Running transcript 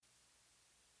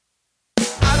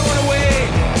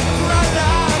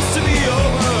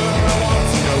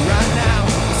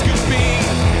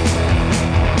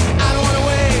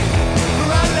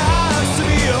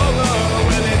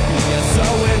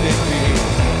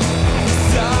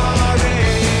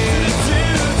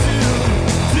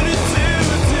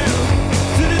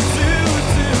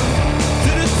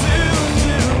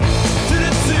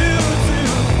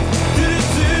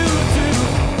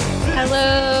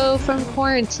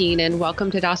quarantine, and welcome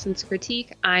to Dawson's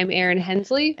Critique. I'm Erin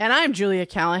Hensley. And I'm Julia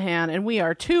Callahan, and we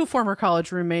are two former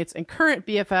college roommates and current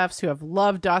BFFs who have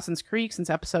loved Dawson's Creek since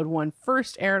episode 1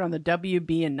 first aired on the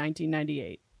WB in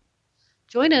 1998.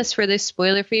 Join us for this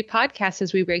spoiler-free podcast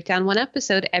as we break down one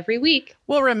episode every week.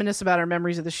 We'll reminisce about our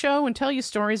memories of the show and tell you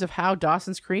stories of how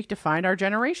Dawson's Creek defined our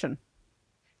generation.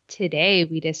 Today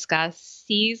we discuss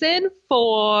Season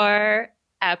 4,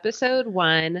 Episode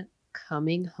 1,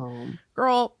 Coming Home.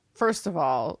 Girl, first of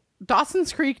all,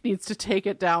 Dawson's Creek needs to take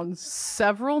it down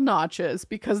several notches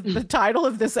because the title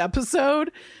of this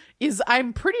episode is,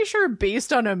 I'm pretty sure,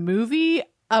 based on a movie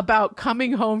about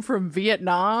coming home from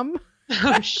Vietnam.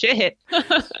 Oh, shit.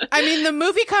 I mean, the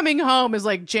movie Coming Home is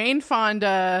like Jane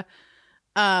Fonda,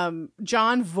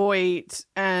 Jon Voight,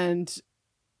 and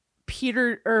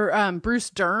Bruce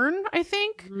Dern, I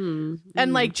think.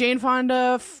 And like Jane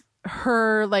Fonda,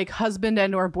 her like husband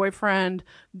and or boyfriend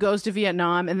goes to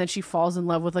Vietnam, and then she falls in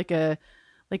love with like a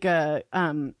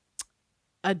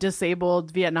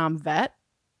disabled Vietnam vet.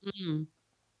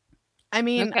 I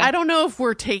mean, okay. I don't know if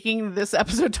we're taking this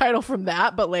episode title from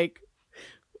that, but like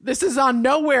this is on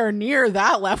nowhere near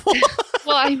that level.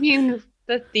 Well, I mean,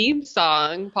 the theme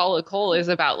song, Paula Cole, is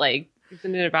about like,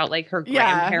 isn't it about like her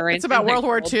grandparents? It's about World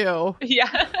War II.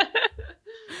 Yeah.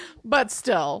 But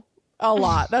still, a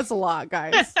lot. That's a lot,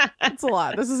 guys. It's a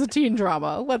lot. This is a teen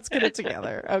drama. Let's get it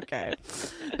together. Okay.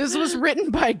 This was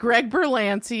written by Greg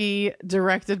Berlanti,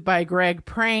 directed by Greg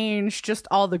Prange, just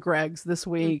all the Gregs this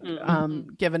week,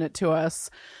 giving it to us.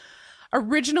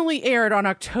 Originally aired on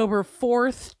October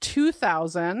 4th,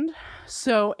 2000.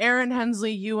 So Erin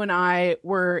Hensley, you and I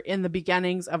were in the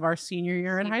beginnings of our senior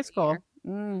year in high school.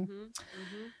 The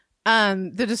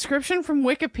description from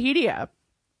Wikipedia.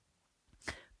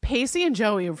 Pacey and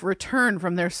Joey have returned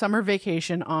from their summer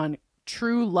vacation on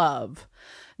True Love.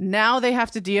 Now they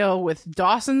have to deal with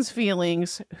Dawson's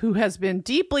feelings, who has been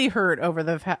deeply hurt over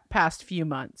the past few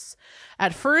months.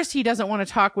 At first, he doesn't want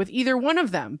to talk with either one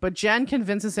of them, but Jen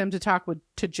convinces him to talk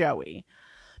to Joey.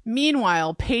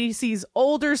 Meanwhile, Pacey's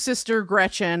older sister,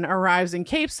 Gretchen, arrives in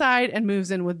Capeside and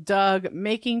moves in with Doug,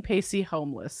 making Pacey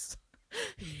homeless.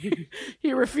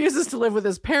 He refuses to live with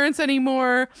his parents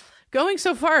anymore, going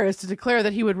so far as to declare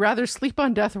that he would rather sleep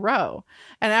on death row,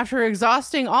 and after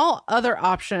exhausting all other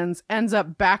options, ends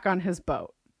up back on his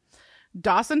boat.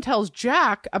 Dawson tells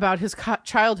Jack about his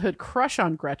childhood crush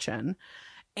on Gretchen.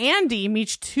 Andy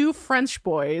meets two French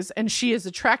boys, and she is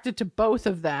attracted to both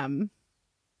of them.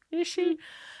 Is she?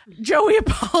 Joey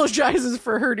apologizes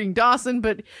for hurting Dawson,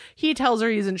 but he tells her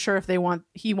he isn't sure if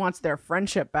he wants their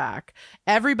friendship back.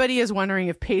 Everybody is wondering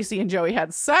if Pacey and Joey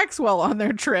had sex while on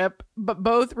their trip, but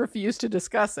both refuse to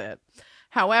discuss it.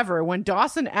 However, when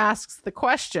Dawson asks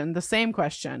the same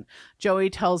question,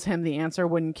 Joey tells him the answer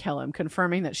wouldn't kill him,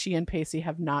 confirming that she and Pacey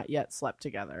have not yet slept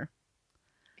together.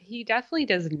 He definitely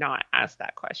does not ask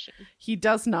that question. He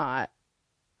does not.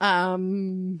 That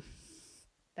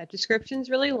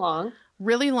description's really long.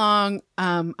 Really long.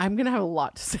 I'm going to have a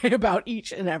lot to say about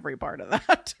each and every part of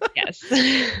that. Yes.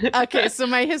 Okay, so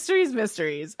my history's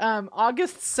mysteries.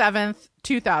 August 7th,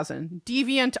 2000,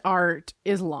 DeviantArt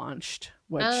is launched,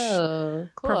 which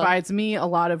provides me a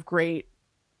lot of great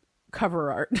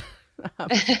cover art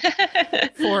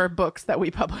for books that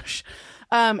we publish.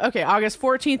 Okay, August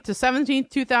 14th to 17th,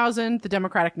 2000, the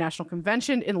Democratic National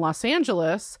Convention in Los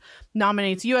Angeles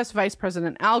nominates U.S. Vice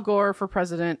President Al Gore for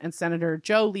president and Senator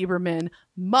Joe Lieberman.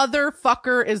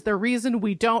 Motherfucker is the reason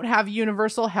we don't have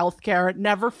universal health care.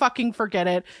 Never fucking forget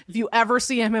it. If you ever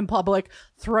see him in public,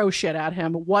 throw shit at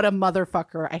him. What a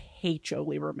motherfucker. I hate Joe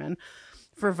Lieberman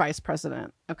for vice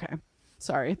president. Okay,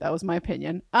 sorry, that was my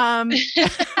opinion.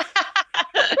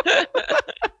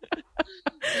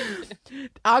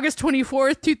 August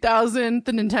 24th, 2000,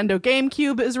 the Nintendo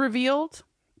GameCube is revealed.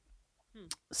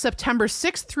 September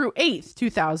 6th through 8th,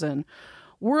 2000,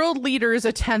 world leaders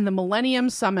attend the Millennium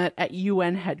Summit at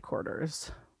UN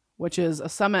headquarters, which is a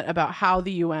summit about how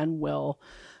the UN will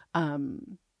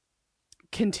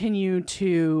continue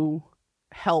to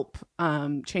help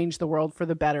change the world for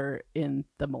the better in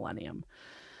the millennium.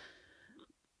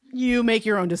 You make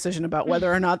your own decision about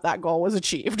whether or not that goal was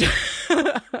achieved.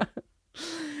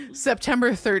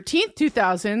 September 13th,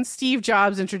 2000, Steve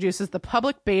Jobs introduces the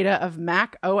public beta of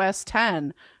Mac OS X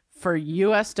for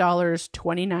US dollars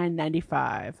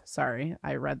 $29.95. Sorry,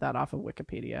 I read that off of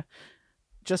Wikipedia.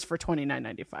 Just for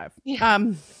 $29.95. Yeah.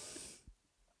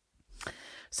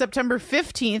 September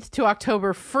 15th to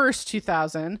October 1st,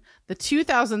 2000, the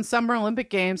 2000 Summer Olympic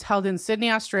Games held in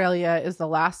Sydney, Australia is the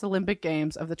last Olympic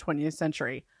Games of the 20th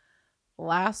century.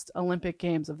 Last Olympic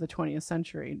Games of the 20th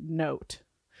century. Note.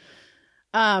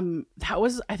 I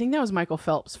think that was Michael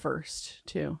Phelps first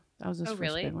too. That was his first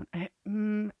really? big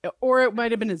one. Or it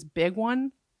might have been his big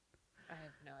one. I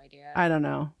have no idea. I don't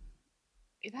know.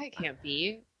 That can't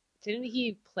be. Didn't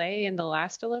he play in the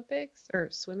last Olympics or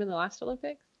swim in the last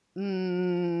Olympics?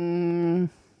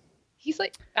 He's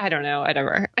like, I don't know.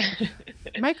 Whatever.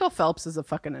 Michael Phelps is a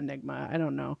fucking enigma. I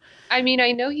don't know. I mean,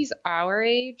 I know he's our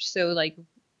age, so like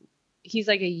he's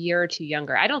like a year or two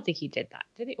younger. I don't think he did that.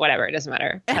 Did he? Whatever. It doesn't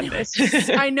matter. Anyways,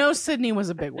 I know Sydney was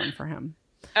a big one for him.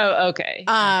 Oh, okay.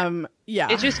 Yeah.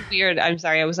 It's just weird. I'm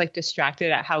sorry. I was like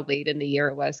distracted at how late in the year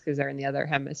it was because they're in the other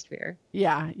hemisphere.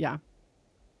 Yeah.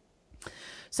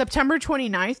 September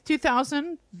 29th,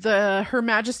 2000, Her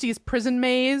Majesty's prison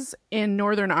maze in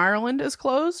Northern Ireland is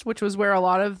closed, which was where a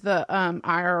lot of the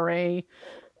IRA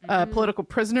political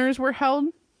prisoners were held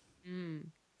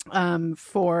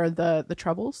for the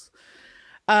Troubles.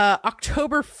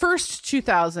 October 1st,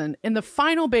 2000, in the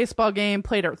final baseball game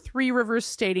played at Three Rivers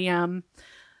Stadium,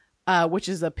 which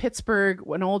is an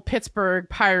old Pittsburgh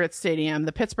Pirates stadium.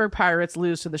 The Pittsburgh Pirates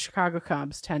lose to the Chicago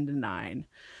Cubs 10-9.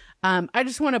 I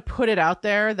just want to put it out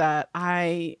there that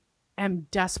I am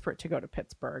desperate to go to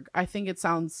Pittsburgh. I think it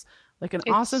sounds like an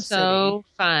awesome city. So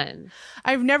fun.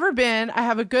 I've never been. I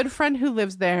have a good friend who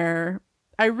lives there.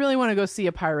 I really want to go see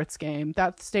a Pirates game.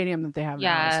 That stadium that they have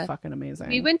now is fucking amazing.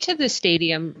 We went to the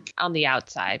stadium on the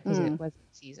outside because it wasn't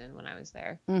season when I was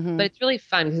there. But it's really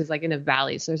fun because it's like in a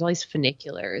valley. So there's all these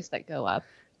funiculars that go up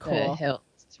the hills.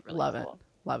 It's really cool.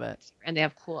 Love it. And they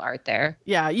have cool art there.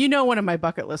 Yeah. One of my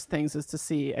bucket list things is to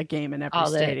see a game in every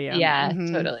stadium. Yeah,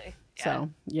 totally. Yeah. So,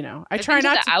 I try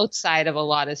not to outside of a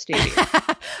lot of stadiums.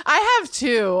 I have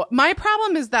too. My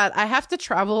problem is that I have to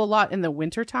travel a lot in the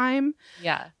wintertime.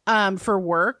 Yeah. For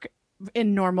work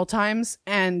in normal times.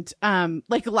 And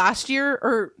like last year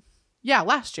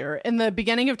in the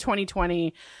beginning of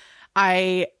 2020,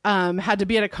 I had to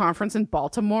be at a conference in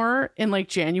Baltimore in like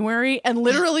January, and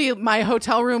literally my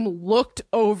hotel room looked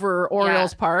over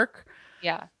Orioles Park.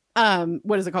 Yeah.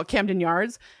 What is it called? Camden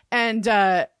Yards. And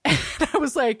I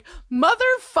was like,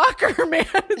 motherfucker, man,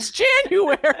 it's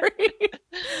January.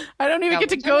 I don't even get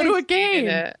to go to a game.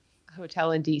 In a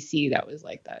hotel in DC that was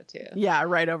like that too. Yeah,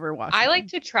 right over Washington. I like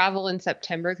to travel in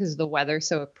September because the weather's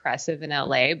so oppressive in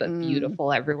LA, but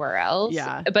beautiful everywhere else.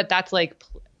 Yeah. But that's like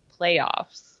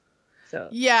playoffs. So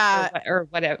or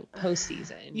whatever,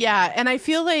 postseason. Yeah, and I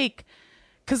feel like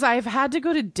because I've had to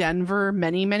go to Denver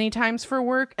many, many times for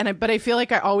work, but I feel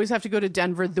like I always have to go to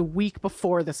Denver the week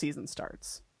before the season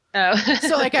starts. Oh.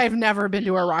 So like I've never been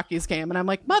to a Rockies game, and I'm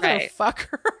like,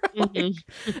 motherfucker.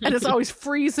 And it's always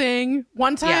freezing.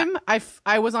 One time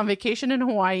I was on vacation in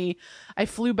Hawaii. I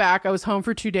flew back. I was home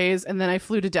for 2 days, and then I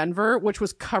flew to Denver, which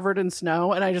was covered in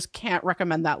snow, and I just can't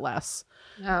recommend that less.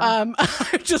 Oh.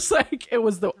 Just like it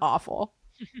was awful.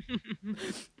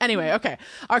 Anyway, okay.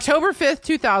 October 5th,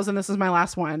 2000. This is my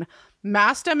last one.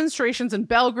 Mass demonstrations in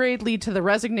Belgrade lead to the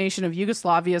resignation of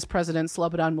Yugoslavia's president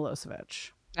Slobodan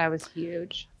Milosevic. That was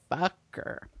huge.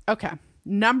 Fucker. Okay.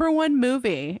 Number one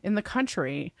movie in the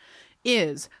country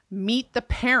is Meet the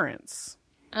Parents.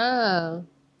 Oh.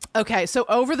 Okay. So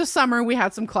over the summer, we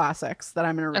had some classics that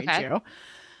I'm going to read you.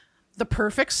 The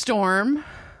Perfect Storm.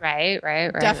 Right.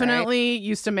 Definitely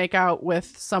used to make out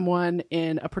with someone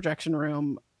in a projection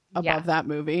room above that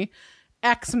movie.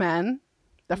 X-Men,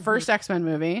 the first X-Men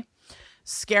movie.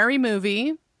 Scary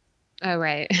Movie. Oh,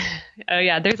 right. Oh,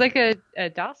 yeah. There's like a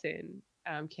Dawson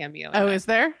cameo. Oh, is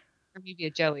there? Or maybe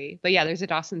a Joey. But yeah, there's a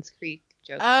Dawson's Creek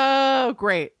joke. Oh,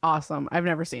 great. Awesome. I've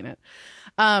never seen it.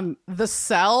 The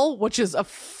Cell, which is a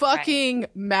fucking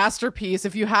masterpiece.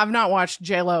 If you have not watched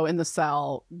J-Lo in The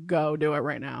Cell, go do it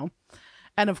right now.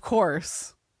 And of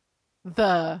course,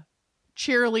 the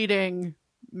cheerleading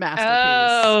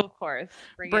masterpiece. Oh, of course.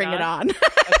 Bring it on.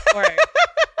 Of course.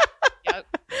 Yep.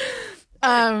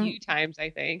 A few times,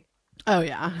 I think. Oh,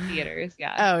 yeah. Theaters,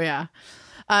 yeah. Oh, yeah.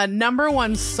 Number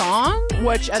one song,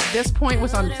 which at this point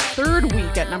was on third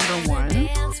week at number one,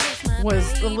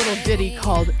 was a little ditty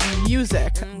called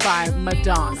Music by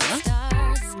Madonna.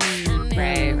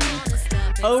 Right.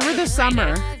 Over the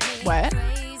summer. What?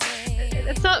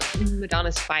 It's not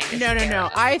Madonna's finest. No.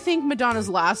 I think Madonna's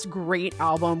last great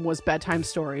album was Bedtime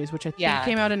Stories, which I think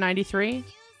came out in 93.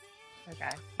 Okay.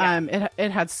 Yeah.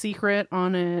 It had Secret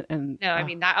on it, and I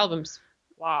mean that album's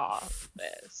flawless.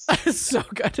 It's so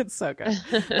good. It's so good.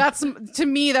 To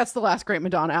me, that's the last great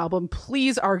Madonna album.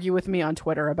 Please argue with me on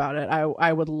Twitter about it.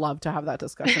 I would love to have that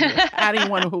discussion with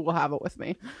anyone who will have it with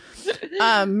me.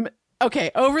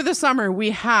 Okay, over the summer, we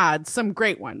had some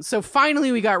great ones. So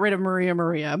finally, we got rid of Maria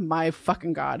Maria. My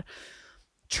fucking God.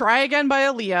 Try Again by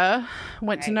Aaliyah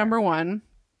went to number one.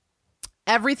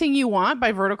 Everything You Want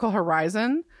by Vertical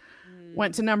Horizon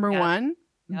went to number one.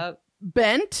 Yep.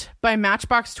 Bent by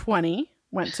Matchbox 20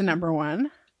 went to number one.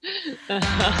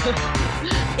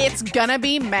 It's Gonna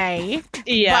Be May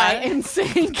by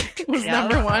NSYNC was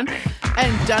number one.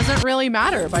 And Doesn't Really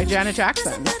Matter by Janet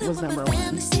Jackson was number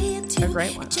one. A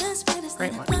great one.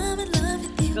 Great one.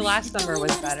 The last summer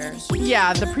was better.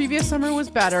 Yeah, the previous summer was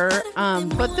better.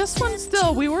 But this one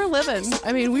still, we were living.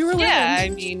 I mean, we were living. Yeah, I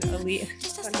mean,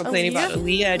 I'm complaining about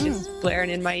Aaliyah just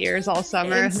blaring in my ears all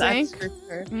summer. That's for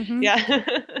sure. Mm-hmm. Yeah.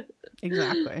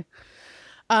 Exactly.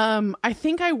 I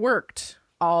think I worked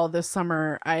all this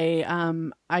summer.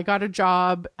 I got a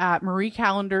job at Marie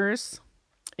Callender's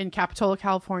in Capitola,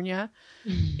 California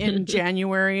in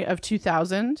January of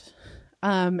 2000.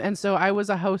 And so I was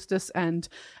a hostess, and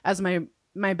as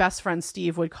my best friend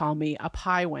Steve would call me, a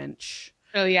pie wench.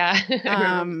 Oh yeah.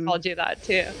 I called you that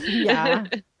too. Yeah.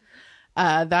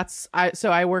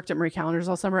 So I worked at Marie Callender's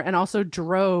all summer and also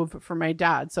drove for my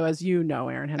dad. So as you know,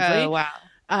 Erin Hensley. Oh wow.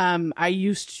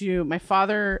 My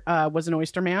father was an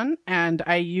oyster man, and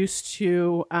I used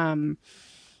to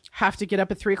have to get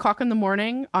up at 3:00 in the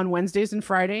morning on Wednesdays and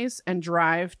Fridays and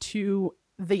drive to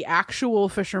the actual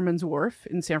Fisherman's Wharf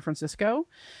in San Francisco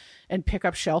and pick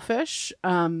up shellfish.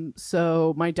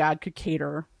 So my dad could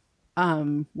cater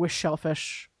with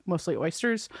shellfish, mostly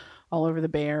oysters, all over the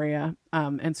Bay Area.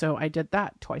 And so I did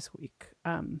that twice a week.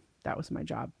 That was my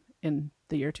job in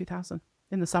the year 2000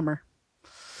 in the summer.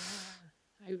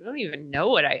 I don't even know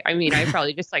what I mean, I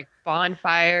probably just like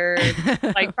bonfire,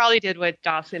 like probably did what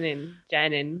Dawson and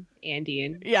Jen and Andy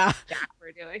and Jack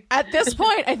were doing. At this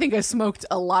point, I think I smoked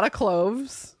a lot of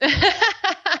cloves.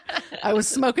 I was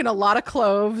smoking a lot of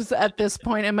cloves at this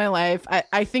point in my life.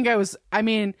 I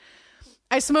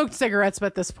smoked cigarettes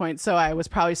at this point, so I was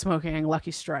probably smoking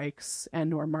Lucky Strikes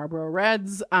and or Marlboro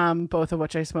Reds, both of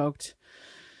which I smoked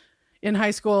in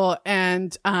high school.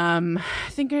 And I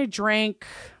think I drank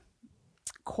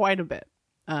quite a bit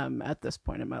at this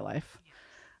point in my life.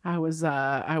 I was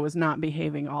not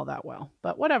behaving all that well,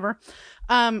 but whatever.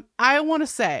 I want to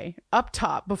say up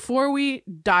top, before we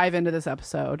dive into this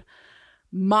episode,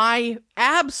 my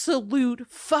absolute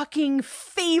fucking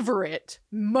favorite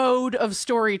mode of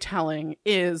storytelling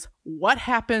is what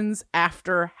happens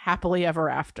after Happily Ever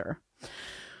After.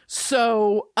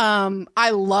 So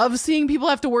I love seeing people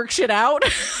have to work shit out.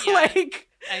 Yeah.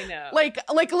 I know.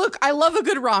 Like, look, I love a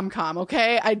good rom-com,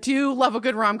 okay? I do love a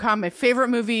good rom-com. My favorite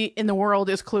movie in the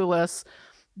world is Clueless.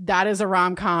 That is a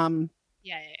rom-com.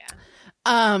 Yeah.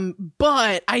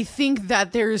 But I think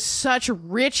that there's such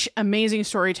rich, amazing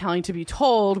storytelling to be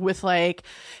told with like,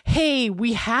 hey,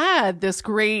 we had this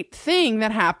great thing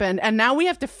that happened, and now we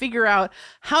have to figure out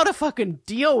how to fucking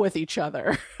deal with each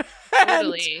other.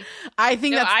 Totally. I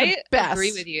think that's the best. I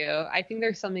agree with you. I think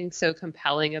there's something so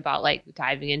compelling about like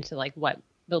diving into like what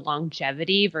the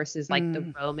longevity versus like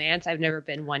the romance. I've never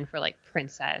been one for like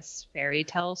princess fairy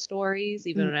tale stories,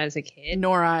 even when I was a kid.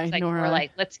 Nor I. It's like more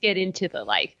like, let's get into the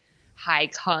like high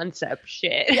concept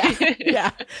shit.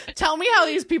 Yeah. Tell me how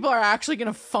these people are actually going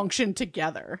to function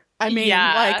together. I mean,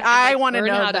 I want to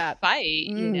know how that. To fight,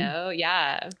 you know?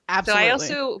 Yeah. Absolutely. So I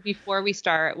also, before we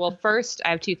start, well, first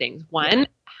I have two things. One,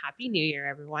 Happy New Year,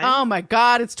 everyone. Oh my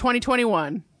God, it's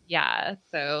 2021. Yeah.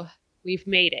 So we've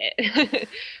made it.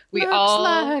 Looks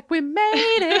like we made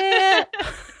it.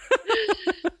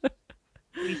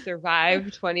 We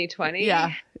survived 2020.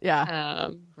 Yeah.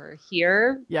 We're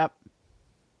here. Yep.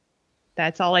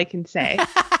 That's all I can say.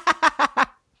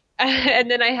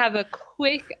 And then I have a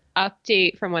quick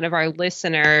update from one of our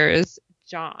listeners,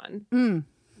 John,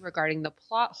 regarding the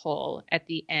plot hole at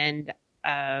the end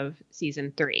of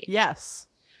season 3. Yes.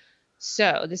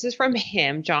 So this is from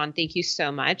him. John, thank you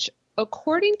so much.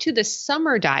 According to the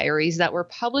summer diaries that were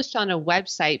published on a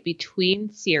website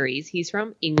between series, he's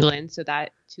from England, so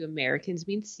that to Americans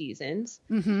means seasons.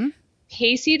 Mm-hmm.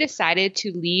 Pacey decided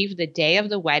to leave the day of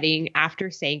the wedding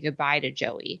after saying goodbye to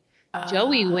Joey.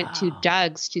 Joey went to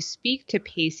Doug's to speak to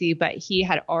Pacey, but he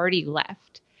had already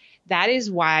left. That is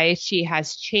why she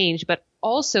has changed, but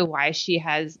also why she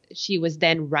was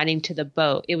then running to the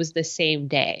boat. It was the same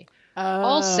day.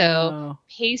 Also,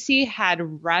 Pacey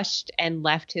had rushed and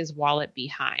left his wallet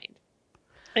behind.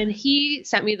 And he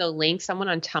sent me the link. Someone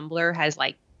on Tumblr has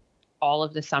like all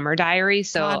of the summer diaries.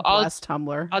 So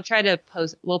Tumblr. I'll try to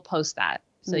we'll post that.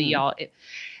 So y'all,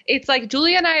 it's like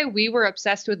Julia and I, we were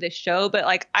obsessed with this show, but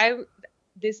like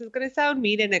this is going to sound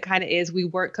mean, and it kind of is. We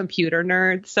weren't computer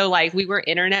nerds. So like we were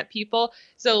internet people.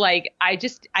 So like I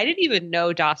didn't even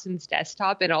know Dawson's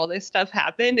Desktop and all this stuff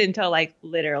happened until like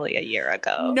literally a year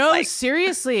ago. No, like,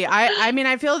 seriously. I mean,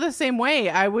 I feel the same way.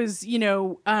 I was,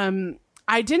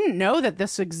 I didn't know that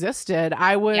this existed.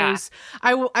 I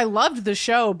loved the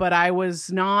show, but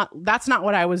that's not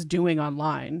what I was doing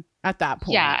online at that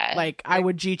point. Yeah. Like I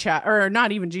would GChat, or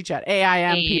not even GChat,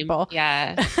 AIM people.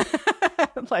 Yeah.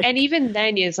 Like, and even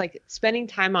then is like spending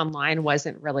time online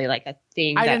wasn't really like a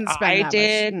thing that I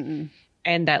did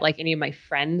and that like any of my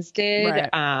friends did.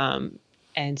 Right.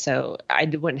 And so I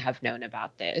wouldn't have known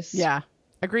about this. Yeah.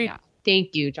 Agreed. Yeah.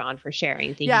 Thank you, John, for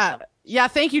sharing. Thank you so much. Yeah.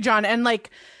 Thank you, John. And like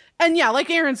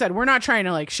Aaron said, we're not trying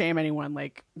to like shame anyone.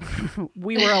 Like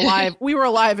we were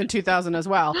alive in 2000 as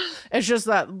well. It's just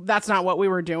that's not what we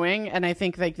were doing. And I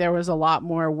think like there was a lot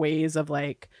more ways of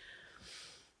like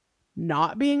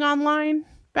not being online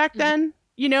back then,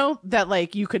 you know, that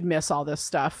like you could miss all this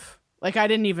stuff. Like I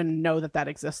didn't even know that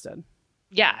existed.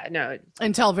 Yeah, no.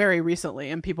 Until very recently,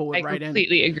 and people would write in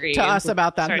completely agree to us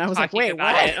about that. And I was like, wait, what?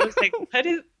 I was like, what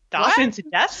is Dawson's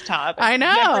Desktop? I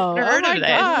know. Never heard of this.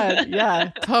 God.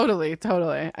 Yeah,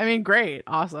 totally. I mean, great.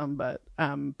 Awesome. But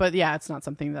yeah, it's not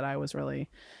something that I was really.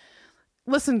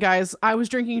 Listen, guys, I was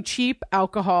drinking cheap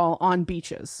alcohol on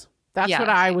beaches. That's what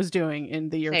I was doing in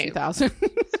the year 2000.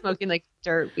 Smoking like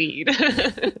dirt weed.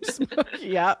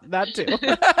 Yeah, that too.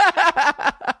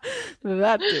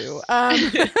 That too.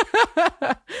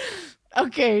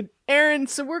 Okay, Aaron,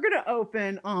 so we're going to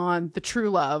open on the True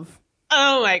Love.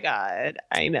 Oh my God,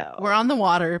 I know. We're on the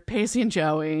water, Pacey and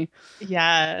Joey.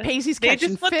 Yeah. Pacey's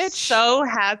catching fish. They just look so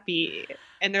happy.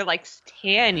 And they're like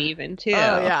tan even too.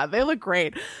 Oh yeah, they look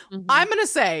great. Mm-hmm. I'm going to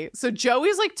say, so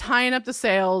Joey's like tying up the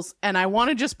sails, and I want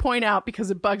to just point out,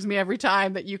 because it bugs me every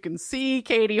time, that you can see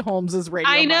Katie Holmes's radio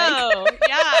mic. I know,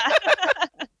 yeah.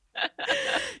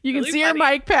 You can see her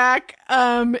mic pack.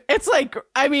 It's like,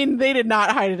 I mean, they did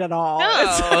not hide it at all.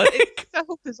 No, it's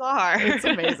so bizarre. It's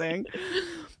amazing.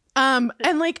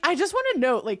 And like, I just want to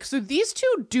note, like, so these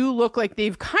two do look like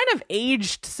they've kind of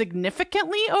aged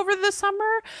significantly over the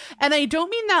summer. And I don't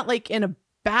mean that like in a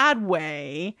bad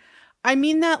way. I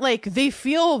mean that like they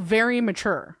feel very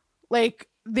mature. Like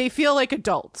they feel like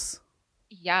adults.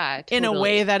 Yeah, totally. In a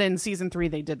way that in season 3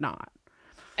 they did not.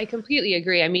 I completely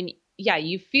agree. I mean, yeah,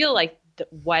 you feel like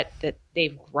that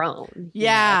they've grown.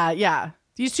 Yeah, yeah.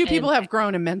 These two people have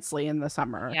grown immensely in the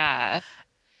summer. Yeah.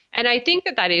 And I think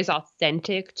that is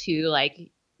authentic to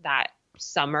like that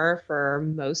summer for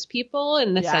most people,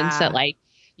 in the sense that like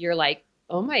you're like,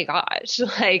 oh my gosh,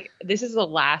 like this is the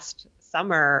last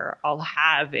summer I'll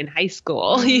have in high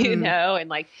school, you know, and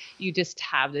like you just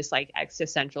have this like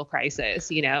existential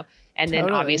crisis, you know, and then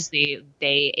obviously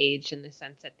they age in the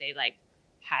sense that they like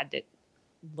had to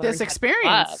this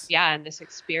experience. And this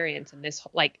experience and this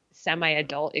like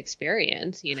semi-adult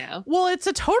experience, you know. Well, it's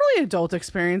a totally adult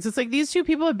experience. It's like these two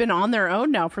people have been on their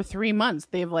own now for 3 months.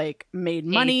 They've like made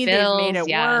money, they've made it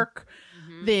work.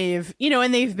 They've, you know,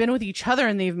 and they've been with each other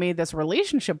and they've made this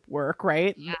relationship work,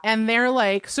 right? Yeah. And they're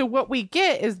like, so what we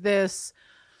get is this,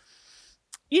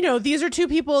 you know, these are two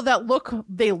people that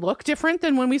look different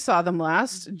than when we saw them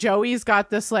last. Joey's got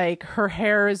this like, her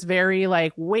hair is very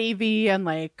like wavy and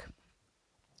like,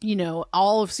 you know,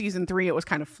 all of season 3, it was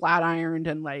kind of flat ironed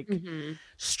and like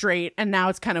straight. And now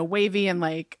it's kind of wavy and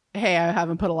like, hey, I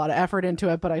haven't put a lot of effort into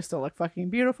it, but I still look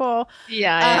fucking beautiful.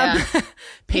 Yeah.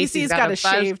 Pacey's got a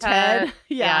shaved head.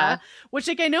 Yeah. Which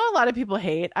like I know a lot of people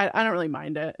hate. I don't really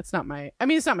mind it. It's not my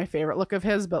favorite look of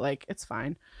his, but like it's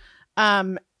fine.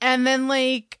 And then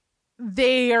like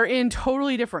they are in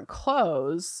totally different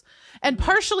clothes. And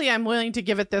partially I'm willing to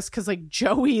give it this because like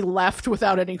Joey left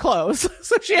without any clothes.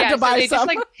 So she had to buy they some.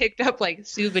 Just like picked up like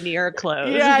souvenir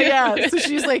clothes. Yeah. So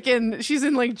she's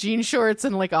in like jean shorts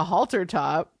and like a halter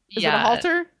top. Is it a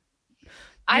halter?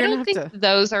 I don't think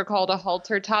those are called a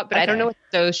halter top, but I don't know what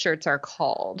those shirts are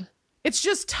called. It's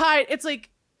just tied. It's like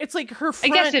her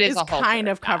front I guess it is kind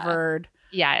of covered.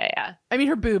 Yeah. I mean,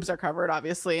 her boobs are covered,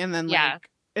 obviously, and then like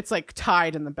it's like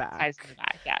tied in the back. Ties in the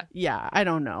back, yeah. Yeah, I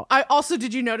don't know. I also,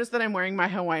 did you notice that I'm wearing my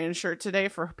Hawaiian shirt today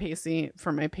for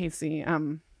my Pacey?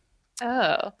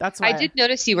 Oh, that's why I did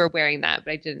notice you were wearing that,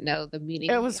 but I didn't know the meaning.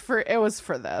 It was for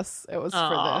this.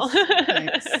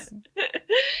 Thanks.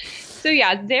 So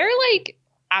yeah, they're like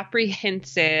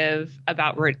apprehensive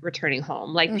about returning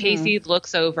home. Like Pacey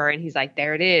looks over and he's like,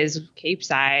 "There it is, Cape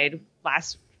Side,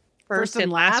 first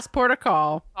and last port of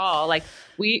call." Oh, like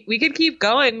we could keep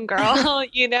going, girl.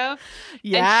 You know?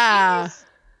 Yeah. And she's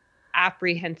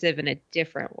apprehensive in a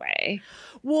different way.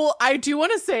 Well, I do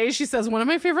want to say, she says one of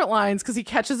my favorite lines, because he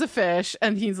catches a fish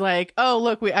and he's like, "Oh,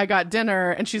 look, I got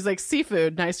dinner." And she's like,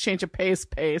 "Seafood, nice change of pace,"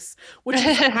 which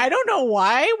is, I don't know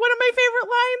why one of my favorite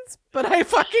lines, but I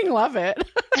fucking love it.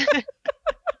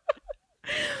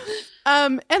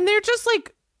 And they're just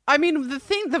like, I mean, the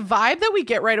vibe that we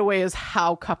get right away is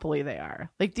how coupley they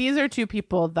are. Like, these are two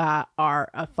people that are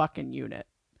a fucking unit.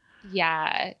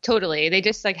 Yeah, totally. They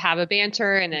just like have a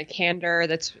banter and a candor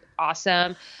that's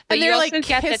awesome. But And they're like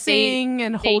kissing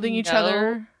and holding each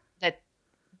other.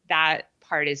 That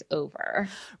part is over.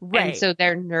 Right. And so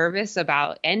they're nervous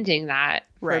about ending that,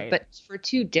 but for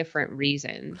two different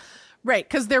reasons. Right,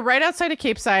 because they're right outside of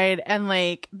Capeside, and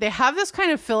like they have this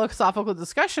kind of philosophical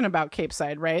discussion about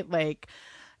Capeside, right? Like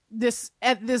this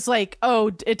like,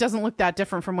 oh, it doesn't look that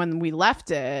different from when we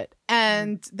left it.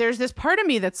 And there's this part of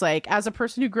me that's like, as a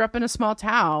person who grew up in a small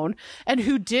town and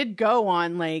who did go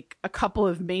on like a couple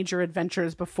of major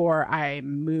adventures before I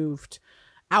moved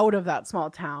out of that small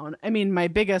town. I mean, my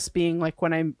biggest being like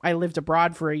when I lived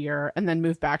abroad for a year and then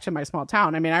moved back to my small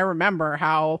town. I mean, I remember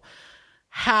how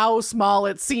small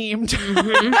it seemed.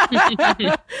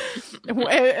 Mm-hmm.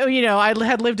 You know, I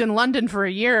had lived in London for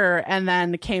a year and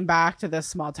then came back to this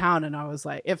small town, and I was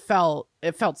like, it felt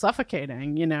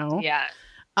suffocating, you know? Yeah.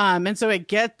 And so I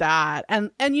get that.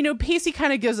 And you know, Pacey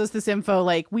kind of gives us this info,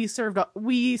 like we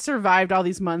survived all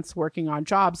these months working on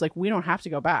jobs. Like, we don't have to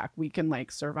go back. We can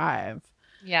like survive.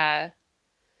 Yeah.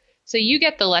 So you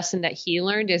get the lesson that he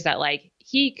learned is that like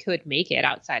he could make it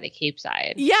outside of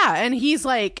Capeside. Yeah. And he's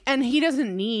like, and he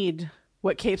doesn't need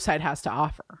what Capeside has to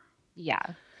offer. Yeah.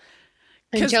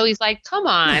 And Joey's like, come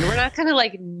on, we're not going to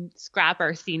like scrap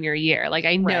our senior year. Like,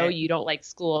 I know you don't like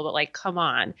school, but like, come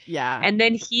on. Yeah. And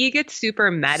then he gets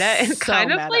super meta and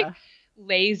kind of like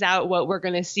lays out what we're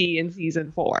going to see in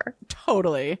season 4.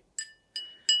 Totally.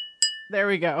 There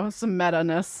we go. Some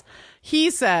meta-ness. He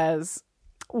says,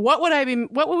 what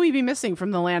would we be missing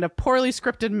from the land of poorly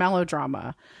scripted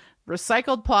melodrama?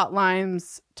 Recycled plot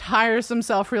lines, tiresome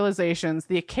self-realizations,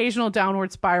 the occasional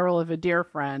downward spiral of a dear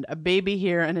friend, a baby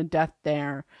here and a death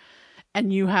there.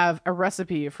 And you have a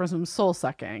recipe for some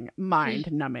soul-sucking,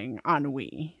 mind-numbing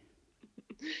ennui.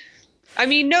 I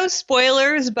mean, no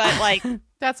spoilers, but like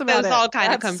that's about those all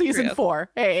kind of come season true. 4.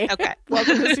 Hey, okay.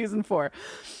 Welcome to season 4.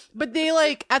 But they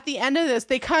like at the end of this,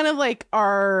 they kind of like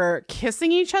are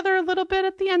kissing each other a little bit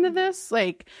at the end of this,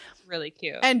 like it's really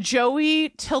cute. And Joey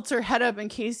tilts her head up, and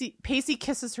Pacey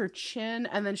kisses her chin,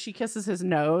 and then she kisses his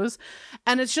nose,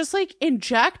 and it's just like,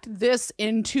 inject this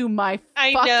into my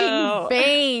fucking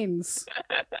veins.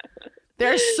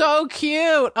 They're so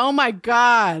cute. Oh my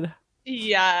god.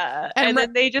 Yeah. And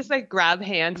then they just like grab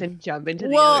hands and jump into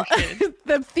the ocean.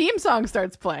 The theme song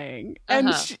starts playing.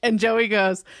 And and Joey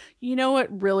goes, you know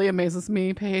what really amazes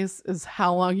me, Pace, is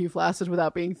how long you've lasted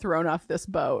without being thrown off this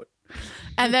boat.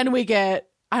 And then we get,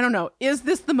 I don't know, is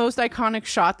this the most iconic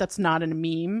shot that's not in a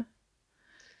meme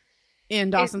in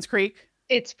Dawson's Creek?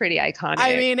 It's pretty iconic.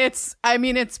 I mean,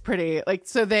 it's pretty. Like,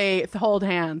 so they hold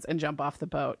hands and jump off the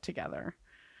boat together.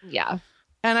 Yeah.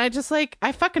 And I just like,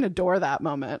 I fucking adore that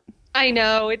moment. I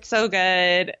know. It's so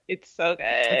good. It's so good.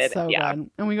 It's so good.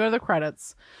 And we go to the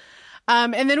credits.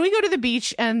 And then we go to the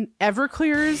beach, and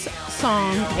Everclear's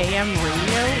song AM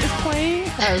Radio is playing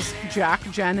as Jack,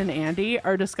 Jen, and Andy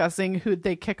are discussing who'd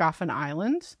they kick off an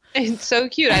island. It's so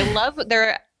cute. I love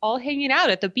they're all hanging out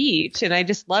at the beach, and I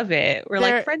just love it. They're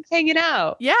like friends hanging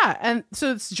out. Yeah. And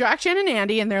so it's Jack, Jen, and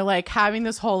Andy, and they're like having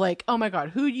this whole like, oh my God,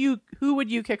 who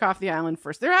would you kick off the island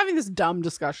first? They're having this dumb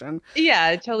discussion. Yeah,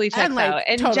 it totally checks out.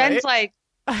 And totally. Jen's like,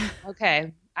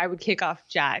 okay, I would kick off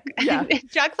Jack. Yeah.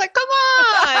 Jack's like, come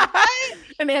on.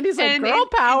 And Andy's like, girl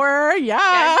power.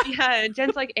 Yeah. Yeah. And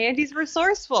Jen's like, Andy's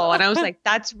resourceful. And I was like,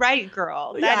 that's right,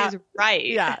 girl. That is right.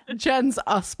 Yeah. Jen's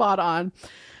spot on.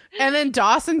 And then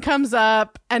Dawson comes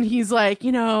up and he's like,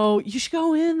 you know, you should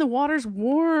go in. The water's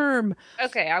warm.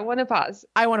 Okay. I want to pause.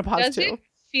 Does too. Does it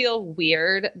feel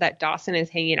weird that Dawson is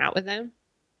hanging out with him?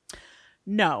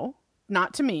 No,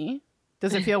 not to me.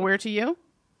 Does it feel weird to you?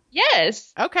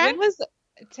 Yes. Okay.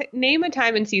 Name a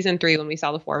time in season 3 when we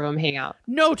saw the 4 of them hang out.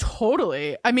 No,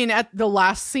 totally. I mean, at the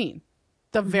last scene,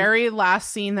 the very last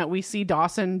scene that we see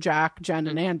Dawson, Jack, Jen,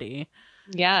 and Andy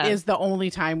is the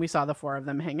only time we saw the 4 of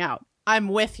them hang out. I'm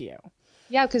with you.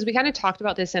 Yeah, because we kind of talked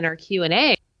about this in our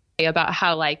Q&A about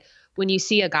how, like, when you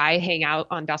see a guy hang out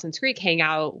on Dawson's Creek, hang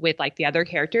out with, like, the other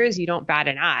characters, you don't bat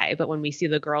an eye. But when we see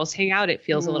the girls hang out, it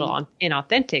feels a little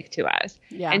inauthentic to us.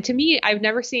 Yeah. And to me, I've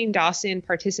never seen Dawson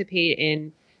participate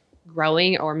in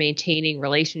growing or maintaining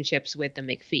relationships with the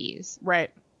McPhees.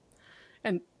 Right.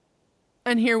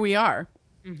 And here we are.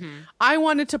 Mm-hmm. I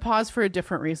wanted to pause for a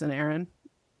different reason, Erin.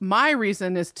 My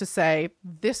reason is to say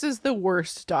this is the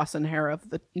worst Dawson hair of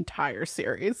the entire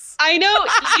series. I know.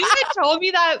 You had told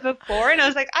me that before, and I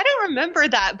was like, I don't remember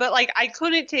that. But, like, I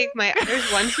couldn't take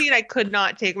there's one scene I could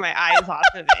not take my eyes off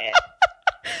of it.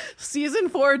 Season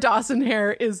 4 Dawson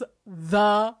hair is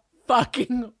the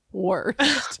fucking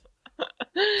Worst.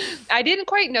 I didn't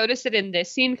quite notice it in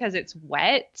this scene because it's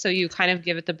wet, so you kind of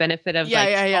give it the benefit of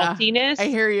Yeah. saltiness. I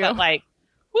hear you. But like,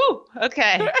 whoo,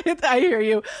 okay. I hear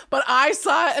you. But I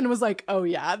saw it and was like, oh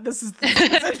yeah, this is the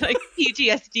season. Like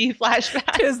PTSD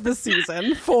flashback. Is the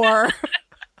season for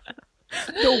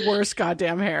the worst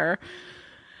goddamn hair.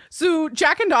 So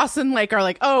Jack and Dawson are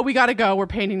like, oh, we gotta go. We're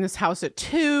painting this house at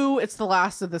 2. It's the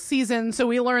last of the season. So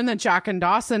we learn that Jack and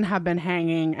Dawson have been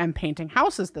hanging and painting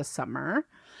houses this summer.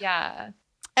 Yeah.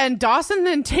 And Dawson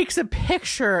then takes a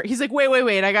picture. He's like,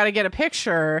 wait, I gotta get a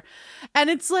picture. And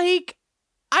it's like,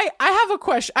 I have a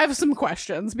question. I have some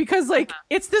questions because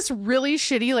it's this really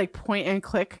shitty point and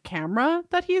click camera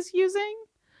that he's using.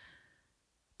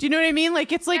 Do you know what I mean?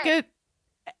 It's like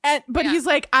but he's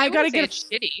like, I gotta get it's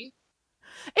shitty.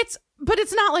 But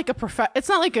it's not like it's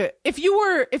not like if you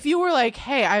were like,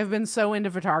 hey, I've been so into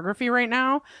photography right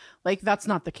now, that's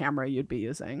not the camera you'd be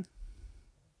using.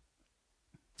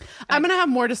 I'm gonna have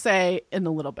more to say in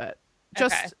a little bit.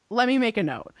 Just let me make a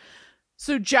note.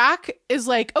 So Jack is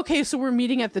like, okay, so we're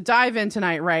meeting at the dive-in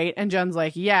tonight, right? And Jen's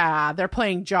like, yeah, they're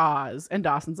playing Jaws. And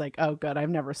Dawson's like, oh, good,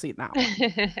 I've never seen that one.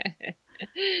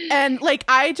 And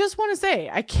I just want to say,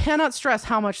 I cannot stress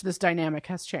how much this dynamic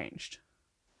has changed.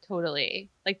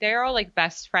 Totally. They're all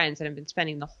best friends and have been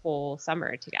spending the whole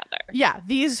summer together. Yeah,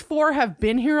 these 4 have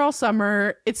been here all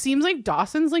summer. It seems like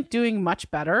Dawson's doing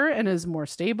much better and is more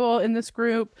stable in this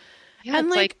group. Yeah,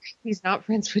 and it's he's not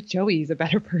friends with Joey. He's a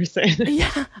better person.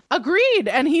 Yeah, agreed.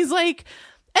 And he's and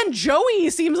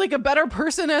Joey seems like a better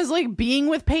person as being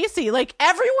with Pacey.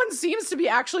 Everyone seems to be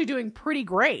actually doing pretty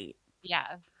great. Yeah.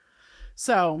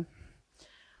 So.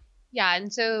 Yeah,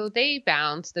 and so they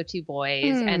bounce, the 2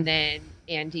 boys, and then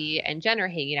Andy and Jen are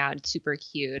hanging out. It's super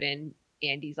cute. And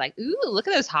Andy's like, ooh, look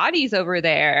at those hotties over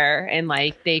there. And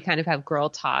they kind of have girl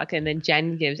talk. And then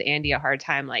Jen gives Andy a hard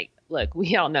time, look,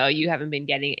 we all know you haven't been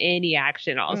getting any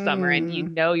action all summer and you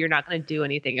know you're not going to do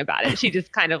anything about it. She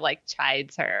just kind of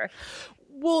chides her.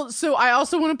 Well, so I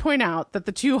also want to point out that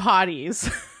the 2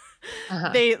 hotties,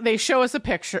 they show us a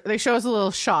picture. They show us a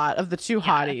little shot of the 2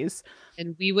 hotties.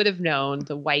 And we would have known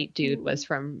the white dude was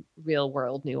from Real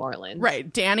World New Orleans. Right.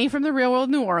 Danny from the Real World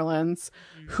New Orleans,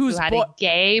 who had a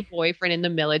gay boyfriend in the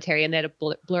military and they had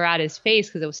to blur out his face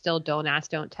because it was still Don't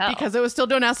Ask, Don't Tell. Because it was still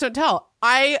Don't Ask, Don't Tell.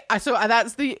 So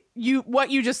that's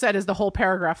what you just said is the whole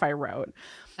paragraph I wrote.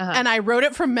 And I wrote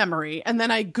it from memory. And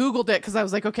then I Googled it because I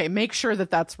was like, okay, make sure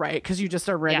that that's right. Because you just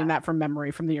are writing that from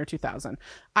memory from the year 2000.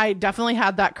 I definitely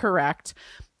had that correct.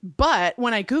 But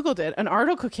when I Googled it, an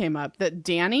article came up that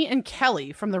Danny and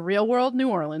Kelly from the Real World New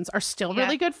Orleans are still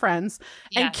really good friends.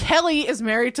 Yeah. And Kelly is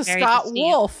married to Scott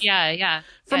Wolf. Yeah.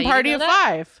 From Party of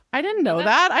Five. I didn't know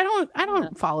that. I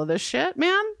don't follow this shit,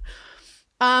 man.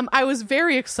 I was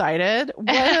very excited.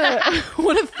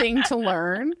 What a thing to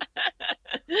learn.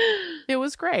 It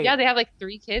was great. Yeah, they have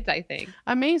 3 kids, I think.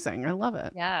 Amazing. I love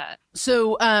it. Yeah.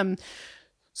 So the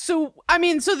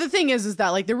thing is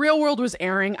that The Real World was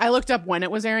airing. I looked up when it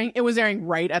was airing. It was airing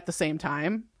right at the same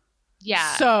time.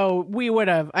 Yeah. So we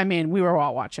were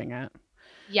all watching it.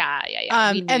 Yeah.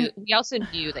 We also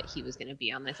knew that he was going to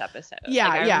be on this episode. Yeah,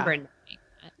 I remember knowing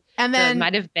that. And then so it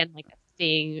might have been a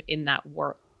thing in that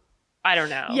work. I don't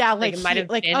know. Yeah, it might have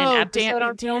been an episode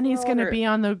on Danny's going to be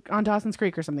on Dawson's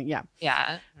Creek or something. Yeah.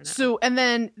 Yeah. So and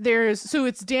then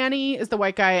it's Danny is the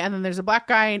white guy, and then there's a black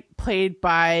guy played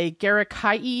by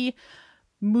Garakai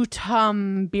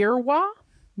Mutambirwa.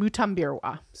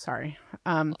 Sorry.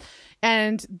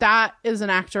 And that is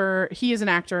an actor. He is an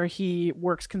actor. He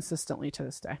works consistently to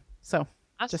this day. So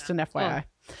awesome. Just an FYI.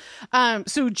 Cool.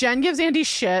 So Jen gives Andy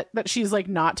shit that she's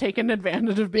not taking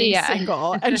advantage of being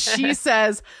single. And she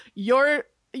says, your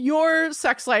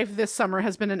sex life this summer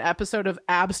has been an episode of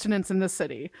Abstinence in the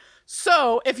City.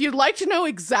 So if you'd like to know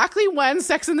exactly when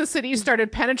Sex in the City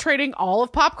started penetrating all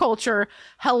of pop culture,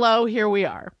 hello, here we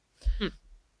are.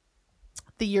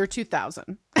 The year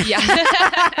 2000.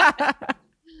 Yeah.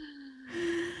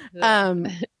 And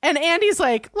Andy's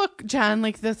like, look, Jen,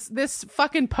 this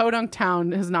fucking podunk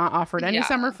town has not offered any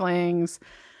summer flings.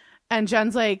 And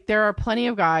Jen's like, there are plenty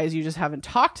of guys, you just haven't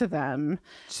talked to them.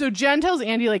 So Jen tells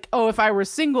Andy oh, if I were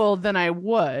single, then I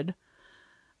would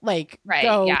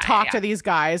go talk to these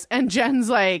guys. And Jen's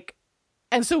like,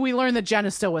 and so we learn that Jen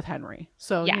is still with Henry.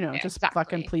 So, just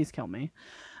fucking please kill me.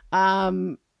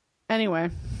 Anyway.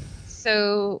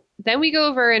 So then we go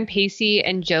over and Pacey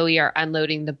and Joey are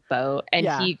unloading the boat and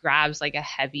he grabs a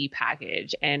heavy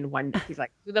package and he's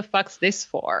like, who the fuck's this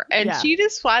for? And she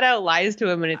just flat out lies to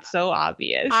him and it's so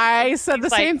obvious. I said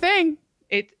the same thing.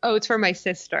 It's for my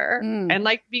sister. And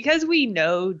like, because we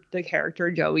know the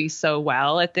character Joey so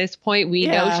well at this point, we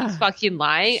know she's fucking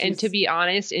lying. And to be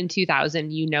honest, in 2000,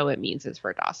 it means it's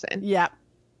for Dawson. Yep.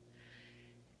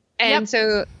 And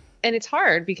so, and it's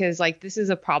hard because like, this is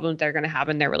a problem they're going to have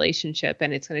in their relationship,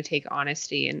 and it's going to take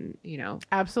honesty and,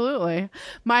 Absolutely.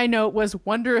 My note was,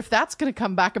 wonder if that's going to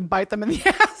come back and bite them in the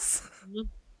ass.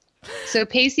 So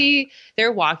Pacey,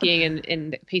 they're walking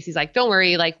and Pacey's like, don't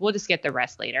worry, like, we'll just get the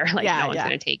rest later. Like, no one's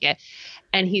going to take it.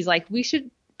 And he's like, we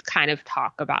should kind of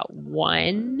talk about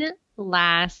one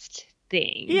last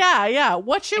thing. Yeah.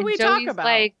 What should we talk about?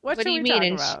 Like, what do you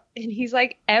mean? And he's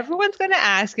like, everyone's going to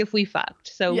ask if we fucked.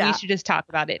 So we should just talk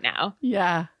about it now.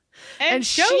 Yeah. And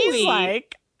she's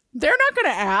like, they're not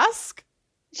going to ask.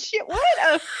 Shit, what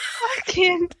a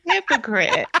fucking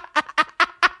hypocrite.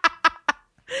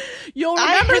 You'll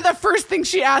remember the first thing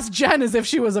she asked Jen is if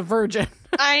she was a virgin.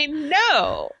 I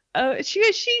know.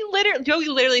 Joey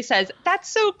literally says, that's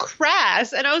so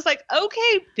crass. And I was like,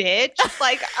 okay, bitch.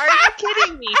 Like, are you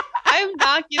kidding me? I'm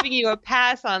not giving you a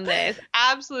pass on this.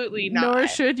 Absolutely not. Nor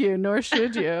should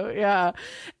you. Yeah.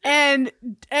 And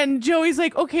Joey's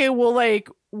like, okay, well, like,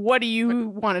 what do you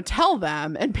want to tell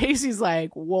them? And Pacey's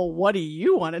like, well, what do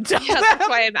you want to tell them? That's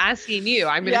why I'm asking you.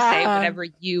 I'm going to say whatever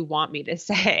you want me to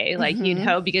say. Like,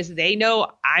 because they know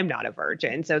I'm not a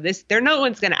virgin. So no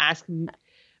one's going to ask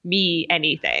me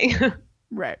anything.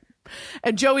 Right.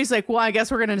 And Joey's like, well, I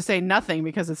guess we're going to say nothing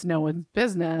because it's no one's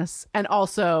business. And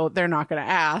also they're not going to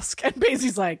ask. And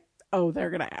Pacey's like, oh, they're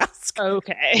going to ask.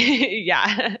 Okay.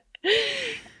 Yeah.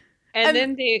 And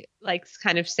then they like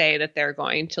kind of say that they're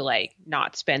going to like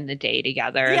not spend the day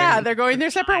together. Yeah, they're going their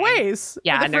separate ways.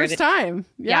 Yeah, for the first time.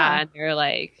 Yeah, and they're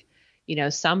like,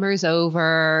 summer's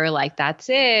over. Like, that's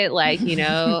it. Like,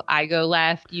 I go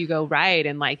left, you go right,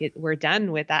 and like we're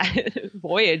done with that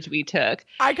voyage we took.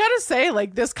 I gotta say,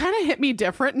 like, this kind of hit me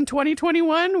different in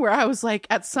 2021, where I was like,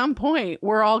 at some point,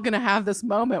 we're all gonna have this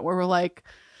moment where we're like,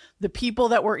 the people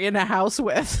that we're in a house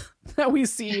with that we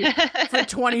see for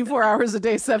 24 hours a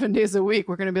day, 7 days a week,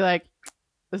 we're going to be like,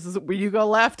 this is where you go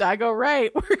left, I go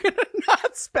right. We're going to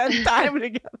not spend time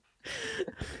together.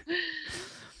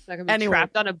 Like I'm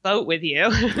trapped on a boat with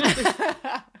you.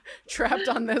 Trapped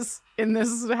in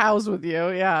this house with you.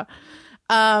 Yeah.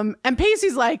 And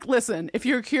Pacey's like, listen, if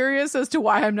you're curious as to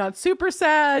why I'm not super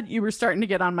sad, you were starting to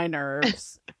get on my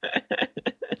nerves.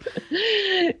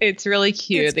 It's really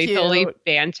cute. They totally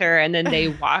banter, and then they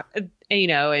walk,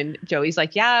 and Joey's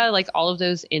like, yeah, like all of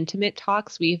those intimate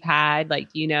talks we've had, like,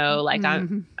 like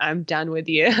I'm done with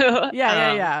you.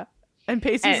 Yeah. And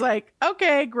Pacey's like,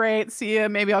 okay, great. See ya.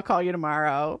 Maybe I'll call you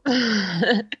tomorrow.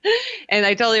 And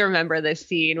I totally remember this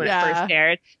scene when it first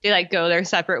aired. They like go their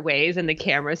separate ways and the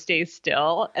camera stays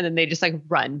still. And then they just like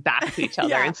run back to each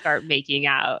other and start making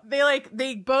out.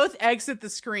 They both exit the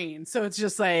screen. So it's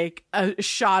just like a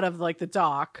shot of like the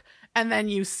dock. And then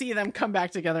you see them come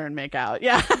back together and make out.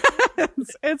 Yeah.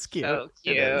 it's cute. So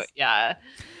cute. Yeah.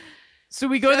 So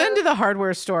we go then to the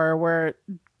hardware store where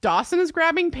Dawson is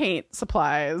grabbing paint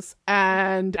supplies,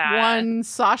 and one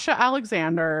Sasha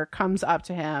Alexander comes up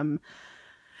to him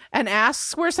and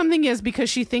asks where something is because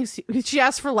she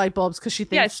asks for light bulbs because she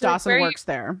thinks Dawson works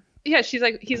there. Yeah, he's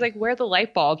like, where are the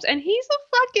light bulbs? And he's a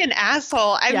fucking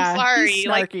asshole. I'm sorry.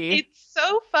 Like, it's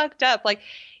so fucked up. Like,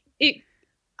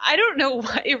 I don't know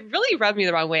why. It really rubbed me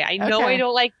the wrong way. I know I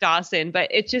don't like Dawson, but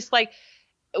it's just like,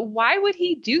 why would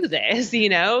he do this?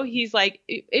 He's like,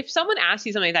 if someone asked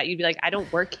you something like that, you'd be like, I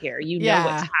don't work here. Know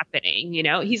what's happening.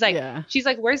 He's like, she's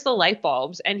like, where's the light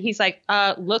bulbs? And he's like,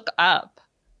 look up.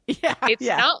 Yeah. It's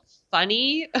not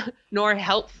funny nor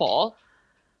helpful.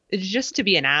 It's just to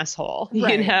be an asshole,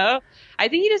 I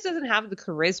think he just doesn't have the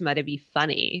charisma to be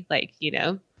funny. Like,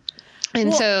 and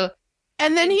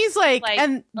then he's like,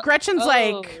 and Gretchen's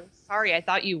like, sorry, I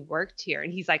thought you worked here.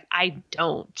 And he's like, I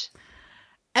don't.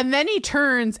 And then he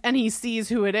turns and he sees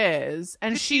who it is.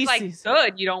 And she's like,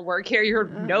 good, you don't work here. You're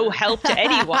no help to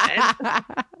anyone.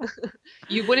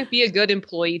 You wouldn't be a good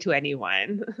employee to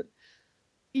anyone.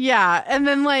 Yeah. And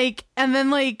then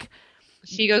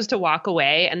she goes to walk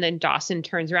away, and then Dawson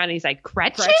turns around and he's like,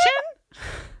 Gretchen?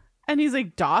 And he's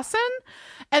like, Dawson?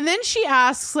 And then she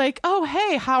asks like, oh,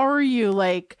 hey, how are you?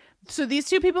 Like, so these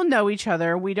two people know each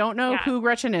other. We don't know who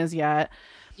Gretchen is yet.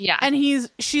 Yeah. And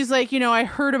she's like, I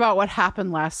heard about what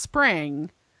happened last spring.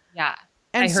 Yeah.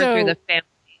 And I heard through the family.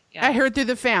 Yeah. I heard through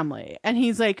the family. And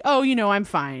he's like, oh, I'm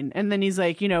fine. And then he's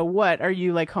like, what? Are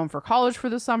you like home for college for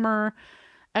the summer?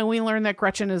 And we learn that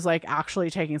Gretchen is like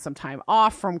actually taking some time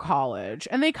off from college.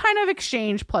 And they kind of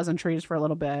exchange pleasantries for a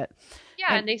little bit.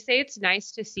 Yeah. And they say it's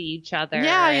nice to see each other.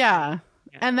 Yeah.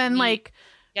 And then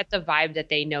get the vibe that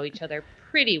they know each other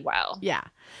pretty well. Yeah.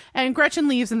 And Gretchen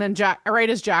leaves, and then Jack, right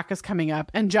as Jack is coming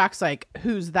up, and Jack's like,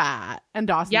 who's that? And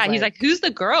Dawson's he's like, who's the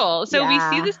girl? So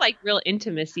Yeah. we see this like real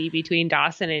intimacy between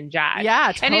Dawson and Jack.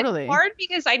 Yeah, And totally. it's hard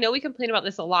because I know we complain about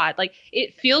this a lot. Like,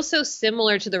 it feels so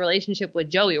similar to the relationship with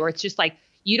Joey, where it's just like,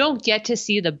 you don't get to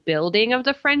see the building of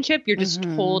the friendship. You're just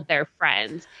told they're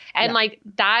friends. And like,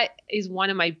 that is one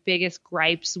of my biggest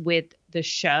gripes with the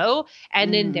show.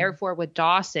 And then therefore with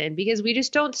Dawson, because we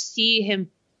just don't see him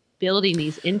building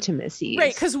these intimacies.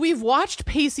 Right, because we've watched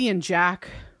Pacey and Jack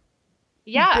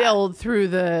yeah. build through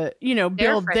the, build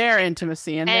their friendship.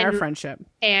 intimacy and their friendship.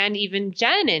 And even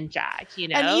Jen and Jack,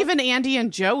 And even Andy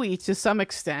and Joey to some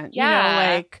extent.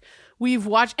 Yeah. Like we've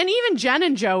watched, and even Jen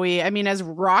and Joey, I mean, as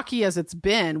rocky as it's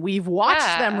been, we've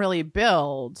watched them really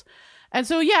build. And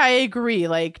so, yeah, I agree.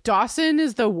 Like Dawson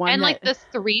is the one. And like the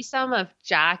threesome of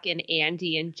Jack and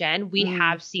Andy and Jen, we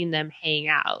have seen them hang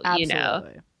out,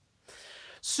 Absolutely.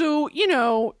 So,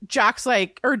 Jack's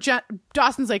like, or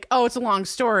Dawson's like, oh, it's a long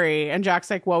story. And Jack's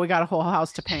like, well, we got a whole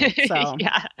house to paint. So,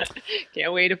 yeah.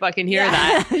 Can't wait to fucking hear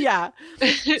that. Yeah.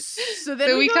 So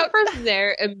then we cut from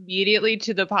there immediately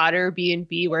to the Potter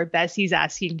B&B where Bessie's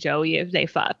asking Joey if they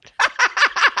fucked.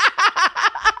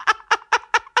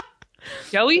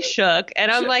 Joey shook, and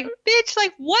I'm like, bitch,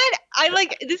 like, what?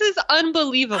 This is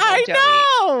unbelievable, I Joey.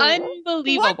 know!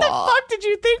 Unbelievable. What the fuck did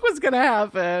you think was going to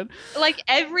happen? Like,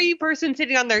 every person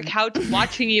sitting on their couch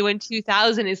watching you in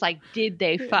 2000 is like, did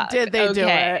they fuck? Did they do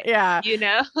it? Yeah.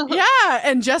 Yeah.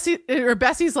 And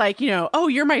Bessie's like, oh,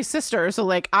 you're my sister, so,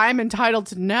 like, I'm entitled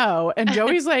to know. And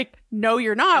Joey's like, no,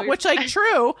 you're not, which, like,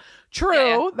 true.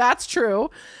 Yeah. That's true.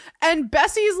 And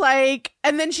Bessie's like,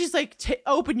 and then she's like,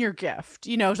 open your gift.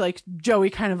 Like Joey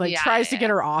kind of like tries to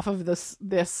get her off of this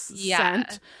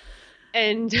scent.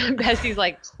 And Bessie's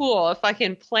like, cool, a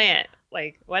fucking plant,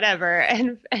 like whatever.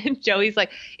 And Joey's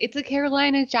like, it's a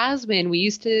Carolina jasmine. We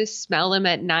used to smell them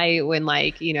at night when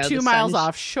 2 miles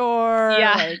offshore.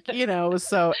 Yeah.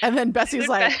 So, and then Bessie's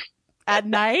like, at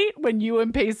night when you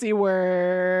and Pacey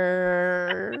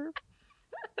were...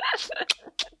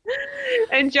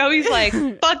 And Joey's like,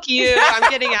 fuck you, I'm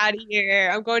getting out of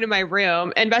here, I'm going to my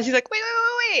room. And Bessie's like,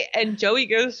 wait. And Joey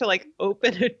goes to like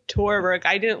open a door where a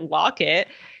guy didn't lock it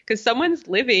because someone's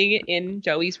living in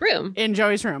Joey's room.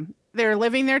 They're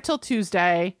living there till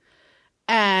Tuesday.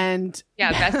 And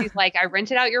yeah, Bessie's like, I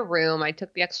rented out your room, I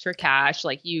took the extra cash,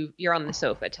 like you're on the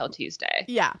sofa till Tuesday.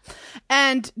 Yeah.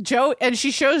 And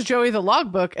she shows Joey the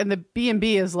logbook, and the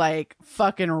B&B is like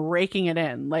fucking raking it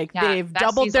in. Like they've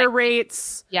doubled their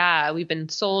rates. Yeah, we've been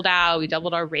sold out, we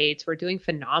doubled our rates, we're doing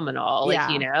phenomenal.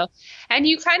 And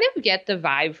you kind of get the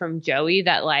vibe from Joey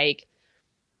that like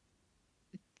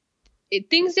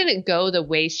things didn't go the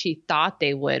way she thought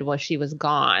they would while she was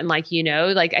gone. Like,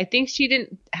 I think she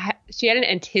hadn't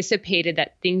anticipated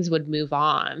that things would move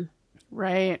on.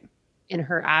 Right. In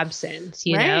her absence,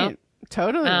 you know?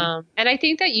 Totally. And I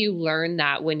think that you learn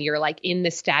that when you're like in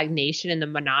the stagnation and the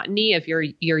monotony of your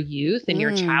youth and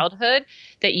your childhood,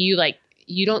 that you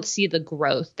don't see the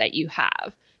growth that you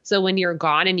have. So when you're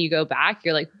gone and you go back,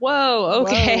 you're like, whoa,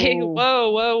 okay,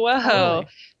 whoa. Totally.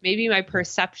 Maybe my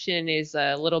perception is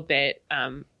a little bit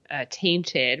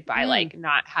tainted by like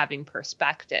not having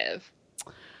perspective.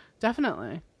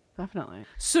 Definitely.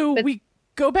 So we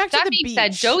go back to the beach. That being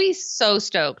said, Joey's so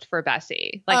stoked for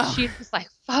Bessie. Like she's just like,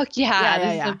 fuck yeah,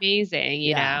 this is amazing,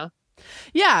 you know?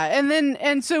 Yeah.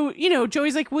 And so,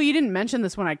 Joey's like, well, you didn't mention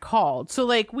this when I called. So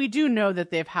like, we do know that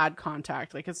they've had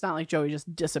contact. Like, it's not like Joey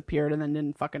just disappeared and then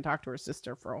didn't fucking talk to her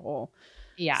sister for a whole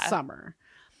summer.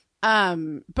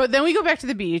 But then we go back to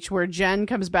the beach where Jen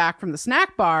comes back from the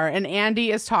snack bar and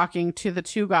Andy is talking to the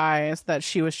two guys that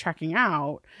she was checking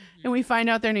out. And we find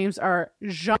out their names are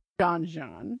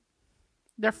Jean.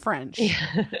 They're French.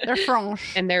 Yeah. They're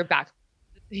French. And they're back.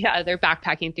 Yeah, they're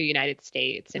backpacking through the United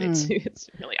States, and it's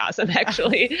really awesome,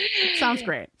 actually. Sounds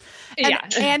great. And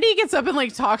Andy gets up and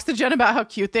like talks to Jen about how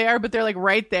cute they are, but they're like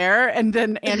right there. And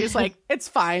then Andy's like, it's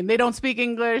fine. They don't speak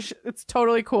English. It's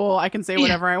totally cool. I can say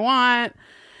whatever I want.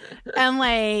 And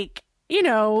like,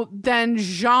 then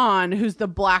Jean, who's the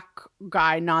black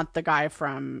guy, not the guy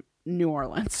from New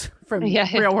Orleans, from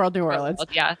Real World New Orleans.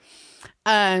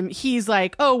 He's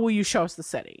like, oh, will you show us the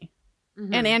city?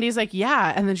 Mm-hmm. And Andy's like,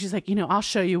 yeah. And then she's like, I'll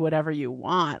show you whatever you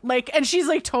want. Like, and she's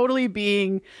like totally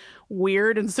being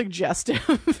weird and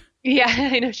suggestive. Yeah,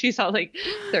 I know. She's all like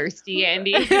thirsty,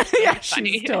 Andy. Yeah,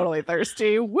 she's totally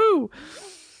thirsty. Woo.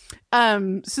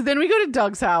 So then we go to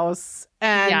Doug's house.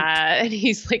 And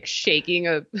he's like shaking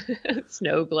a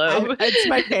snow globe. It's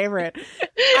my favorite.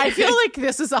 I feel like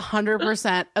this is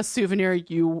 100% a souvenir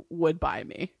you would buy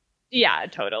me. Yeah,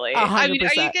 totally. 100%. I mean,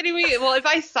 are you kidding me? Well, if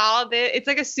I saw that, it's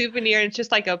like a souvenir and it's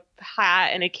just like a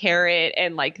hat and a carrot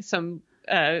and like some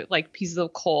like pieces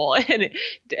of coal and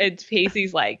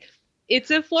Pacey's like, it's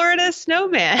a Florida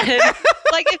snowman.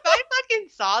 Like if I fucking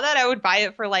saw that, I would buy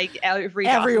it for like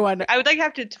everyone. I would like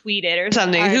have to tweet it or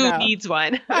something. Who needs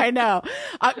one? I know.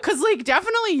 Cause like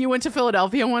definitely you went to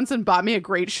Philadelphia once and bought me a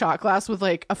great shot glass with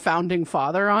like a founding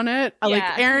father on it. Yeah.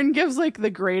 Like Aaron gives like the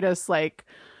greatest like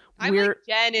I'm like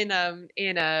Jen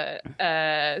in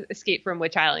a Escape from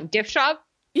Witch Island gift shop.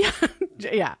 Yeah.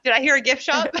 Yeah. Did I hear a gift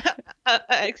shop?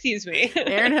 Excuse me.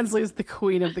 Erin Hensley is the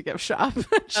queen of the gift shop.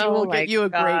 She will get you a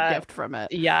great gift from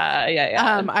it.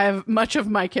 Yeah. I have much of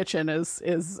my kitchen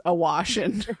is awash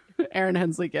in Erin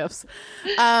Hensley gifts.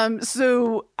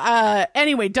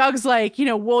 Anyway, Doug's like,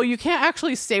 well, you can't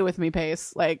actually stay with me,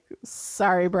 Pace. Like,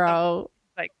 sorry, bro.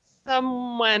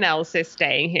 Someone else is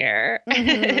staying here.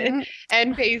 Mm-hmm.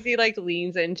 And Pacey like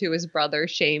leans into his brother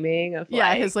shaming of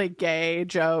his like gay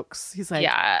jokes. He's like,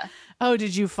 oh,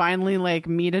 did you finally like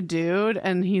meet a dude?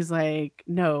 And he's like,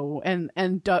 no. And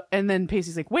then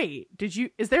Pacey's like, wait,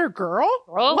 is there a girl?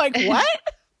 Like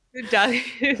what? Doug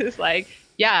is like,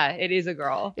 yeah, it is a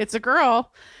girl. It's a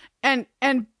girl. And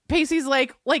Pacey's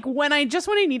like when I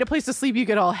need a place to sleep, you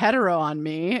get all hetero on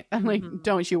me. I'm like,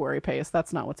 don't you worry, Pace.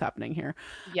 That's not what's happening here.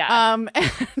 Yeah. And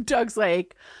Doug's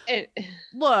like,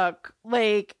 look,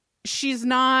 like she's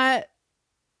not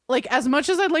like, as much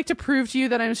as I'd like to prove to you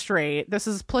that I'm straight, this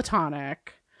is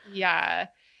platonic. Yeah.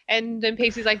 And then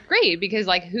Pacey's like, great, because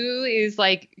like who is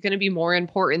like going to be more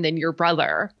important than your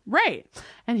brother? Right.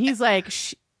 And he's like,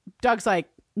 Doug's like,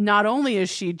 not only is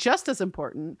she just as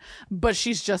important, but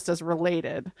she's just as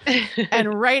related.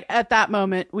 And right at that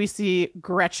moment, we see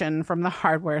Gretchen from the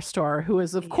hardware store, who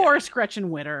is, of course, Gretchen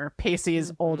Witter,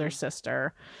 Pacey's older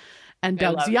sister and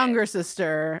Doug's younger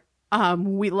sister.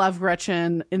 We love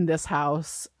Gretchen in this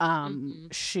house.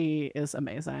 She is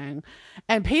amazing.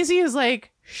 And Pacey is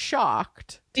like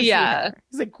shocked to see her.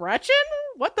 He's like, Gretchen?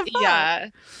 What the fuck? Yeah.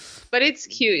 But it's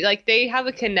cute. Like they have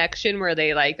a connection where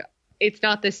they like, it's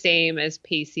not the same as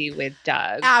Pacey with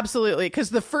Doug. Absolutely. Because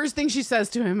the first thing she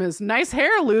says to him is, nice hair,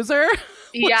 loser.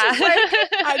 Yeah.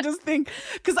 I just think,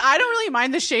 because I don't really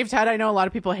mind the shaved head. I know a lot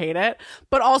of people hate it.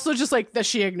 But also just like that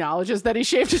she acknowledges that he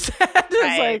shaved his head.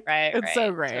 It's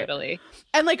so great. Totally.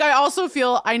 And like, I also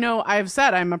feel, I know I've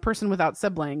said I'm a person without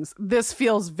siblings. This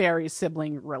feels very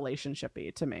sibling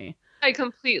relationship-y to me. I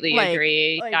completely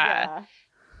agree.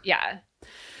 Yeah.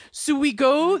 So we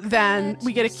go then,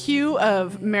 we get a cue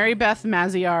of Mary Beth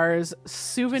Maziar's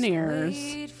souvenirs,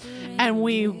 and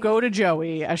we go to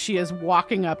Joey as she is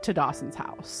walking up to Dawson's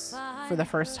house for the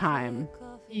first time.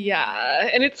 Yeah,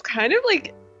 and it's kind of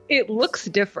like, it looks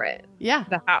different. Yeah.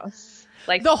 The house.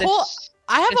 Like the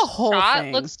whole shot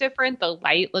thing looks different, the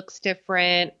light looks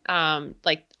different,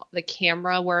 like the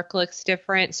camera work looks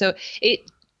different. So it,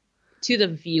 to the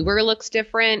viewer, looks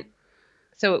different.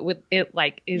 So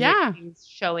it's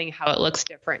showing how it looks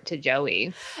different to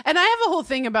Joey. And I have a whole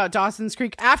thing about Dawson's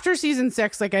Creek after season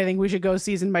 6. Like, I think we should go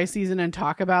season by season and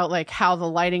talk about like how the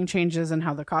lighting changes and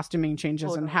how the costuming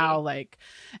changes and how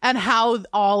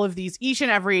all of these, each and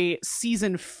every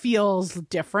season feels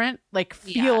different,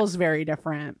 feels very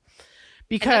different.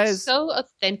 Because it's so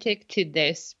authentic to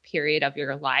this period of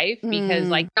your life because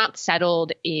like not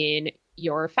settled in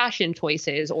your fashion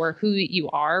choices or who you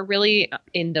are really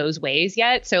in those ways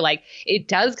yet. So like it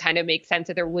does kind of make sense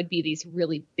that there would be these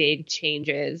really big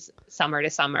changes summer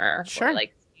to summer or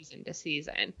like season to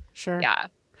season. Sure. Yeah.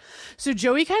 So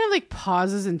Joey kind of like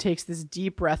pauses and takes this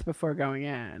deep breath before going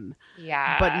in.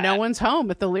 Yeah. But no one's home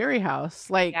at the Leary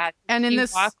house. Like, and in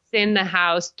this walks in the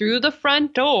house through the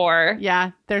front door.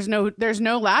 Yeah. There's no ladder. There's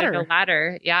no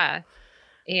ladder. Yeah.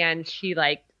 And she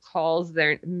like calls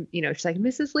their, she's like,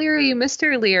 Mrs. Leary,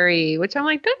 Mr. Leary, which I'm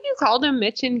like, don't you call them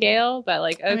Mitch and Gail? But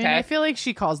like, okay. I mean, I feel like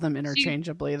she calls them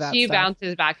interchangeably. She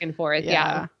bounces back and forth.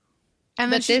 Yeah.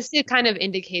 And then it kind of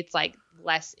indicates like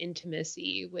less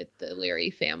intimacy with the Leary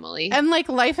family. And like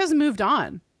life has moved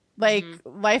on. Like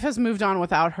life has moved on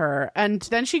without her. And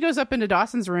then she goes up into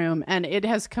Dawson's room and it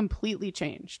has completely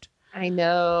changed. I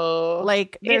know.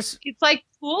 Like it's like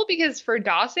cool because for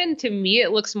Dawson, to me,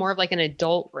 it looks more of like an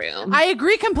adult room. I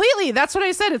agree completely. That's what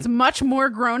I said. It's much more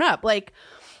grown up. Like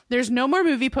there's no more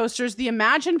movie posters. The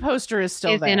Imagine poster is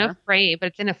still there. It's in a frame, but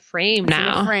it's in a frame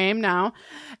now.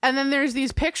 And then there's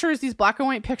these pictures, these black and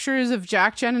white pictures of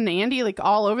Jack, Jen, and Andy, like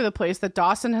all over the place that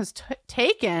Dawson has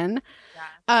taken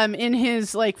in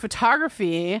his like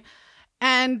photography.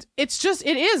 And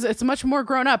it's much more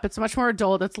grown up. It's much more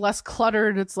adult. It's less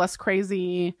cluttered. It's less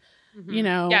crazy,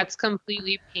 Yeah, it's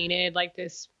completely painted like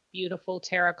this beautiful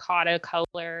terracotta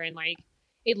color. And like,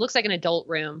 It looks like an adult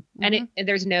room. Mm-hmm. And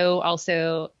there's no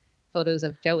also photos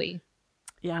of Joey.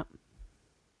 Yeah.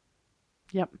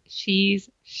 Yep. She's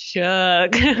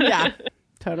shook. Yeah,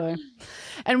 totally.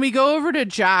 And we go over to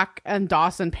Jack and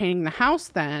Dawson painting the house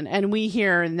then, and we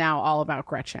hear now all about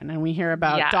Gretchen. And we hear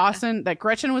about Dawson, that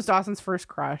Gretchen was Dawson's first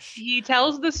crush. He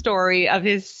tells the story of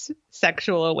his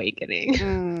sexual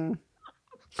awakening.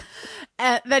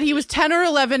 That he was 10 or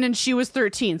 11 and she was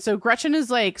 13. So Gretchen is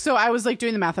like, so I was like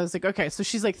doing the math. I was like, okay, so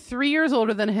she's like 3 years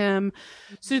older than him.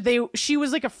 So she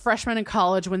was like a freshman in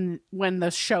college when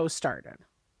the show started.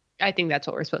 I think that's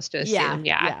what we're supposed to assume.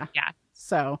 Yeah.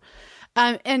 So,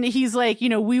 and he's like,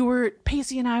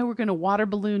 Pacey and I were going to water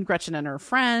balloon Gretchen and her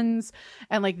friends.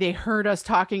 And like, they heard us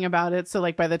talking about it. So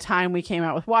like, by the time we came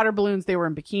out with water balloons, they were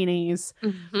in bikinis.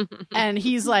 And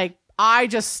he's like, I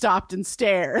just stopped and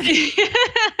stared.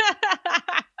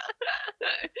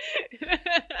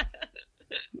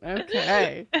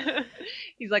 Okay.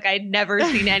 He's like, I'd never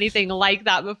seen anything like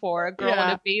that before. A girl in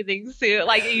a bathing suit.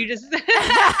 Like, you just.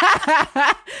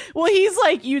 Well, he's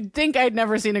like, you'd think I'd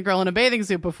never seen a girl in a bathing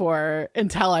suit before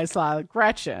until I saw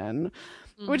Gretchen,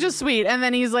 which is sweet. And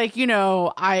then he's like,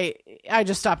 I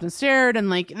just stopped and stared. And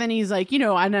like, then he's like,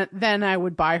 then I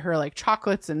would buy her like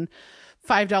chocolates and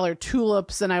 $5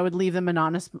 tulips, and I would leave them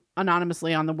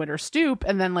anonymously on the winter stoop.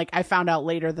 And then like I found out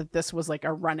later that this was like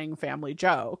a running family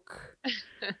joke,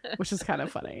 which is kind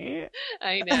of funny.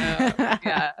 I know.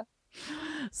 Yeah.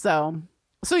 So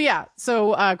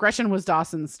Gretchen was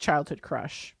Dawson's childhood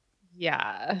crush.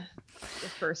 Yeah. The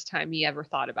first time he ever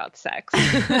thought about sex.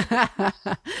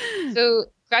 So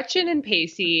Gretchen and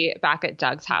Pacey back at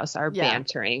Doug's house are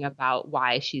bantering about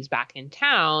why she's back in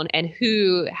town and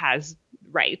who has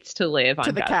rights to live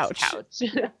on Doug's couch.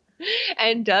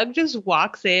 And Doug just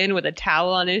walks in with a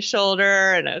towel on his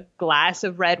shoulder and a glass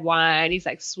of red wine. He's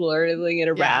like swirling it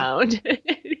around.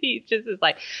 He just is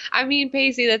like, I mean,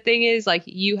 Pacey, the thing is, like,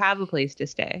 you have a place to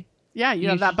stay. Yeah, you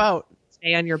have that boat.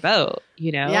 Stay on your boat,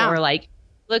 or like,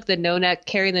 look,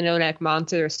 carrying the no-neck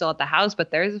monster is still at the house, but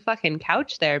there's a fucking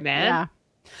couch there, man. Yeah.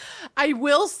 I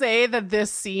will say that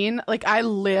this scene, like, I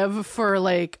live for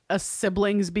like a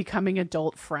siblings becoming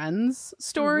adult friends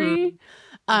story.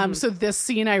 So this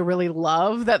scene I really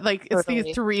love, that like it's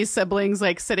these three siblings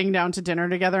like sitting down to dinner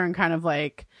together and kind of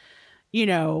like,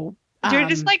 they're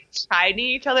just like chiding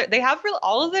each other. They have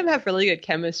all of them have really good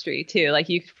chemistry too. Like,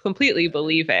 you completely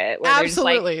believe it.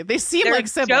 Absolutely. Like, they seem like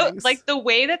siblings. Like the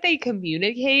way that they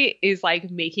communicate is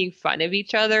like making fun of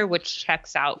each other, which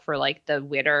checks out for like the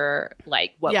Witter,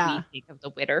 like what we think of the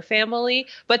Witter family.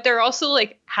 But they're also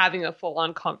like having a full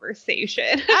on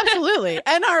conversation. Absolutely.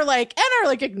 And are like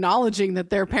acknowledging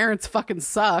that their parents fucking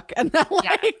suck and that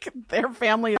like their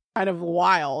family is kind of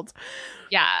wild.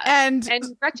 Yeah. And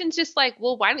Gretchen's just like,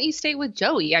 well, why don't you stay with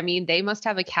Joey? I mean, they must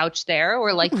have a couch there,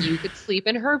 or like you could sleep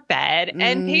in her bed.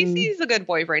 And Pacey's a good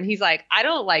boyfriend. He's like, I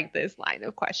don't like this line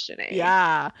of questioning.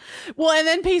 Yeah. Well, and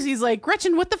then Pacey's like,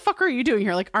 Gretchen, what the fuck are you doing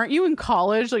here? Like, aren't you in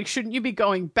college? Like, shouldn't you be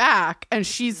going back? And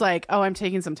she's like, oh, I'm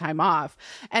taking some time off.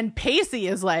 And Pacey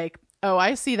is like, oh,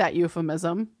 I see that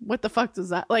euphemism. What the fuck does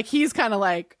that? Like, he's kind of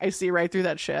like, I see right through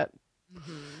that shit.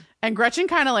 And Gretchen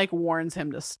kind of like warns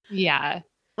him to. Yeah.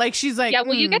 Like, she's like, yeah,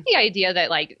 well, you get the idea that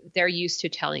like they're used to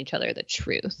telling each other the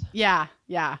truth. Yeah.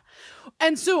 Yeah.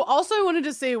 And so also I wanted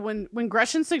to say, when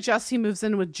Gretchen suggests he moves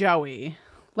in with Joey,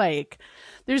 like,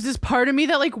 there's this part of me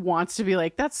that like wants to be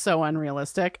like, that's so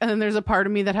unrealistic. And then there's a part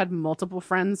of me that had multiple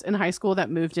friends in high school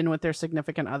that moved in with their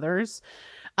significant others.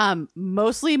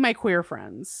 Mostly my queer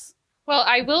friends. Well,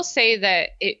 I will say that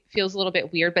it feels a little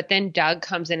bit weird, but then Doug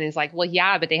comes in and is like, well,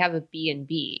 yeah, but they have a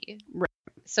B&B. Right.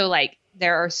 So like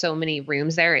there are so many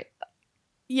rooms there.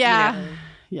 Yeah.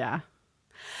 Yeah.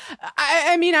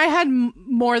 I mean, I had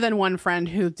more than one friend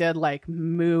who did like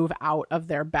move out of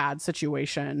their bad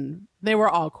situation. They were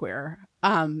all queer.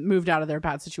 Moved out of their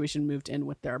bad situation, moved in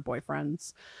with their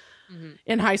boyfriends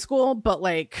in high school. But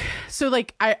like, so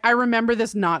like, I remember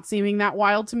this not seeming that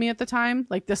wild to me at the time.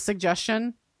 Like, this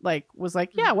suggestion like was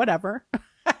like, yeah, whatever.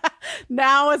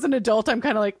 Now as an adult, I'm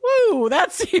kind of like, woo,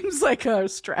 that seems like a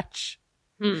stretch.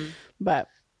 But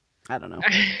I don't know.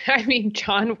 I mean,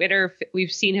 John Witter,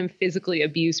 we've seen him physically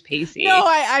abuse Pacey. No,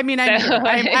 I mean,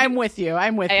 I'm with you.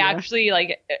 I'm with you. I actually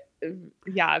like,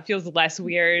 yeah, it feels less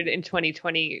weird in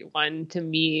 2021 to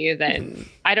me than,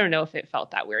 I don't know if it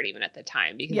felt that weird even at the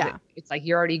time, because it's like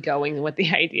you're already going with the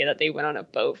idea that they went on a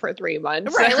boat for 3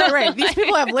 months. Right. These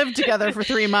people have lived together for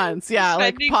 3 months. Yeah,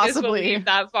 like possibly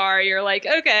that far. You're like,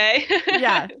 okay.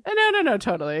 Yeah. No,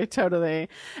 totally.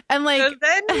 And like, so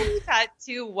then we cut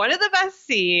to one of the best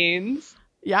scenes.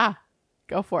 Yeah,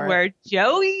 go for it. Where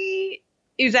Joey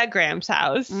is at Graham's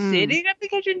house, sitting at the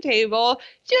kitchen table,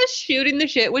 just shooting the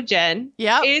shit with Jen.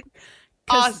 Yep. It's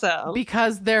awesome.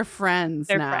 Because they're friends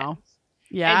They're now. friends.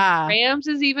 Yeah. And Grams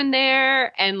is even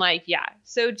there. And like, yeah.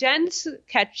 So Jen's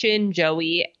catching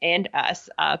Joey and us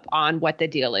up on what the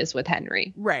deal is with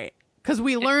Henry. Right. Because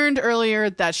we learned earlier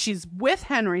that she's with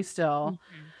Henry still.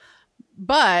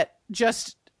 But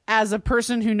just as a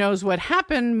person who knows what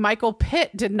happened, Michael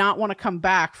Pitt did not want to come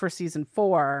back for season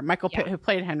 4. Michael Pitt, who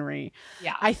played Henry.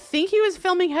 Yeah. I think he was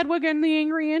filming Hedwig and the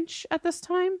Angry Inch at this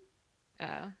time.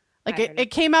 Like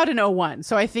it came out in 2001.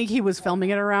 So I think he was filming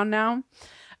it around now.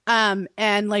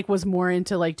 And like was more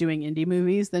into like doing indie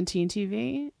movies than teen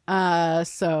TV.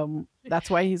 So that's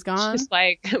why he's gone. It's just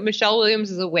like Michelle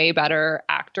Williams is a way better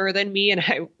actor than me, and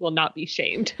I will not be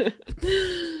shamed.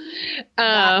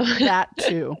 That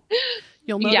too.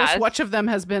 You'll notice Yes. which of them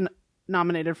has been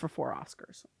nominated for 4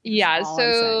 Oscars. Yeah. all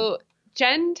I'm So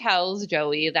Jen tells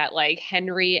Joey that like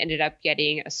Henry ended up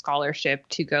getting a scholarship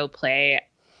to go play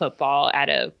football at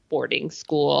a boarding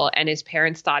school, and his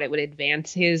parents thought it would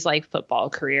advance his like football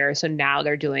career. So now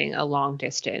they're doing a long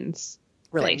distance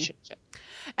relationship.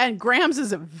 And Grams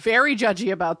is very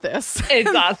judgy about this. It's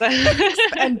awesome.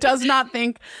 And does not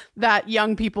think that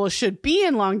young people should be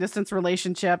in long distance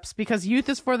relationships because youth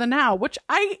is for the now, which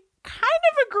I kind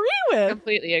of agree with.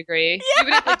 Completely agree. Yeah.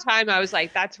 Even at the time, I was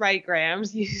like, "That's right,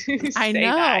 Grams. You say I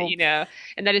know. that, you know."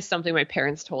 And that is something my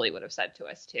parents totally would have said to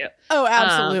us too. Oh,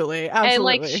 absolutely, absolutely. And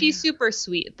like, she's super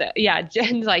sweet. Yeah,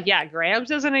 Jen's like, "Yeah, Grams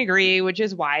doesn't agree," which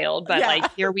is wild, but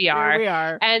like, here we are. Here we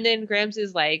are. And then Grams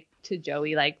is like to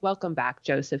Joey, like, "Welcome back,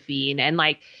 Josephine." And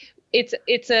like, it's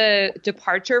a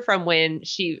departure from when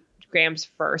Grams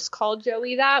first called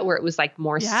Joey that, where it was like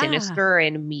more sinister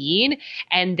and mean.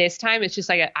 And this time it's just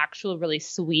like an actual really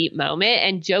sweet moment.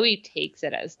 And Joey takes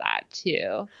it as that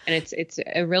too. And it's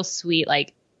a real sweet,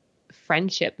 like,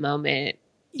 friendship moment.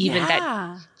 Even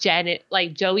that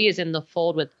Joey is in the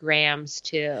fold with Grams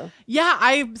too. Yeah,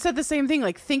 I said the same thing.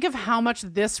 Like, think of how much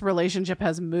this relationship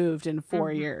has moved in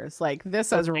 4 years. Like,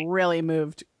 this has really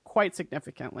moved quite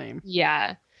signicantly.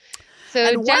 Yeah. So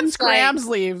and Jen's once Grams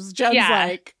leaves, Jen's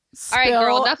like, all right,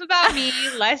 girl, enough about me.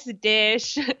 Let's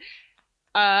dish.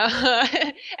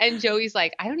 And Joey's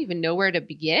like, I don't even know where to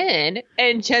begin.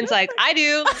 And Jen's like, I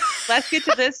do. Let's get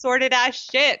to this sorted ass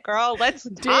shit, girl. Let's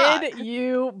talk. Did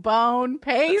you bone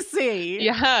Pacey?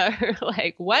 Yeah.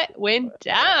 Like, what went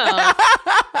down?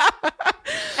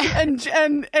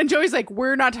 and Joey's like,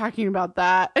 we're not talking about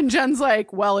that. And Jen's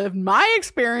like, well, if my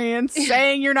experience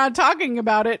saying you're not talking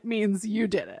about it means you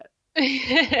did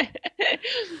it.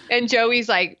 And Joey's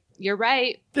like, you're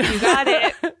right. You got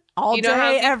it. All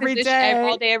day, every day.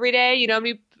 All day, every day. You know how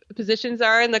many positions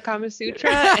are in the Kama Sutra?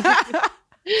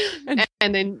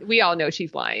 And then we all know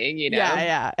she's lying, you know?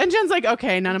 Yeah. And Jen's like,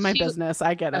 okay, none of my business.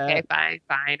 I get it. Okay,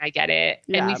 fine. I get it.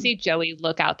 Yeah. And we see Joey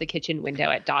look out the kitchen window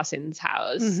at Dawson's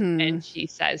house. And she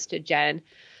says to Jen,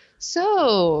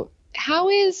 so how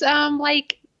is,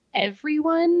 like,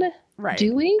 everyone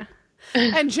doing?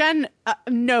 And Jen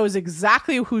knows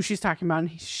exactly who she's talking about.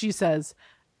 And she says,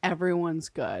 everyone's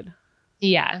good.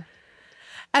 Yeah.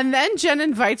 And then Jen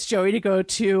invites Joey to go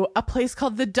to a place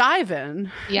called the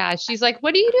Dive-In. Yeah. She's like,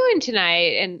 what are you doing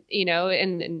tonight? And, you know,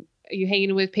 and are you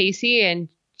hanging with Pacey? And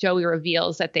Joey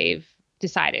reveals that they've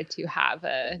decided to have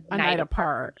a night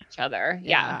apart with each other.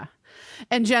 Yeah.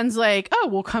 And Jen's like, oh,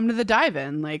 we'll come to the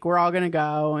Dive-In. Like, we're all going to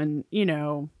go. And, you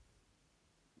know,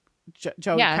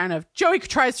 Joey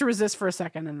tries to resist for a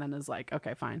second and then is like,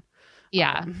 okay, fine.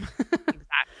 Yeah. Exactly.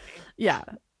 Yeah.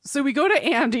 So we go to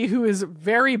Andy, who is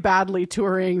very badly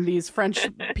touring these French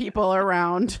people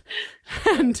around.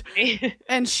 And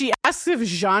she asks if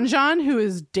Jean-Jean, who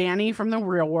is Danny from the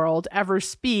Real World, ever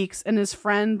speaks. And his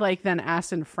friend like then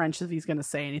asks in French if he's going to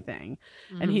say anything.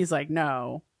 And he's like,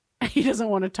 no. He doesn't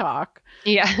want to talk.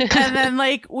 Yeah. And then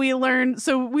like we learn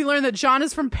that John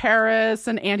is from Paris,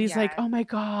 and Andy's like, oh my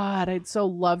God, I'd so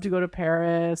love to go to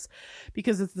Paris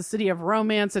because it's the city of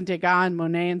romance and Degas and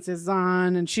Monet and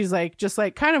Cézanne. And she's like, just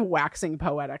like kind of waxing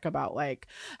poetic about like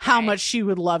how much she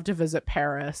would love to visit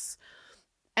Paris.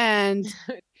 And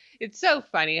it's so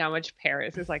funny how much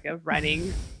Paris is like a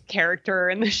running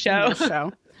character in the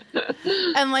show.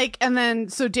 And then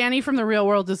so Danny from the Real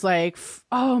World is like,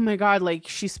 oh my God, like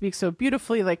she speaks so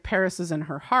beautifully, like Paris is in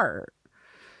her heart,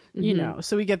 you know.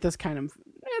 So we get this kind of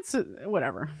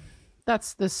whatever.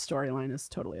 This storyline is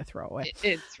totally a throwaway.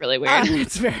 It's really weird.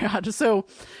 It's very odd. So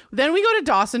then we go to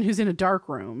Dawson, who's in a dark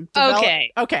room.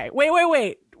 Okay.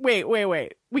 Wait.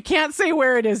 We can't say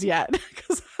where it is yet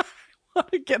because I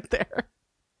want to get there.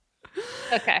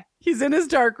 Okay. He's in his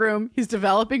dark room. He's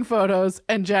developing photos,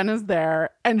 and Jen is there,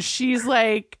 and she's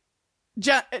like,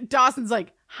 Dawson's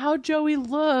like, how'd Joey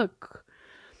look?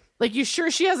 Like, you sure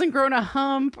she hasn't grown a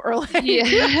hump or like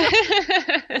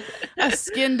a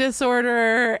skin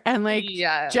disorder? And like,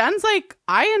 Jen's like,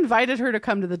 I invited her to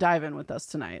come to the dive-in with us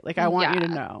tonight. Like, I want you to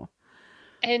know.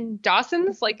 And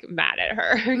Dawson's like mad at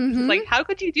her. He's like, how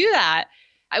could you do that?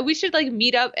 We should like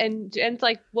meet up. And Jen's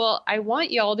like, well, I want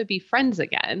y'all to be friends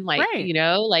again. Like, you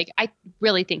know, like, I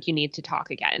really think you need to talk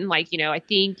again. Like, you know, I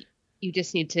think you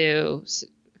just need to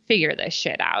figure this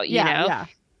shit out, you know? Yeah.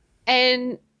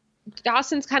 And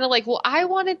Dawson's kind of like, well, I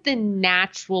wanted the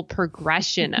natural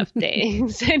progression of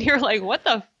things. And you're like, what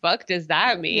the fuck does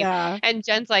that mean? Yeah. And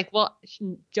Jen's like, well,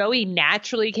 Joey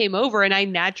naturally came over and I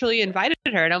naturally invited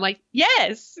her. And I'm like,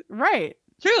 yes. Right.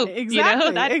 True. Exactly.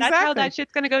 You know, that's how that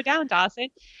shit's going to go down, Dawson.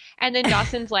 And then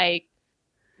Dawson's like,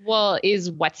 well,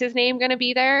 is what's his name going to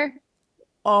be there?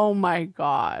 Oh my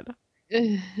God.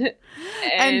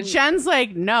 and Jen's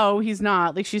like, no, he's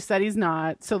not. Like, she said he's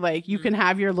not. So like, you can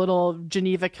have your little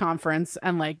Geneva conference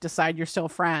and like decide you're still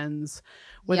friends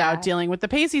without dealing with the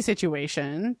Pacey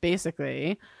situation,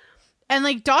 basically. And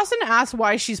like, Dawson asks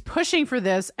why she's pushing for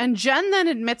this, and Jen then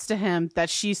admits to him that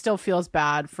she still feels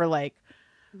bad for like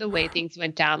the way things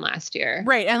went down last year.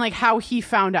 Right. And like how he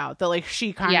found out that like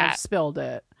she kind of spilled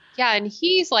it. Yeah. And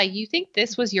he's like, you think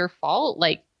this was your fault?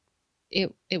 Like,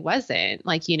 it wasn't.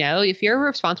 Like, you know, if you're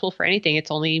responsible for anything,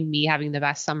 it's only me having the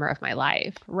best summer of my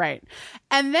life. Right.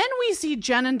 And then we see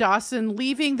Jen and Dawson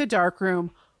leaving the dark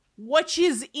room, which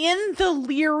is in the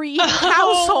Leary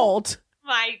household.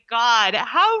 My God,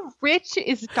 how rich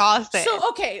is Dawson?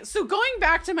 So going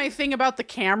back to my thing about the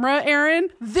camera, Aaron,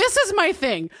 this is my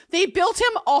thing. They built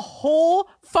him a whole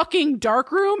fucking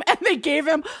dark room and they gave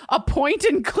him a point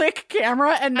and click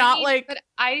camera and But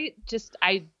I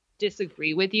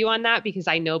disagree with you on that, because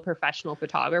I know professional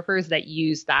photographers that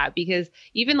use that, because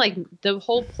even like the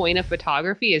whole point of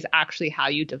photography is actually how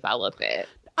you develop it.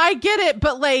 I get it,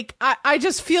 but like I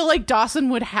just feel like Dawson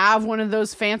would have one of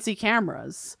those fancy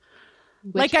cameras.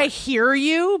 I hear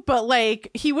you, but like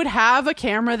he would have a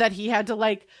camera that he had to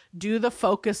like do the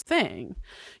focus thing.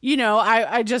 You know,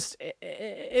 I just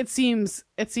it seems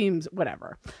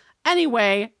whatever.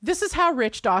 Anyway, this is how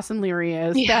rich Dawson Leary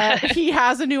is, that he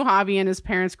has a new hobby and his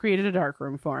parents created a dark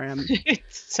room for him.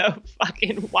 It's so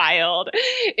fucking wild.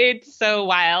 It's so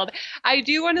wild. I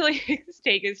do want to like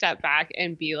take a step back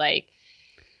and be like,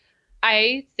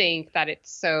 I think that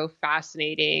it's so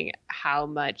fascinating how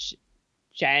much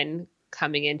Jen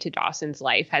coming into Dawson's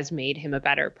life has made him a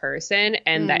better person,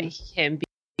 and that him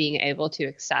being able to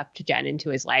accept Jen into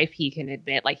his life, he can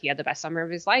admit like he had the best summer of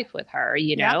his life with her,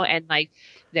 you know, and like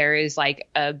there is like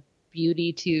a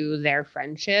beauty to their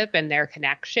friendship and their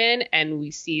connection. And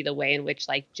we see the way in which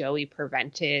like Joey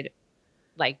prevented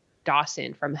like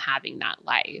Dawson from having that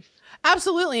life.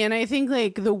 Absolutely. And I think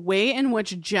like the way in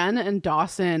which Jen and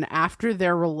Dawson, after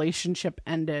their relationship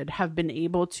ended, have been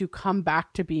able to come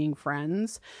back to being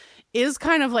friends is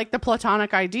kind of like the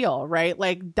platonic ideal, right?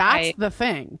 Like that's the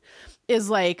thing, is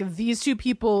like these two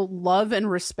people love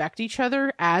and respect each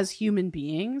other as human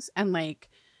beings and like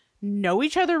know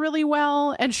each other really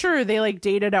well. And sure, they like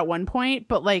dated at one point,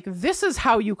 but like this is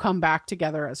how you come back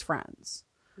together as friends.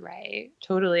 Right.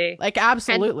 Totally. Like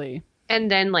absolutely. And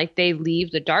then like they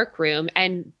leave the dark room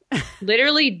and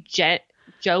literally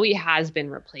Joey has been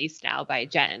replaced now by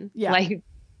Jen. Yeah. Like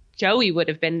Joey would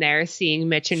have been there seeing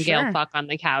Mitch and Gail fuck on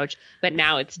the couch, but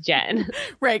now it's Jen.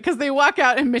 Right, because they walk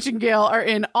out and Mitch and Gail are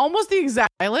in almost the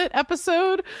exact pilot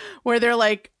episode where they're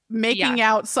like making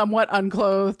out somewhat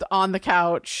unclothed on the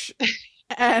couch.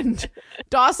 And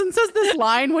Dawson says this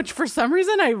line, which for some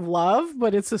reason I love,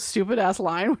 but it's a stupid ass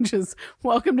line, which is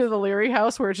 "Welcome to the Leary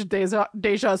house," where it's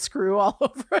Deja screw all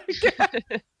over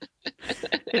again.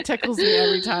 It tickles me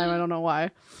every time. I don't know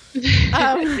why.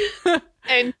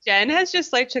 And Jen has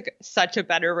just like such a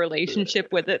better relationship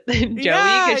with it than Joey,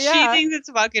 because she thinks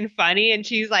it's fucking funny, and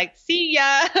she's like, "See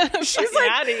ya." She's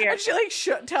like, out of here. And she like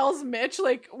tells Mitch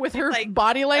like with her like,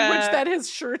 body language that his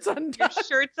shirt's undone. Your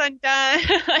shirt's undone.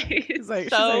 Like, it's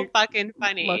so fucking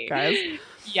funny. Look, guys.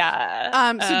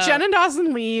 Yeah. So Jen and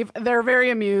Dawson leave. They're very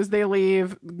amused. They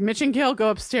leave. Mitch and Gail go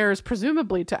upstairs,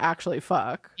 presumably to actually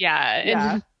fuck.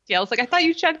 Yeah. And Gail's like, I thought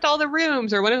you checked all the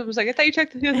rooms. Or one of them's like, I thought you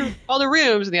checked all the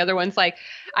rooms. And the other one's like,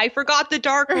 I forgot the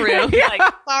dark room. Like,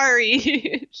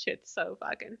 sorry. Shit's so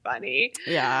fucking funny.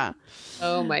 Yeah.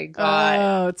 Oh my God.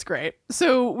 Oh, it's great.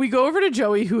 So we go over to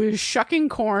Joey, who is shucking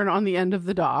corn on the end of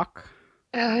the dock.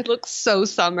 It looks so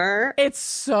summer. It's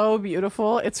so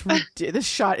beautiful. It's this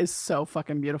shot is so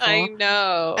fucking beautiful. I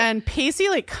know. And Pacey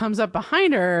like comes up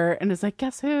behind her and is like,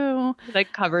 guess who?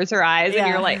 Like covers her eyes and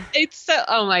you're like, it's so,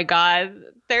 oh my God.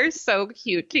 They're so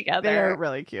cute together. They're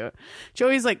really cute.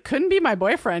 Joey's like, couldn't be my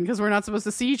boyfriend because we're not supposed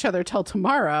to see each other till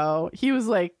tomorrow. He was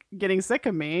like getting sick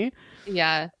of me.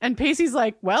 Yeah. And Pacey's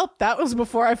like, well, that was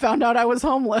before I found out I was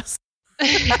homeless.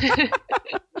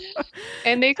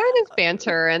 And they kind of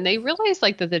banter and they realize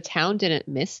like that the town didn't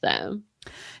miss them.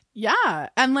 Yeah.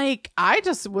 And like, I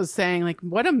just was saying, like,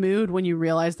 what a mood when you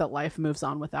realize that life moves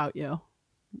on without you.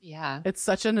 Yeah. It's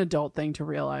such an adult thing to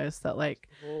realize that like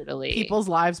Totally. people's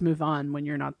lives move on when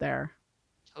you're not there.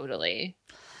 Totally.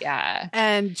 Yeah.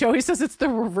 And Joey says it's the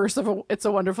reverse of It's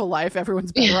a Wonderful Life.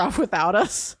 Everyone's better off without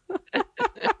us.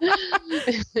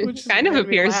 Which kind of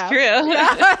appears true.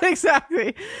 Yeah,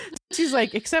 exactly. She's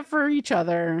like, except for each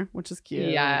other, which is cute.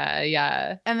 Yeah,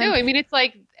 yeah. And then, no, I mean, it's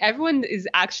like everyone is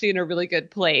actually in a really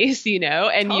good place, you know?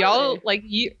 And Totally. y'all, like,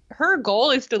 her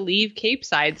goal is to leave Cape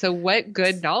Side. So what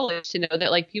good knowledge to know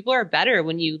that, like, people are better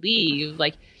when you leave.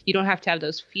 Like, you don't have to have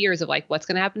those fears of, like, what's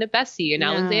going to happen to Bessie and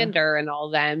Alexander and all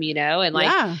them, you know? And,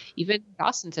 like, even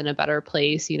Dawson's in a better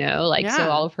place, you know? Like, so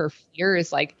all of her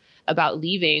fears, like, about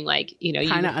leaving, like, you know,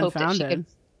 you would hope that she could,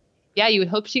 you would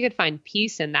hope she could find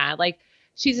peace in that. Like,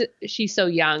 she's so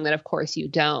young that of course you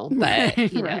don't, but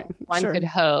you know, one could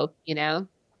hope, you know.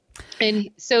 And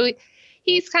so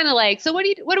he's kind of like, so what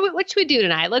should we do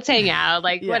tonight? Let's hang out,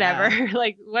 like whatever.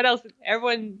 Like, what else?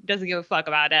 Everyone doesn't give a fuck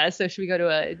about us, so should we go to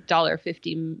a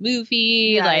 $1.50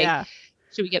 movie?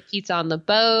 Should we get pizza on the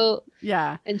boat?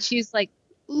 Yeah. And she's like,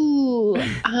 ooh,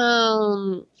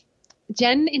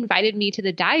 Jen invited me to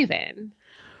the dive-in.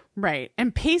 Right.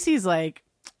 And Pacey's like,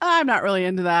 I'm not really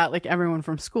into that. Like, everyone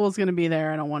from school is going to be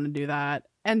there. I don't want to do that.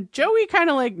 And Joey kind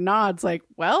of like nods like,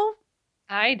 well,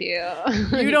 I do.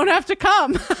 You don't have to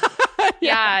come.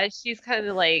 Yeah. She's kind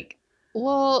of like,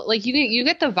 well, like you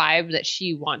get the vibe that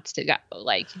she wants to go.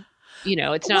 Like, you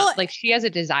know, it's not like she has a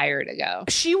desire to go.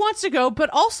 She wants to go, but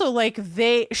also like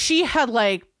she had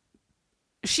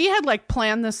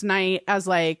planned this night as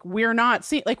like, we're not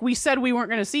seeing, like we said we weren't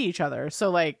going to see each other.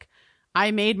 So like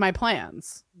I made my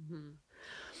plans. Mm-hmm.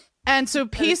 And so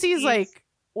Pacey's like,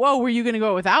 whoa, were you going to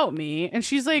go without me? And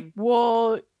she's like,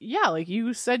 well, yeah, like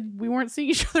you said we weren't seeing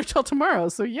each other till tomorrow.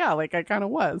 So yeah, like I kind of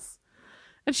was.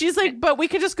 And she's like, but we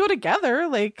could just go together.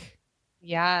 Like,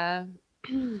 yeah.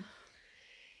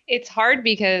 It's hard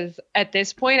because at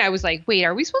this point I was like, wait,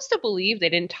 are we supposed to believe they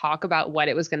didn't talk about what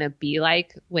it was going to be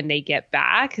like when they get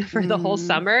back for the whole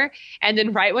summer? And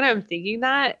then right when I'm thinking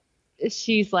that,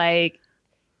 she's like,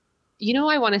 you know,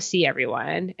 I want to see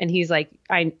everyone. And he's like,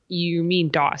 you mean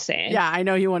Dawson? Yeah, I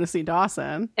know you want to see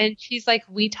Dawson. And she's like,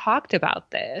 we talked about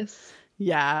this.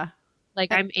 Yeah.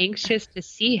 Like, I'm anxious to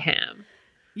see him.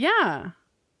 Yeah.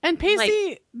 And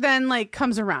Pacey then like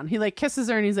comes around. He like kisses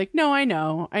her and he's like, no, I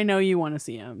know you want to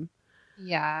see him.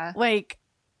 Yeah. Like,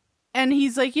 and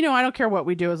he's like, you know, I don't care what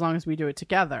we do as long as we do it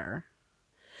together.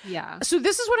 Yeah. So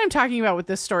this is what I'm talking about with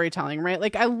this storytelling, right?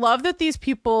 Like, I love that these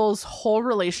people's whole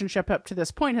relationship up to this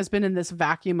point has been in this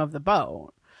vacuum of the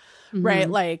boat, right?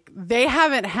 Like, they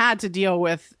haven't had to deal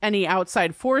with any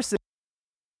outside forces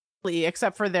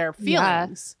except for their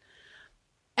feelings.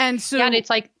 Yeah. And so, and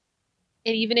it's like,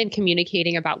 and even in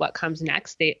communicating about what comes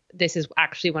next, this is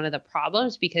actually one of the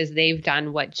problems because they've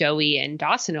done what Joey and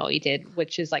Dawson always did,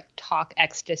 which is like talk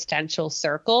existential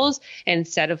circles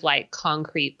instead of like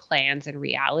concrete plans and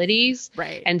realities.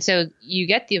 Right. And so you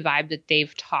get the vibe that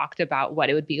they've talked about what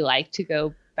it would be like to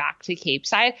go back to Cape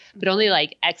Side, but only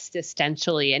like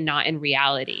existentially and not in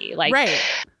reality. Like,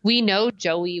 we know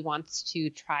Joey wants to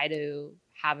try to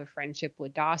have a friendship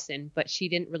with Dawson, but they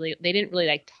didn't really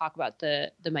like talk about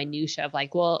the minutia of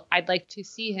like, well, I'd like to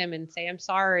see him and say I'm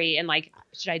sorry, and like,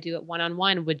 should I do it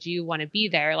one-on-one? Would you want to be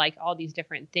there? Like, all these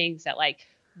different things that like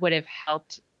would have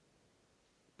helped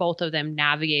both of them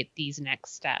navigate these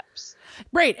next steps.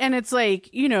 Right. And it's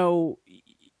like, you know,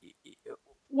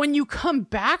 when you come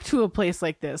back to a place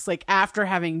like this, like after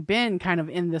having been kind of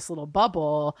in this little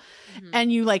bubble,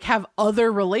 and you like have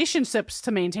other relationships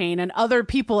to maintain and other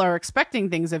people are expecting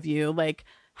things of you, like,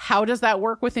 how does that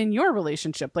work within your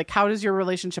relationship? Like, how does your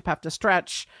relationship have to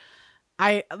stretch?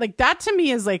 I like that to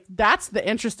me is like, that's the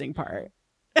interesting part.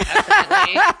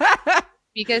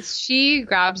 Because she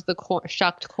grabs the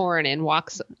shucked corn and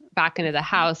walks back into the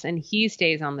house and he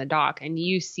stays on the dock and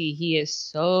you see he is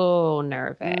so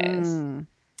nervous.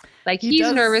 Like,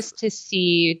 he's nervous to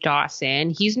see Dawson.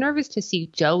 He's nervous to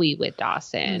see Joey with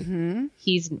Dawson.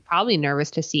 He's probably nervous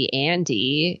to see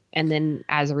Andy. And then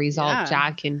as a result,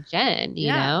 Jack and Jen, you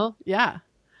know? Yeah.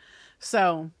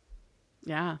 So,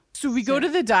 yeah. So we go to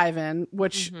the dive-in,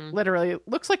 which literally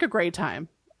looks like a great time.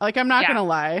 Like, I'm not going to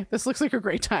lie. This looks like a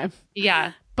great time.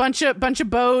 Yeah. bunch of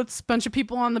boats, bunch of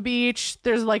people on the beach.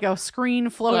 There's like a screen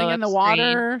floating in the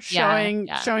water showing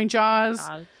Jaws.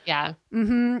 Yeah.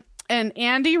 Mm-hmm. And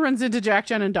Andy runs into Jack,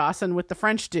 Jen, and Dawson with the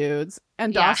French dudes.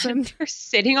 And Dawson... They're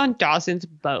sitting on Dawson's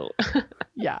boat.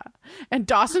 Yeah. And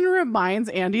Dawson reminds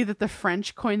Andy that the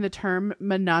French coined the term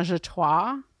ménage à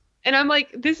trois. And I'm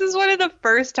like, this is one of the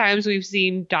first times we've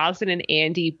seen Dawson and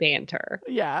Andy banter.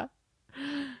 Yeah.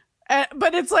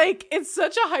 But it's like, it's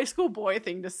such a high school boy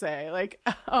thing to say. Like,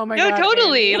 oh my God. No,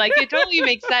 totally. Andy. Like, it totally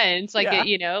makes sense. Like, it,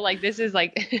 you know, like this is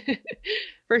like,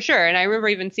 for sure. And I remember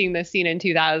even seeing this scene in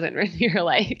 2000 when you're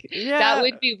like, that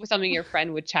would be something your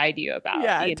friend would chide you about.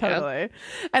 Yeah, you totally. Know?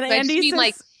 And but Andy says,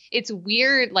 like, it's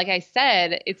weird. Like I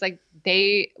said, it's like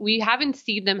we haven't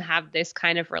seen them have this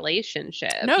kind of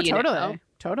relationship. No, you totally. know?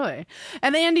 Totally.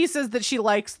 And Andy says that she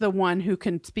likes the one who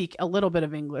can speak a little bit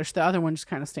of English. The other one just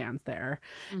kind of stands there.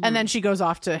 Mm-hmm. And then she goes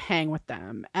off to hang with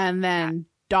them. And then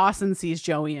Dawson sees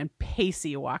Joey and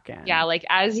Pacey walk in. Yeah, like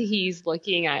as he's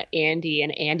looking at Andy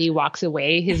and Andy walks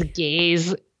away, his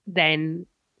gaze then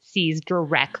sees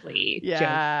directly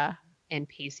Joey and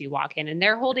Pacey walk in. And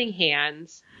they're holding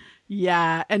hands.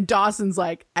 Yeah, and Dawson's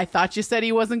like, I thought you said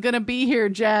he wasn't going to be here,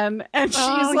 Jen. And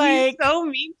she's like, he's so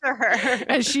mean to her.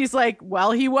 And she's like,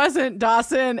 well, he wasn't,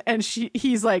 Dawson. And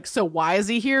he's like, so why is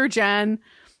he here, Jen?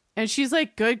 And she's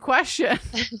like, good question.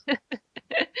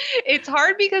 It's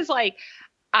hard because like,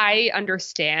 I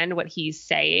understand what he's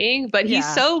saying, but he's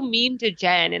so mean to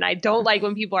Jen, and I don't like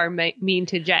when people are mean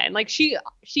to Jen. Like she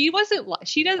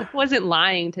wasn't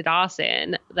lying to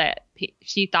Dawson that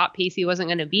she thought Pacey wasn't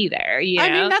going to be there. You know?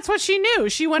 I mean, that's what she knew.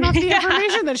 She went off the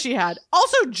information that she had.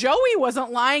 Also, Joey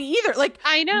wasn't lying either. Like,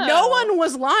 I know no one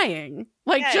was lying.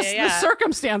 Like, the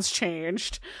circumstance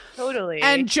changed totally.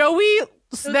 And Joey.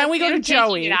 So then we go to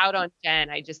Joey. It out on Jen.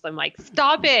 I'm like,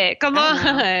 stop it! Come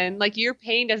on! Like your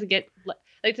pain doesn't get. Like,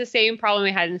 it's the same problem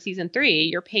we had in season 3.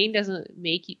 Your pain doesn't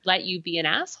let you be an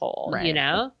asshole, right. You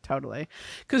know? Totally.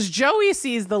 Because Joey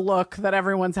sees the look that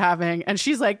everyone's having, and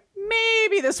she's like,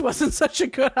 maybe this wasn't such a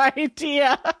good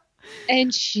idea.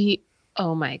 And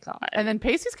oh my God. And then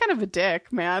Pacey's kind of a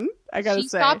dick, man. I gotta say. She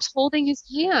stops holding his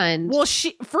hand. Well,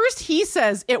 first he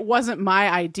says, it wasn't my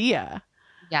idea.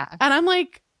 Yeah. And I'm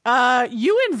like,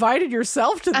 you invited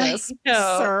yourself to this,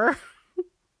 sir.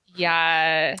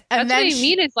 Yeah. And that's what I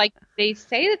mean is like they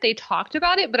say that they talked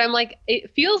about it, but I'm like,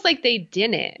 it feels like they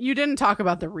didn't. You didn't talk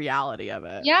about the reality of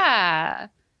it. Yeah.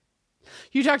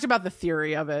 You talked about the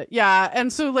theory of it. Yeah.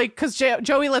 And so like, because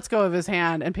Joey lets go of his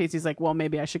hand and Pacey's like, well,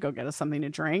 maybe I should go get us something to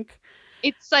drink.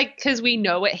 It's like, because we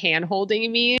know what hand holding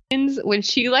means. When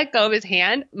she let go of his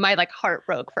hand, my like heart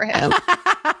broke for him.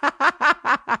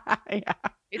 Yeah.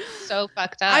 It's so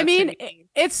fucked up. I mean,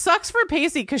 it sucks for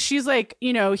Pacey because she's like,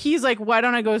 you know, he's like, why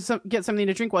don't I go get something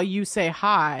to drink while you say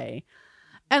hi?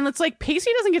 And it's like,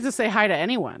 Pacey doesn't get to say hi to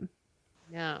anyone.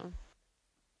 No.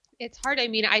 It's hard. I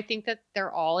mean, I think that they're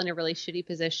all in a really shitty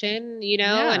position, you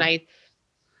know, and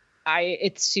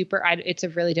it's a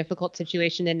really difficult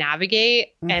situation to navigate.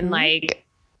 Mm-hmm. And like,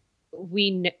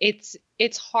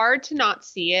 it's hard to not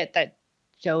see it that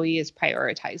Joey is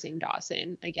prioritizing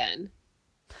Dawson again.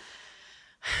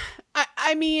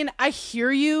 I mean, I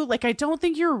hear you. Like, I don't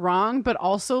think you're wrong, but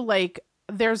also like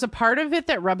there's a part of it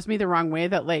that rubs me the wrong way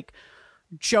that like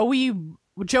Joey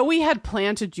had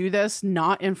planned to do this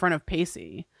not in front of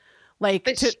Pacey. Like,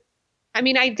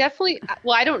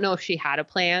 I don't know if she had a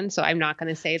plan, so I'm not going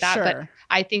to say that, but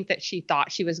I think that she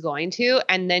thought she was going to,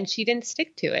 and then she didn't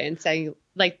stick to it and saying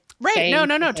like, right.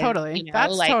 No, totally. You know,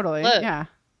 that's like, totally. Look, yeah.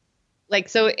 Like,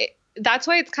 so that's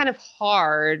why it's kind of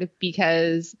hard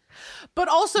because. But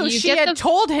also she had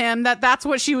told him that that's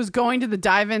what she was going to the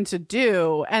dive-in to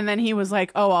do. And then he was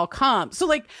like, oh, I'll come. So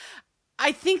like,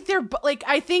 I think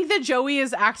that Joey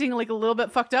is acting like a little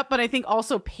bit fucked up, but I think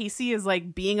also Pacey is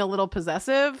like being a little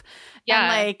possessive.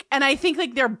 Yeah. And I think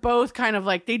like they're both kind of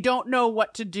like, they don't know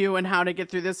what to do and how to get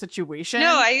through this situation.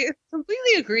 No, I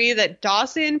completely agree that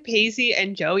Dawson, Pacey,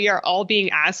 and Joey are all being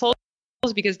assholes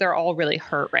because they're all really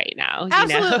hurt right now.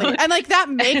 Absolutely. You know? And like that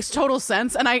makes total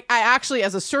sense. And I actually,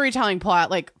 as a storytelling plot,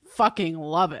 like fucking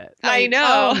love it. Like, I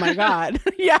know. Oh my God.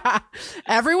 Yeah.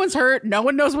 Everyone's hurt. No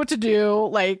one knows what to do.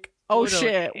 Like, oh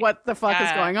shit, what the fuck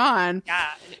is going on? Yeah.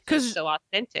 Because it's so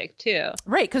authentic too.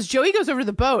 Right. Because Joey goes over to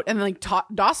the boat and like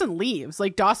Dawson leaves.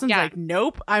 Like Dawson's like,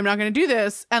 nope, I'm not going to do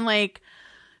this. And like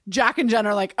Jack and Jen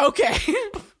are like, okay,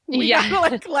 we gotta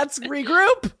like, let's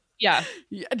regroup. Yeah.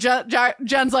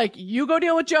 Jen's like, you go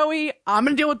deal with Joey. I'm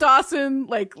going to deal with Dawson.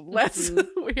 Like, let's,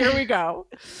 here we go.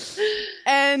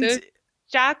 And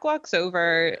Jack walks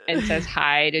over and says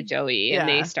hi to Joey, and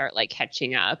Yeah. they start like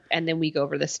catching up. And then we go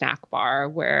over to the snack bar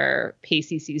where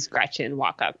Pacey sees Gretchen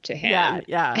walk up to him.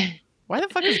 Yeah. Why the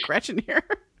fuck is Gretchen here?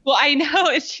 Well, I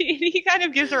know. He kind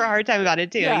of gives her a hard time about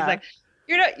it too. Yeah. He's like,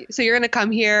 you're gonna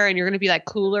come here and you're gonna be like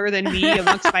cooler than me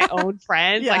amongst my own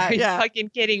friends. Yeah, Like, are you yeah. fucking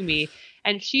kidding me?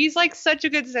 And she's like such a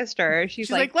good sister. She's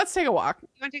like, let's take a walk. you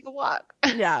want to take a walk?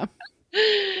 Yeah.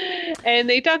 And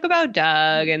they talk about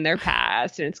Doug and their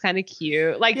past, and it's kind of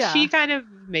cute. Like, Yeah. she kind of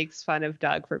makes fun of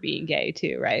Doug for being gay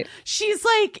too, right? She's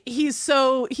like, he's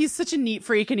such a neat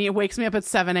freak, and he wakes me up at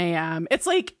 7 a.m. It's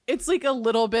like a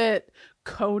little bit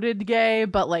coded gay,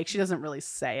 but like she doesn't really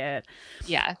say it.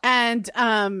 Yeah. And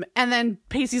then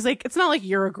Pacey's like, it's not like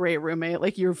you're a great roommate,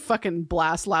 like you fucking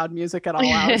blast loud music at all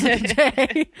hours of the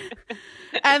day.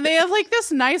 And they have like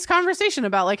this nice conversation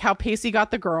about like how Pacey got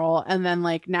the girl, and then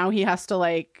like now he has to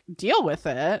like deal with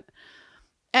it.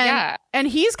 And Yeah. and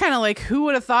he's kind of like, who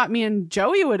would have thought me and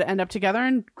Joey would end up together?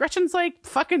 And Gretchen's like,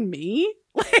 fucking me.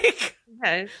 Like,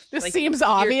 Yeah. this Like, seems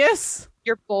obvious.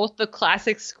 You're both the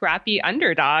classic scrappy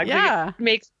underdog. Like, Yeah. it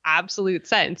makes absolute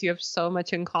sense. You have so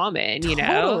much in common, you know?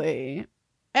 Totally.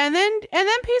 And then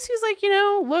Pacey's like,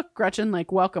 look, Gretchen,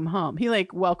 like, welcome home. He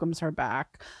like welcomes her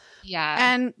back.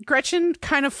 Yeah. And Gretchen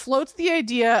kind of floats the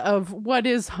idea of what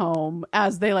is home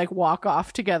as they like walk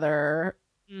off together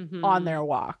Mhm. on their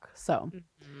walk. So Mhm.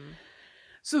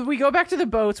 So we go back to the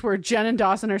boats where Jen and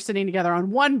Dawson are sitting together on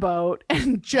one boat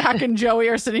and Jack and Joey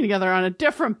are sitting together on a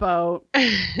different boat.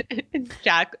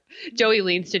 Joey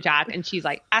leans to Jack and she's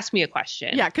like, ask me a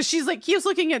question. Yeah, because she's like, he's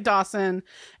looking at Dawson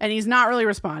and he's not really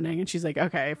responding. And she's like,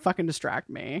 okay, fucking distract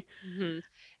me. Mm-hmm.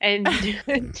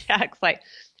 And Jack's like,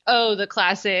 oh, the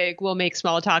classic, we'll make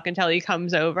small talk until he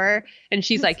comes over. And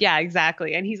she's like, yeah,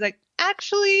 exactly. And he's like,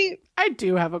 actually, I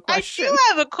do have a question. I do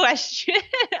have a question.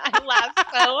 I laughed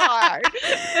so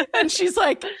hard. And she's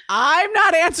like, I'm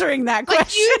not answering that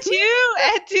question. Like,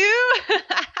 you too, Edu?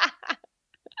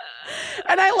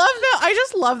 And I love that. I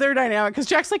just love their dynamic because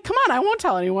Jack's like, come on, I won't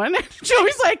tell anyone. And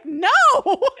Joey's like, no.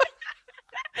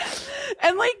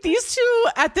 And like these two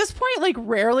at this point like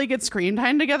rarely get screen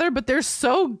time together, but they're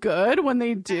so good when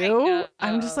they do.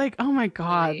 I'm just like, oh my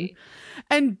God. Really?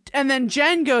 And then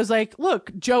Jen goes like,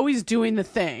 look, Joey's doing the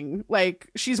thing. Like,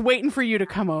 she's waiting for you to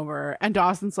come over. And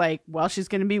Dawson's like, well, she's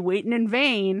going to be waiting in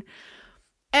vain.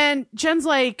 And Jen's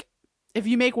like, if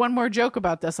you make one more joke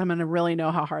about this, I'm going to really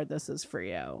know how hard this is for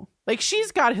you. Like,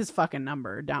 she's got his fucking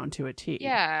number down to a T.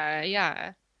 Yeah,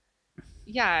 yeah.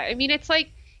 Yeah, I mean, it's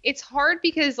like, it's hard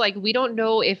because like we don't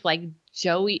know if like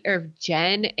Joey or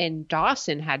Jen and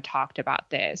Dawson had talked about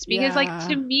this because like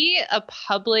to me a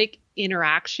public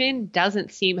interaction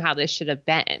doesn't seem how this should have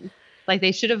been. Like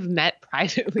they should have met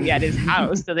privately at his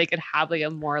house so they could have like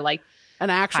a more like an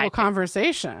actual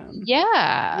conversation.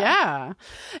 Yeah.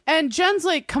 And Jen's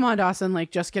like, come on, Dawson,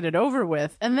 like just get it over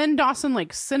with. And then Dawson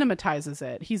like cinematizes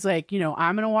it. He's like,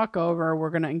 I'm going to walk over. We're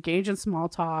going to engage in small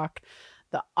talk.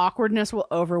 The awkwardness will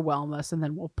overwhelm us and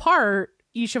then we'll part,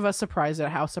 each of us surprised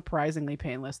at how surprisingly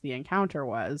painless the encounter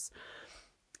was.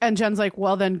 And Jen's like,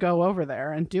 well, then go over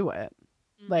there and do it.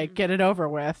 Mm-hmm. Like, get it over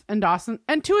with. And Dawson,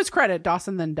 and to his credit,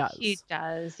 Dawson then does. He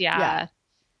does, yeah.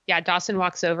 Yeah, Dawson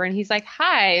walks over and he's like,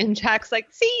 hi. And Jack's like,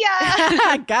 see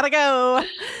ya. Gotta go.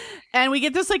 And we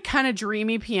get this like kind of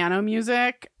dreamy piano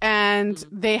music and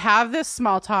they have this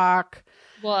small talk.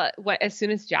 Well, as soon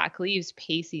as Jack leaves,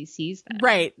 Pacey sees them.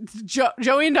 Right.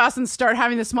 Joey and Dawson start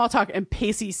having the small talk and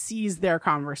Pacey sees their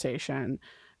conversation.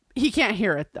 He can't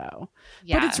hear it though.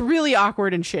 Yeah. But it's really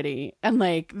awkward and shitty. And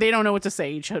like, they don't know what to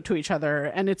say to each other.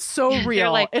 And it's so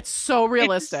real. Like, it's so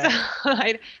realistic.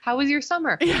 How was your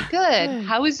summer? Yeah, good.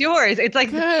 How was yours? It's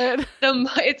like good.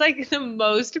 It's like the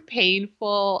most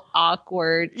painful,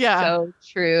 awkward, so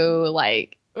true,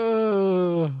 like,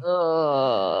 oh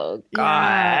God.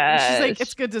 Yeah. She's like,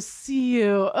 it's good to see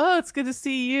you. Oh, it's good to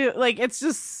see you. Like, it's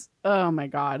just, oh my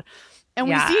God. And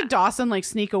we see Dawson like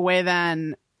sneak away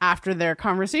then after their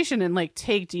conversation and like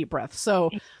take deep breaths.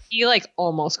 So he like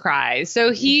almost cries.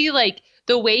 So he like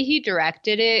the way he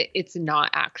directed it, it's not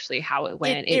actually how it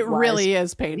went. It really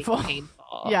is painful.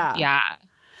 Yeah.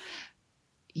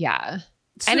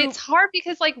 So, and it's hard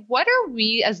because like, what are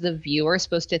we as the viewer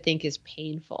supposed to think is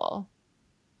painful?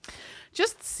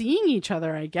 Just seeing each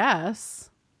other, I guess.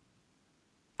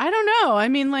 I don't know. I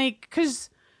mean, like, cause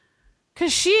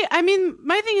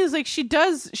my thing is like, she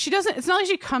doesn't, it's not like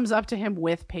she comes up to him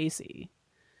with Pacey.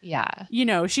 Yeah.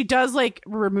 She does like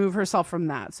remove herself from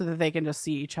that so that they can just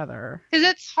see each other. Cause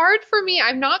it's hard for me.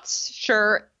 I'm not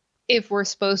sure if we're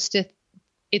supposed to,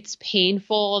 it's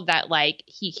painful that like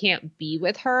he can't be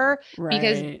with her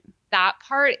because that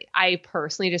part, I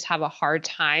personally just have a hard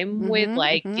time with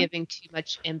like giving too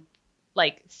much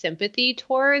like sympathy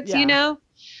towards, you know?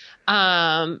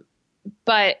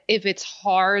 But if it's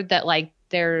hard that like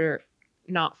they're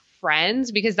not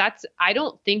friends, because I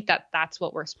don't think that that's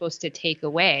what we're supposed to take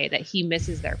away, that he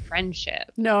misses their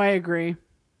friendship. No, I agree.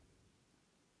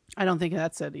 I don't think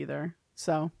that's it either.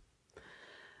 So,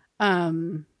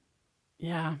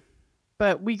 yeah.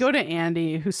 But we go to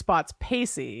Andy, who spots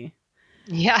Pacey.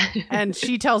 Yeah. And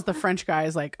she tells the French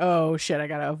guys like, oh shit, I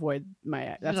gotta avoid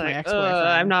my ex-boyfriend.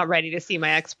 I'm not ready to see my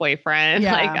ex-boyfriend.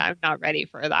 Yeah. Like, I'm not ready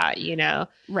for that, you know?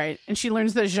 Right. And she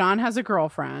learns that Jean has a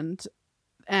girlfriend,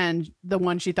 and the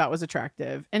one she thought was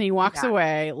attractive. And he walks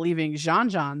away, leaving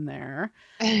Jean there.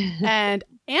 And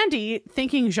Andy,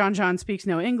 thinking Jean speaks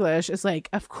no English, is like,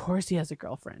 of course he has a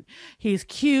girlfriend. He's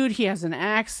cute. He has an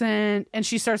accent. And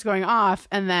she starts going off.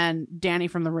 And then Danny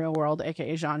from the real world,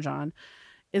 aka Jean,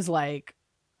 is like,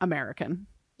 American.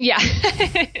 Yeah.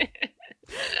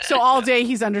 So all day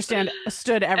he's understood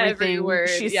everything Every word,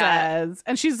 she says.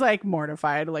 And she's like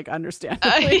mortified, like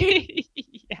understandably.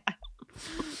 Yeah.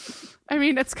 I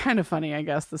mean, it's kind of funny, I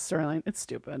guess, the storyline. It's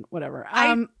stupid. Whatever.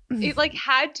 It like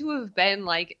had to have been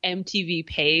like MTV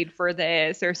paid for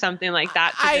this or something like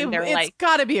that. It's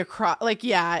got to be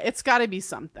it's got to be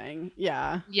something.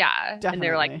 Yeah. Yeah. Definitely. And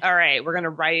they're like, all right, we're going to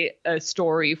write a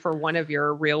story for one of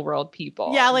your real world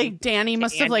people. Yeah. Like Danny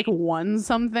must have like won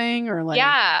something or like.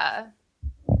 Yeah.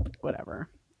 Whatever.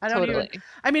 I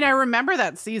remember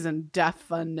that season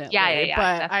definitely. Yeah.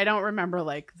 But definitely. I don't remember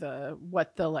like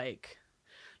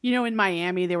you know, in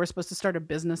Miami, they were supposed to start a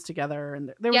business together,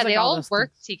 and there was they all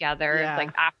worked together. Yeah.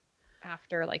 Like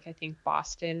after, like I think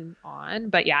Boston on,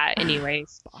 but yeah.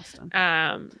 Anyways, Boston.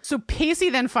 So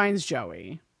Pacey then finds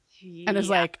Joey, and is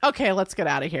like, "Okay, let's get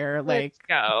out of here. Like, let's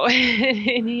go."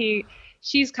 And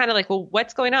she's kind of like, "Well,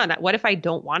 what's going on? What if I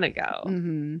don't want to go?"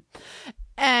 Mm-hmm.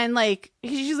 And like,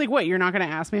 she's like, "What? You're not going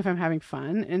to ask me if I'm having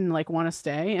fun and like want to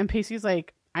stay?" And Pacey's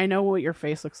like, I know what your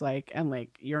face looks like, and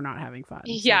like you're not having fun.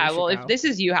 So yeah, well, if this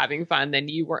is you having fun, then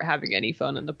you weren't having any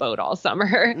fun on the boat all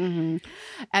summer. Mm-hmm.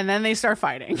 And then they start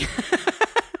fighting.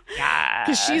 Yeah,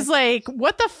 because she's like,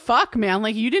 "What the fuck, man?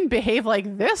 Like you didn't behave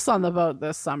like this on the boat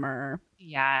this summer."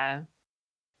 Yeah,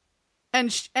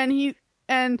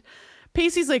 and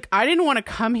Pacey's like, "I didn't want to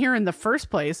come here in the first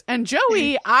place." And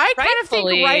Joey, I kind of think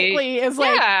rightly is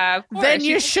like, "Then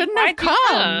you shouldn't have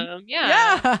come."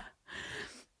 Yeah.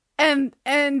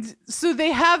 And so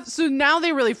now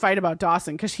they really fight about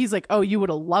Dawson, because he's like, oh, you would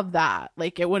have loved that.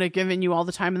 Like it would have given you all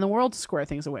the time in the world to square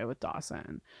things away with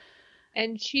Dawson.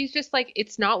 And she's just like,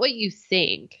 it's not what you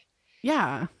think.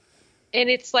 Yeah. And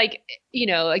it's like, you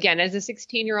know, again, as a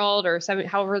 16-year-old or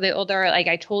however they old are, like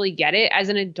I totally get it. As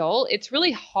an adult, it's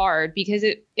really hard because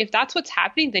if that's what's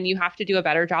happening, then you have to do a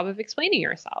better job of explaining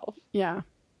yourself. Yeah,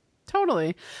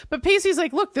 totally. But Pacey's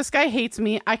like, look, this guy hates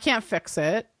me. I can't fix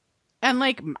it. And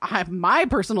like my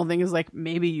personal thing is like,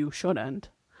 maybe you shouldn't.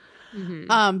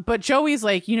 Mm-hmm. But Joey's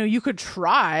like, you know, you could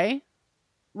try.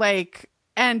 Like,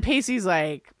 and Pacey's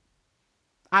like,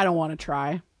 I don't want to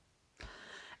try.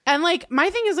 And like, my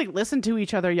thing is like, listen to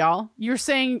each other, y'all. You're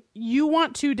saying you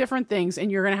want two different things,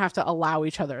 and you're going to have to allow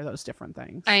each other those different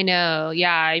things. I know.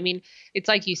 Yeah. I mean, it's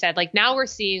like you said, like now we're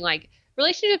seeing like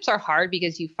relationships are hard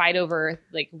because you fight over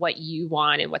like what you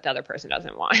want and what the other person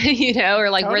doesn't want, you know,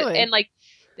 or like, and like,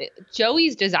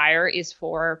 Joey's desire is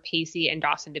for Pacey and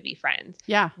Dawson to be friends.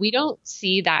 Yeah. We don't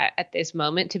see that at this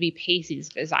moment to be Pacey's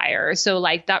desire. So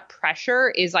like that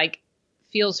pressure is like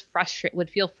would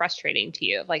feel frustrating to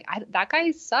you. Like that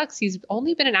guy sucks. He's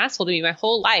only been an asshole to me my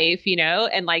whole life, you know?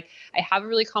 And like I have a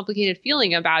really complicated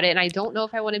feeling about it, and I don't know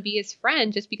if I want to be his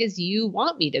friend just because you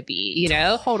want me to be, you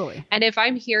know? Totally. And if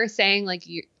I'm here saying like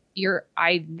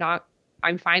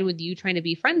I'm fine with you trying to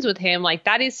be friends with him, like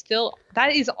that is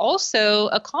also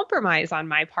a compromise on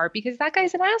my part, because that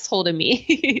guy's an asshole to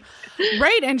me.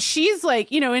 Right. And she's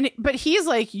like, you know, but he's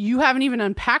like, you haven't even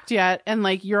unpacked yet, and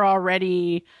like you're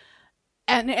already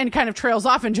and kind of trails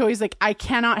off. And Joey's like, I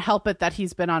cannot help it that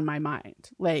he's been on my mind.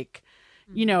 Like,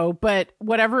 you know, but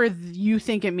whatever you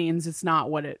think it means, it's not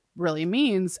what it really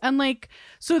means. And like,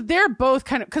 so they're both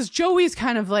kind of, because Joey's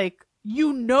kind of like,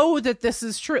 you know that this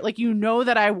is true. Like, you know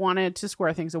that I wanted to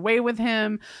square things away with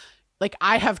him. Like,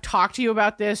 I have talked to you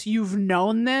about this. You've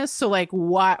known this. So like,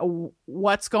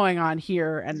 what's going on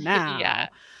here and now? Yeah.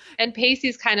 And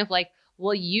Pacey's kind of like,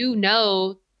 well, you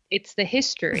know, it's the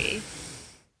history.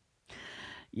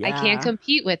 Yeah. I can't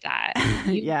compete with that.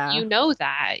 You know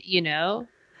that, you know?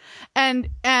 And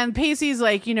Pacey's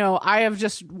like, I have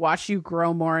just watched you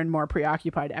grow more and more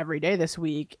preoccupied every day this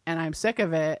week, and I'm sick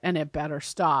of it, and it better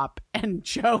stop. And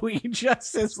Joey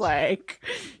just is like,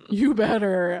 you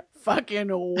better fucking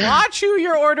watch who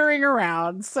you're ordering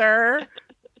around, sir.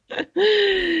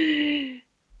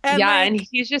 And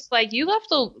he's just like, you left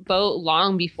the boat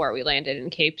long before we landed in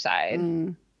Cape Side.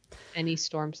 And he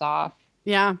storms off.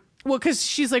 Yeah. Well, because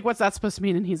she's like, what's that supposed to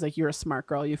mean? And he's like, you're a smart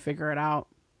girl. You figure it out.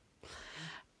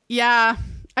 Yeah.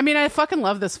 I mean, I fucking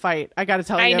love this fight. I got to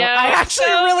tell you. I actually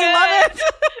really love it.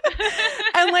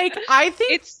 And like, I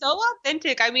think it's so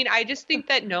authentic. I mean, I just think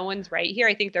that no one's right here.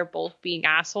 I think they're both being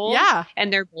assholes. Yeah.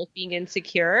 And they're both being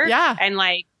insecure. Yeah. And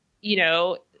like,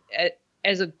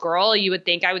 as a girl, you would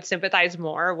think I would sympathize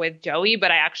more with Joey, but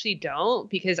I actually don't,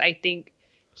 because I think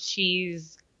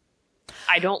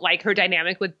I don't like her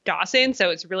dynamic with Dawson.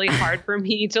 So it's really hard for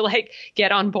me to like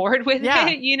get on board with it,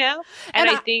 And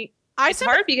I think it's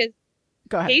hard because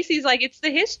Pacey's like, it's the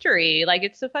history. Like,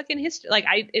 it's the fucking history. Like,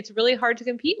 it's really hard to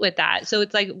compete with that. So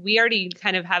it's like, we already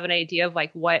kind of have an idea of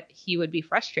like what he would be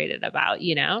frustrated about,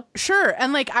 Sure.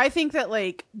 And like, I think that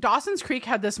like Dawson's Creek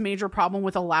had this major problem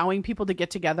with allowing people to get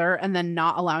together and then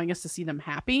not allowing us to see them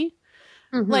happy.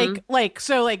 Mm-hmm.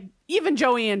 So even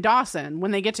Joey and Dawson,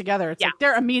 when they get together, it's like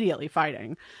they're immediately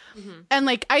fighting. Mm-hmm. And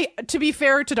like, to be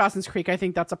fair to Dawson's Creek, I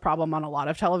think that's a problem on a lot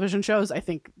of television shows. I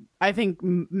think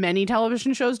many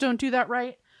television shows don't do that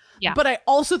right. Yeah. But I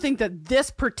also think that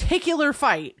this particular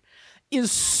fight is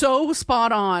so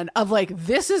spot on of like,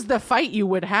 this is the fight you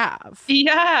would have.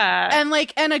 Yeah.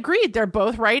 And agreed, they're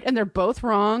both right and they're both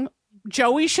wrong.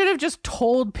 Joey should have just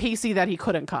told Pacey that he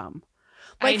couldn't come.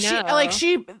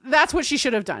 That's what she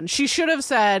should have done. She should have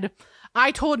said,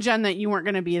 I told Jen that you weren't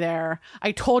going to be there.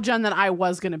 I told Jen that I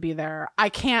was going to be there. I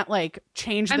can't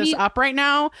change this up right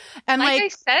now. And like I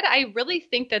said, I really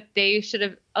think that they should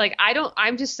have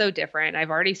I'm just so different. I've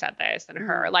already said this than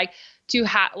her.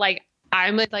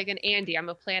 I'm like an Andy, I'm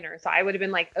a planner. So I would have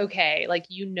been like, okay,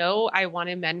 I want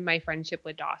to mend my friendship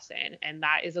with Dawson. And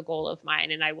that is a goal of mine.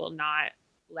 And I will not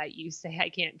let you say I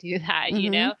can't do that,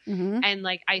 Mm-hmm. And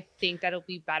I think that'll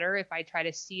be better if I try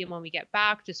to see him when we get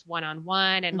back, just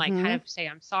one-on-one, and kind of say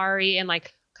I'm sorry and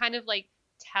kind of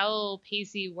tell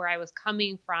Pacey where I was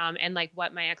coming from and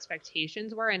what my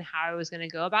expectations were and how I was going to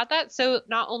go about that. So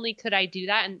not only could I do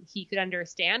that and he could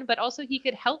understand, but also he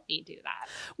could help me do that.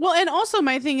 Well, and also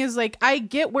my thing is I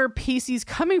get where Pacey's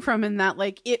coming from in that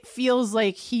it feels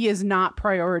like he is not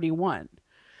priority one,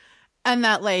 and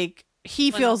that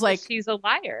he feels like she's a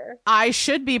liar. I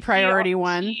should be priority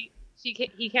one.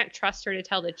 He can't trust her to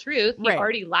tell the truth. He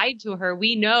already lied to her.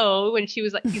 We know when she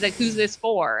was he's like, who's this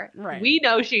for? Right. We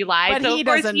know she lied. But so he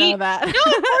doesn't know that.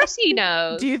 No, of course he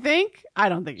knows. Do you think? I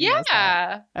don't think he knows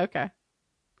that. Okay.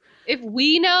 If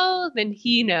we know, then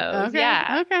he knows. Okay.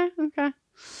 Yeah. Okay.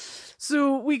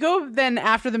 So we go then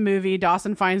after the movie,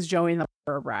 Dawson finds Joey in the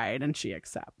ride and she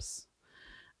accepts.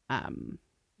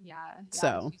 Yeah.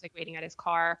 So he's waiting at his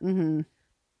car. Mm-hmm.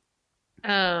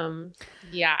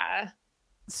 Yeah.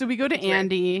 So we go to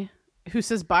Andy, who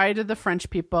says bye to the French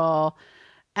people,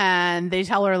 and they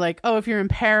tell her oh, if you're in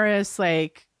Paris,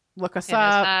 look us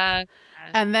up.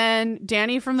 And then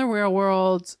Danny from the real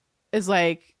world is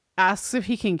asks if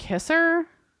he can kiss her.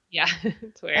 Yeah,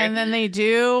 it's weird. And then they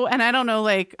do, and I don't know.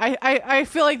 I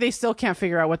feel like they still can't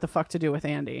figure out what the fuck to do with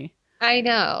Andy. I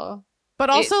know. But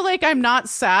also, I'm not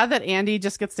sad that Andy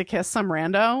just gets to kiss some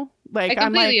rando. I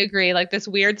completely agree. This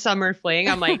weird summer fling.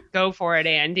 I'm go for it,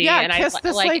 Andy. Yeah, and kiss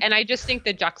this, and I just think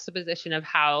the juxtaposition of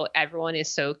how everyone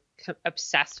is so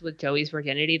obsessed with Joey's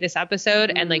virginity this episode,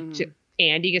 and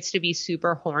Andy gets to be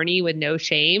super horny with no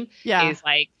shame. Yeah. Is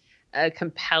a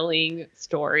compelling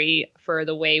story for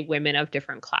the way women of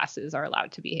different classes are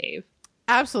allowed to behave.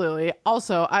 Absolutely.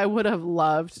 Also, I would have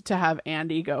loved to have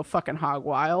Andy go fucking hog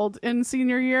wild in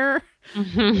senior year.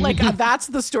 Mm-hmm. That's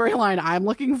the storyline I'm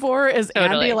looking for, is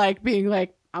totally. Andy being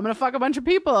I'm gonna fuck a bunch of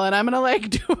people and I'm gonna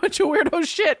do a bunch of weirdo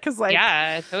shit because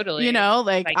yeah, totally.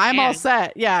 I'm all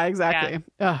set. Yeah, exactly.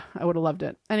 Yeah. I would have loved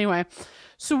it. Anyway,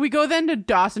 so we go then to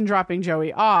Dawson dropping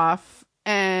Joey off,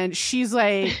 and she's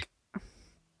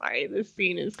sorry, this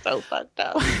scene is so fucked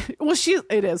up. Well,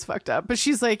 it is fucked up, but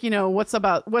she's what's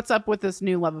up with this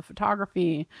new love of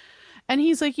photography? And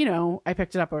he's I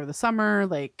picked it up over the summer.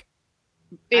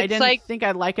 I didn't think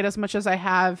I'd like it as much as I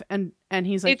have. And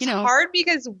he's it's hard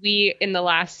because we in the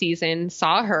last season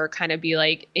saw her kind of be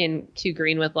in Too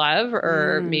Green with Love,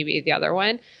 or maybe the other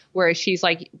one, where she's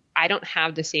I don't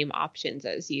have the same options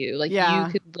as you. You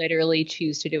could literally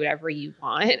choose to do whatever you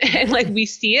want. And we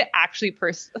see it actually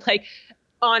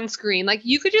on screen. Like,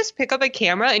 you could just pick up a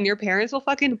camera and your parents will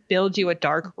fucking build you a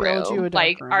dark room.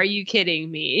 Are you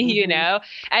kidding me? You know?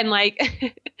 And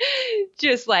like,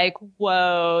 just like,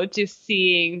 whoa, just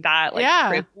seeing that like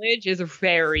privilege is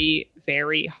very,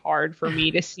 very hard for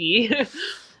me to see.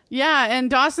 Yeah, and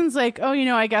Dawson's like, oh, you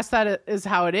know, I guess that is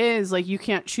how it is. Like, you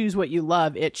can't choose what you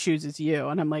love. It chooses you.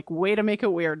 And I'm like, way to make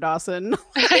it weird, Dawson.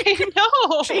 I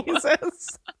know.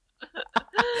 Jesus.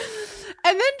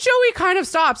 And then Joey kind of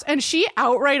stops and she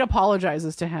outright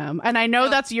apologizes to him. And I know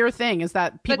that's your thing, is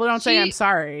that people don't say I'm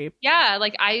sorry. Yeah,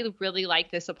 like, I really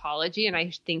like this apology and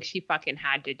I think she fucking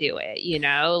had to do it, you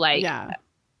know? Like, yeah.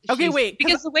 Okay, wait.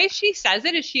 Because the way she says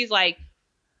it is she's like,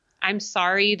 I'm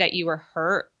sorry that you were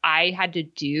hurt. I had to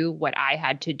do what I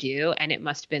had to do, and it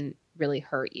must have been really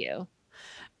hurt you.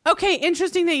 Okay,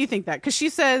 interesting that you think that, because she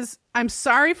says, I'm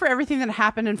sorry for everything that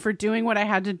happened and for doing what I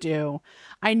had to do.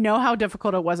 I know how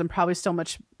difficult it was and probably still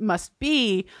much must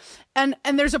be. And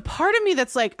there's a part of me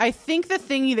that's like, I think the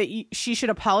thing that she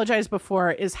should apologize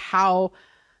before is how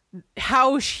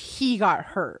he got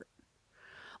hurt.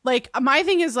 Like, my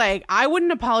thing is like, I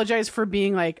wouldn't apologize for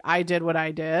being like, I did what I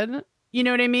did. You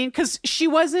know what I mean? Because she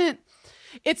wasn't,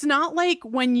 it's not like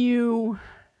when you,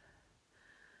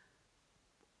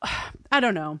 I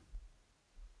don't know.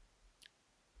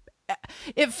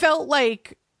 It felt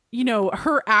like, you know,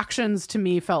 her actions to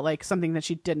me felt like something that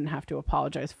she didn't have to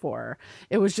apologize for.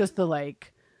 It was just the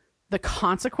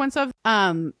consequence of,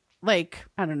 like,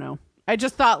 I don't know. I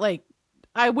just thought like,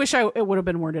 I wish it would have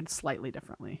been worded slightly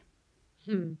differently.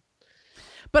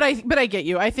 But I get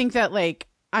you. I think that like,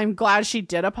 I'm glad she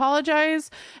did apologize.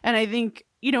 And I think,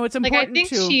 you know, it's important. Like, I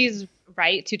think she's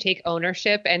right to take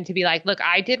ownership and to be like, look,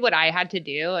 I did what I had to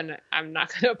do and I'm not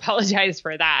going to apologize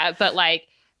for that. But like,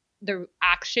 the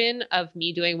action of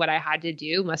me doing what I had to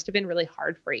do must have been really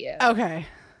hard for you. Okay.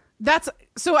 That's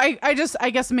so I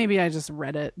guess maybe I just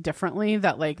read it differently,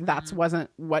 that like that's wasn't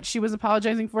what she was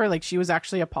apologizing for. Like, she was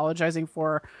actually apologizing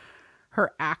for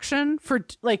her action for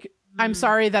like, I'm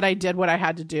sorry that I did what I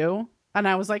had to do. And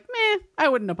I was like, meh, I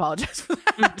wouldn't apologize for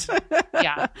that.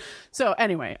 Yeah. So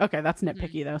anyway, okay, that's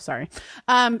nitpicky though. Sorry.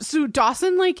 So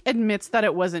Dawson like admits that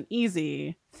it wasn't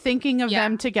easy thinking of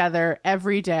them together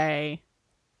every day.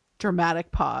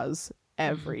 Dramatic pause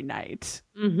every night.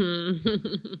 You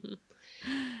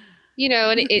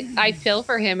know, and I feel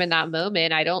for him in that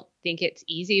moment. I don't think it's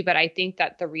easy, but I think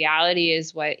that the reality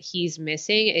is what he's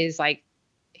missing is like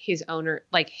his ownership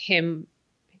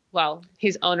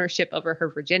over her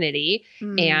virginity.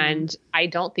 And I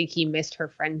don't think he missed her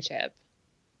friendship.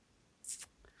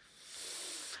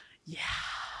 Yeah.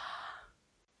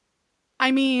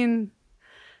 I mean,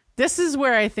 this is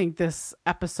where I think this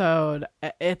episode,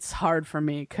 it's hard for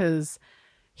me because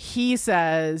he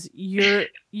says you're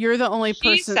the only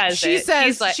person.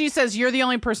 She says you're the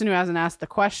only person who hasn't asked the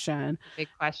question. Big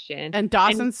question. And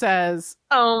Dawson says,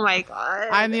 "Oh my God,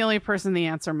 I'm the only person the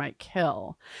answer might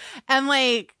kill." And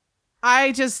like,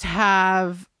 I just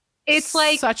have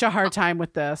such a hard time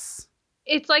with this.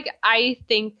 It's like, I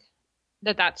think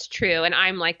that that's true. And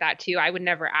I'm like that too. I would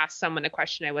never ask someone a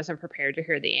question I wasn't prepared to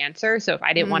hear the answer. So if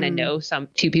I didn't want to know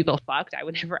two people fucked, I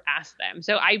would never ask them.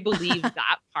 So I believe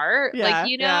that part,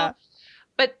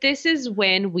 but this is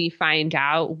when we find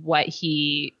out what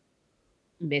he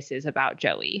misses about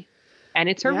Joey, and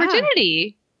it's her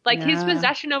virginity. Like his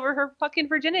possession over her fucking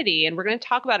virginity. And we're going to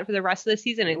talk about it for the rest of the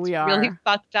season. It's really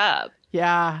fucked up.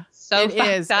 Yeah. So it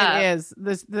is. It is.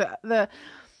 The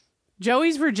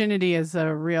Joey's virginity is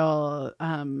a real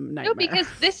nightmare. No, because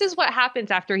this is what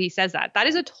happens after he says that. That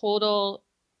is a total,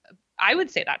 I would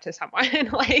say that to someone.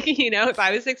 Like, you know, if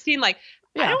I was 16, like,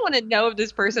 I don't want to know if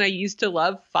this person I used to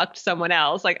love fucked someone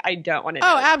else. Like, I don't want to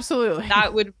know. Oh, absolutely.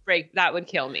 That would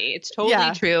kill me. It's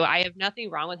totally true. I have nothing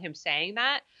wrong with him saying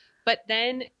that. But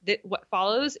then what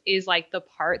follows is like the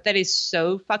part that is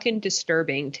so fucking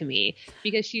disturbing to me,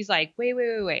 because she's like,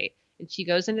 wait. And she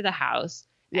goes into the house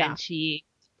and she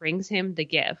brings him the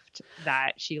gift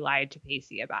that she lied to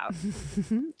Pacey about.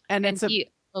 and he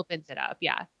opens it up.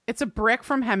 Yeah. It's a brick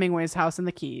from Hemingway's house in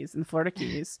the Florida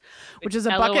Keys, which is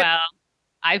a bucket.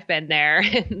 I've been there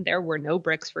and there were no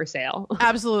bricks for sale.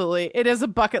 Absolutely. It is a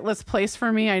bucket list place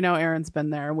for me. I know Erin's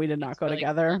been there. We did not go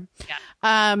together. Cool.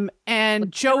 Yeah.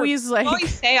 And Joey's like, I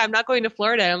always say I'm not going to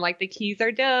Florida. I'm like, the Keys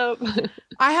are dope.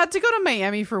 I had to go to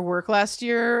Miami for work last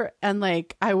year. And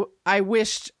like, I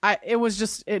wished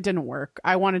it didn't work.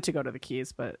 I wanted to go to the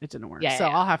Keys, but it didn't work.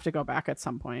 I'll have to go back at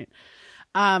some point.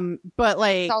 But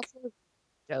like, it's also a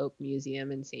dope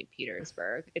museum in St.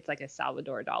 Petersburg. It's like a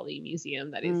Salvador Dali museum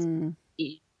that is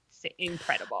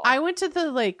incredible. I went to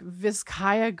the like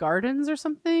Vizcaya Gardens or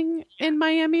something in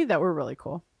Miami that were really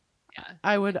cool. Yeah,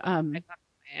 I would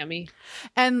Miami.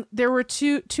 And there were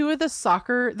two of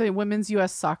the women's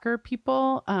U.S. soccer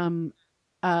people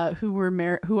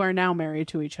who are now married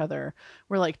to each other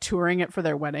were like touring it for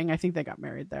their wedding. I think they got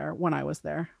married there when I was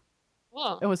there.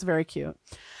 Whoa. It was very cute.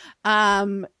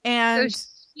 And so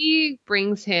she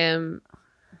brings him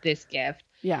this gift.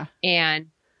 Yeah. And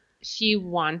she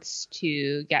wants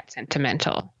to get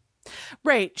sentimental.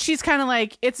 Right. She's kind of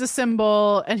like, it's a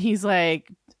symbol. And he's like,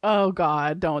 oh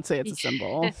God, don't say it's a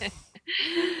symbol.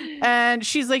 And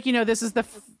she's like, this is the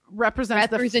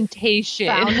representation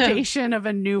the foundation of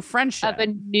a new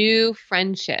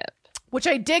friendship. Which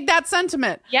I dig that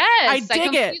sentiment. Yes, I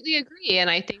completely agree. And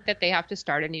I think that they have to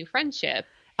start a new friendship.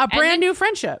 A brand new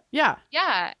friendship. Yeah.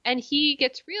 Yeah. And he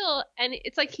gets real. And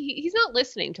it's like he's not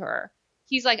listening to her.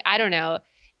 He's like, I don't know.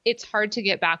 It's hard to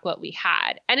get back what we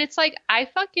had. And it's like, I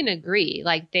fucking agree.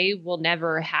 Like, they will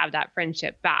never have that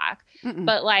friendship back. Mm-mm.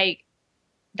 But like,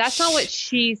 that's not what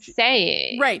she's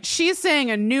saying. Right. She's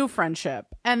saying a new friendship.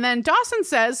 And then Dawson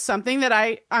says something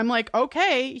that I'm like,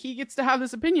 okay, he gets to have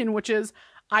this opinion, which is,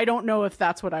 I don't know if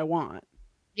that's what I want.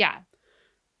 Yeah.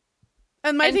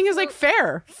 And my thing is like,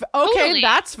 fair. Okay, totally.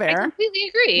 That's fair. I completely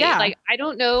agree. Yeah. Like, I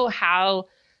don't know how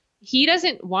he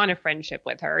doesn't want a friendship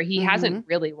with her. He hasn't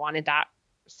really wanted that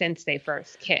since they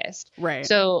first kissed. Right.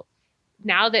 So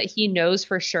now that he knows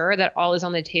for sure that all is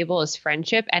on the table is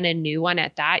friendship and a new one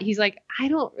at that, he's like, I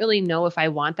don't really know if I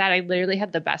want that. I literally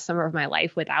had the best summer of my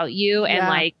life without you. And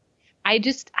like, I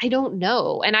don't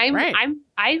know. And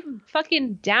I'm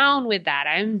fucking down with that.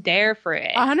 I'm there for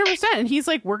it. 100%. And he's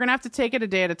like, we're going to have to take it a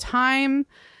day at a time.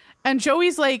 And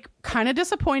Joey's like kind of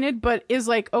disappointed, but is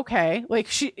like, okay. Like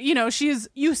she,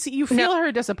 you feel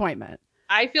her disappointment.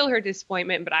 I feel her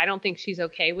disappointment, but I don't think she's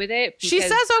okay with it. She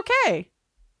says okay.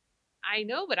 I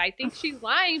know, but I think she's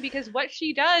lying because what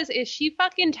she does is she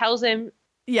fucking tells him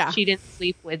she didn't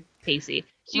sleep with Pacey.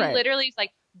 She literally is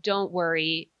like, don't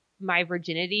worry, my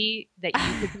virginity that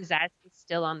you could possess is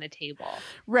still on the table.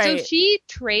 Right. So she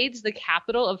trades the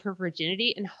capital of her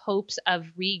virginity in hopes of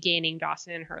regaining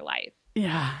Dawson in her life.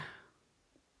 Yeah.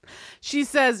 She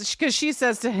says, because she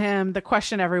says to him, the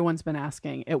question everyone's been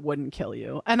asking, it wouldn't kill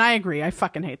you. And I agree. I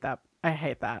fucking hate that. I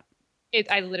hate that.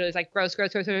 I literally was like, gross.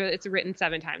 It's written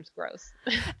 7 times. Gross.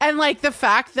 And like the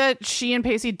fact that she and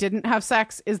Pacey didn't have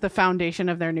sex is the foundation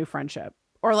of their new friendship.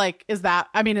 Or like, is that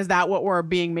what we're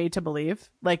being made to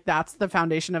believe? Like that's the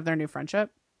foundation of their new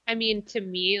friendship? I mean, to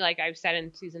me, like I've said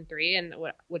in season 3 and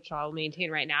which I'll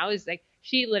maintain right now is like,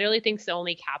 she literally thinks the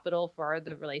only capital for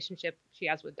the relationship she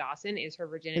has with Dawson is her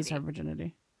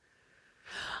virginity.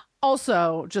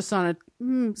 Also, just on a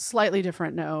slightly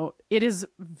different note,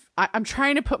 I'm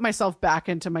trying to put myself back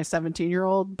into my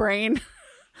 17-year-old brain.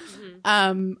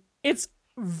 Mm-hmm. It's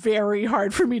very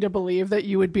hard for me to believe that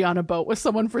you would be on a boat with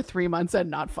someone for 3 months and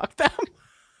not fuck them.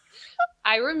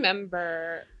 I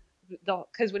remember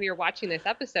because when you're watching this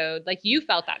episode, like you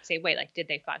felt that same way. Like, did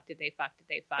they fuck?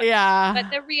 Yeah.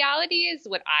 But the reality is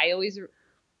what I always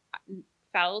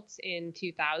felt in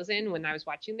 2000 when I was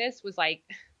watching this was like,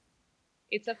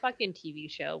 it's a fucking TV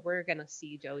show. We're going to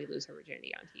see Joey lose her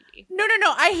virginity on TV. No.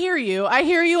 I hear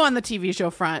you. on the TV show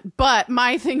front. But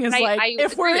my thing is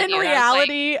if we're in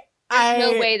reality,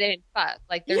 there's no way they didn't fuck.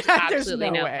 Like, there's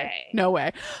absolutely no way. No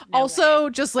way. Also,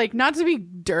 just like, not to be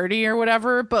dirty or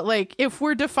whatever, but like, if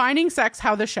we're defining sex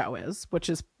how the show is, which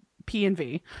is P and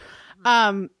V,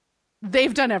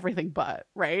 they've done everything but,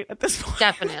 right? At this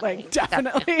point.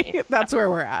 Definitely. That's where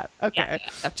we're at. Okay.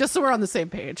 Yeah, just so we're on the same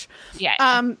page.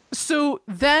 Yeah. So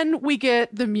then we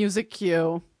get the music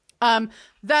cue.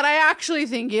 That I actually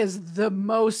think is the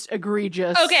most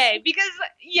egregious. Okay, because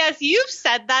yes, you've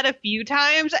said that a few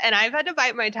times, and I've had to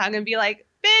bite my tongue and be like,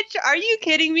 bitch, are you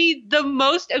kidding me? The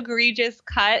most egregious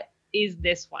cut is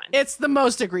this one. It's the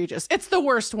most egregious. It's the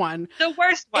worst one. The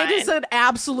worst one. It is an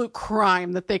absolute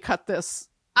crime that they cut this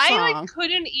song. I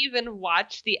couldn't even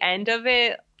watch the end of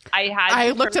it.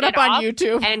 I looked it up on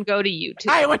YouTube. And go to YouTube.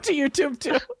 I went to YouTube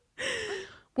too.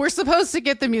 We're supposed to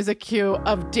get the music cue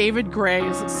of David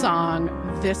Gray's song,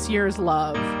 This Year's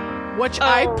Love, which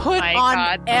I put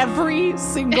on every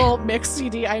single mix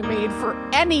CD I made for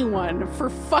anyone for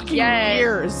fucking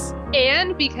years.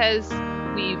 And because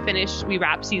we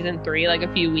wrapped season 3 like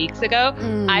a few weeks ago,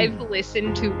 I've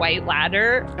listened to White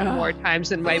Ladder more times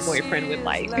than my boyfriend would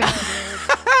like.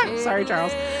 Sorry,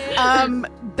 Charles.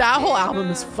 That whole album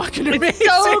is fucking amazing. It's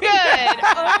so good.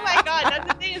 Oh my god, that's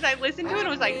the thing is I listened to it and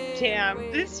was like,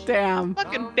 damn,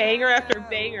 fucking banger after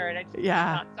banger, and I just could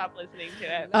not stop listening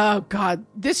to it. Oh god,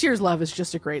 This Year's Love is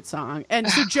just a great song. And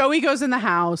so Joey goes in the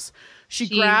house. She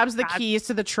grabs the keys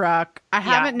to the truck. I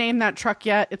haven't named that truck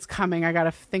yet. It's coming. I got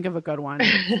to think of a good one.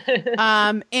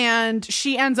 And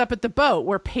she ends up at the boat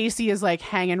where Pacey is like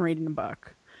hanging reading a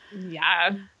book.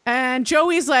 Yeah. And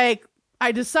Joey's like,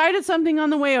 I decided something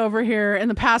on the way over here in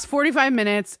the past 45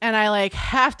 minutes and I like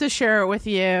have to share it with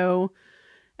you.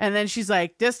 And then she's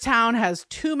like, this town has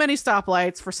too many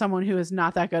stoplights for someone who is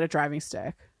not that good at driving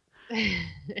stick.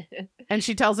 And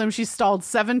she tells him she stalled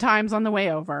 7 times on the way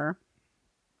over.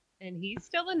 And he's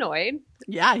still annoyed.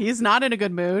 Yeah, he's not in a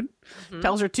good mood. Mm-hmm.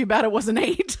 Tells her too bad it wasn't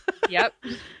 8. Yep.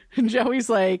 And Joey's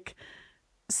like,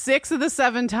 6 of the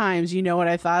 7 times, you know what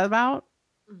I thought about?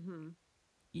 Mm-hmm.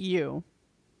 You.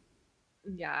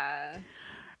 Yeah.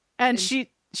 And she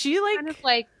like kind of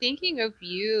like thinking of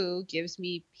you gives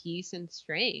me peace and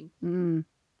strength. Mm.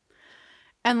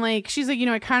 And like she's like, you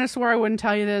know, I kind of swore I wouldn't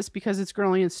tell you this because it's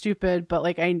girly and stupid, but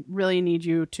like I really need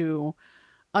you to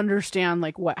understand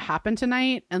like what happened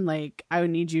tonight, and like I would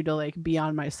need you to like be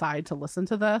on my side to listen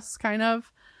to this kind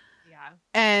of. Yeah.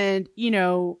 And you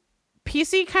know,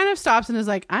 PC kind of stops and is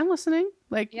like, I'm listening.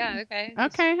 Like, yeah, okay.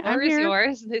 Okay, I'm here.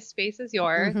 Yours. This space is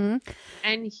yours. Mm-hmm.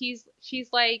 And she's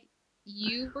like,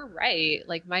 you were right.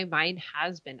 Like my mind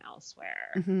has been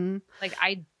elsewhere. Mm-hmm. Like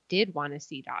I did want to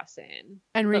see Dawson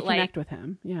and reconnect with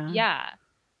him. Yeah. Yeah.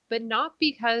 But not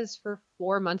because for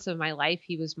 4 months of my life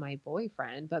he was my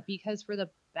boyfriend, but because for the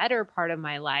better part of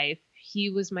my life he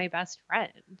was my best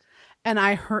friend. And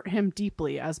I hurt him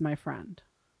deeply as my friend.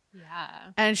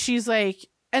 Yeah. And she's like,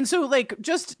 and so like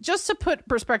just to put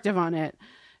perspective on it,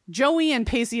 Joey and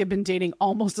Pacey have been dating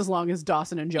almost as long as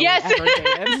Dawson and Joey ever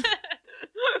dated.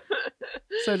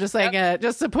 So just like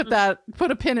just to put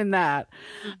a pin in that.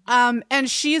 And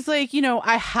she's like, you know,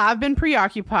 I have been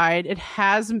preoccupied. It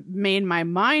has made my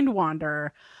mind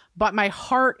wander, but my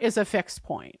heart is a fixed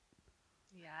point.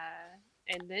 Yeah.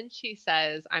 And then she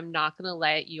says, I'm not going to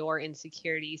let your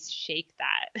insecurities shake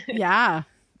that. Yeah.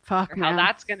 Fuck, man. How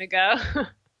that's going to go.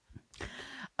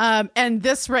 And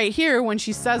this right here, when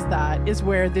she says that, is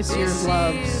where this year's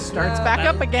love starts back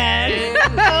up again.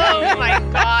 Oh my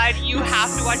God. You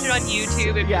have to watch it on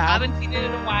YouTube. If you haven't seen it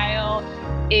in a while,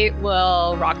 it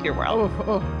will rock your world.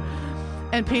 Oh.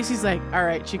 And Pacey's like, all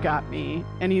right, you got me.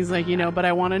 And he's like, you know, but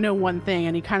I want to know one thing.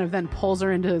 And he kind of then pulls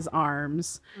her into his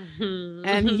arms. Mm-hmm.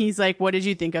 And he's like, what did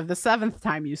you think of the 7th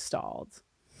time you stalled?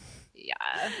 Yeah.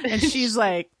 And she's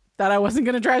like, that I wasn't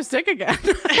going to drive stick again.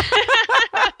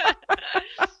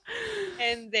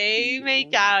 And they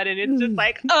make out, and it's just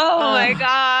like, oh my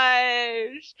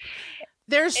gosh.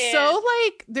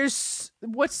 There's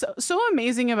what's so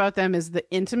amazing about them is the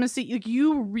intimacy. Like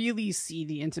you really see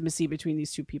the intimacy between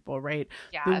these two people, right?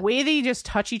 Yeah. The way they just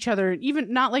touch each other,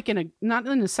 even not in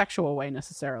a sexual way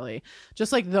necessarily,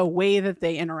 just like the way that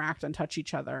they interact and touch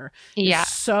each other. Yeah. Is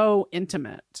so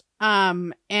intimate.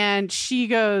 And she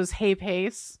goes, hey,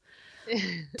 Pace,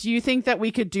 do you think that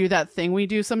we could do that thing we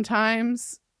do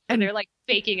sometimes? And they're like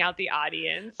faking out the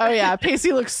audience. Oh yeah.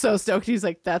 Pacey looks so stoked. He's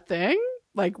like, that thing?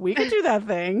 Like we could do that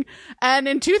thing. And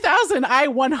in 2000, I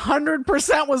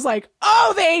 100% was like,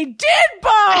 oh, they did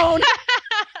bone.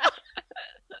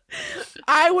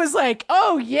 I was like,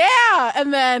 oh yeah.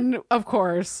 And then of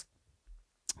course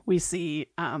we see,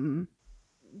 something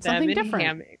different.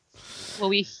 Hammocks. Well,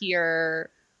 we hear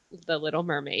The Little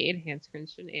Mermaid, Hans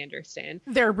Christian Andersen.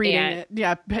 They're reading it.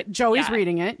 Yeah. Joey's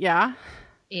reading it. Yeah.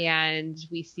 And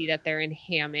we see that they're in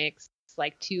hammocks,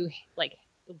 like 2 like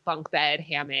bunk bed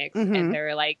hammocks, and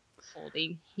they're like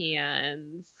holding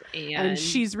hands. And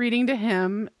she's reading to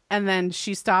him, and then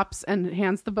she stops and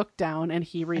hands the book down, and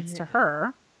he reads to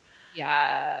her.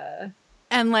 Yeah.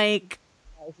 And like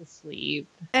falls asleep.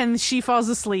 And she falls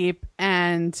asleep,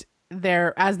 and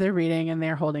as they're reading, and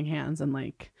they're holding hands, and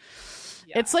like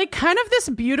it's like kind of this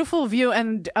beautiful view.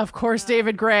 And of course,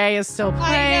 David Gray is still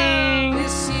playing.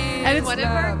 And it's one of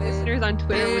our listeners on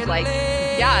Twitter was like,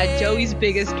 yeah, Joey's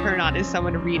biggest turn on is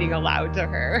someone reading aloud to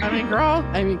her. I mean, girl,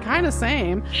 kind of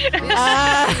same.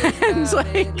 And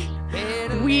like,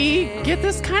 we get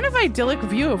this kind of idyllic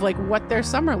view of like what their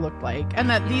summer looked like. And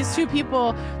that these are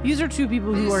two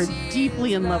people who are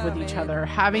deeply in love with each other,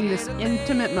 having this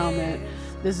intimate moment,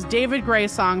 this David Gray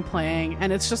song playing.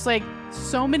 And it's just like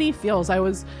so many feels. As I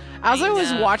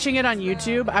was watching it on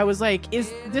YouTube, I was like,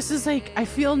 I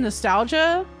feel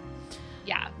nostalgia.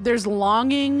 Yeah. There's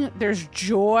longing. There's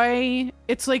joy.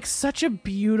 It's like such a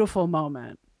beautiful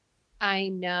moment. I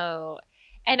know.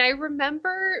 And I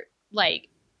remember like,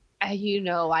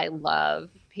 I love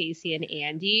Pacey and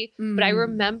Andy, but I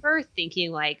remember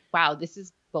thinking like, wow, this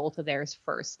is both of theirs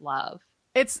first love.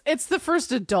 It's the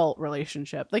first adult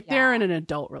relationship. Like they're in an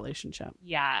adult relationship.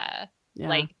 Yeah.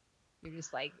 Like You're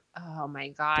just like, oh my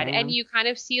God. Damn. And you kind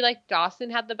of see like Dawson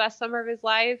had the best summer of his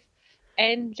life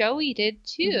and Joey did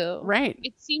too. Right.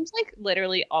 It seems like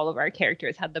literally all of our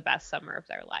characters had the best summer of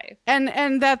their life.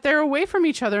 And that they're away from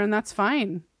each other, and that's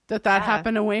fine. That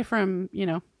happened away from,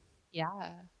 Yeah.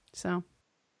 So.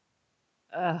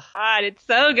 Ugh, God, it's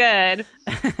so good.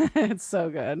 It's so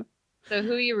good. So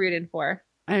who are you rooting for?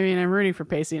 I mean, I'm rooting for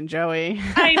Pacey and Joey.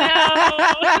 I know.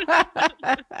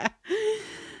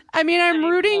 I mean, I'm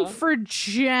rooting for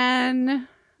Jen.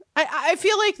 I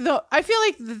feel like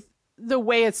the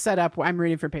way it's set up, I'm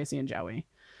rooting for Pacey and Joey.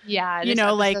 Yeah,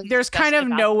 like there's kind of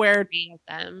nowhere.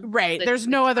 Them. Right. There's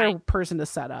no other person to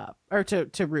set up or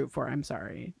to root for. I'm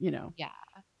sorry. Yeah,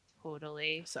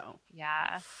 totally. So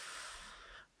yeah.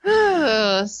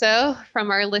 So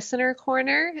from our listener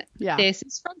corner, this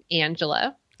is from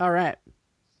Angela. All right.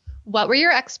 What were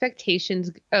your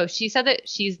expectations? Oh, she said that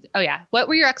what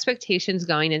were your expectations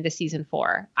going into season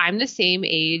 4? I'm the same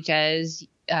age as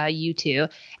you two,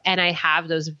 and I have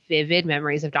those vivid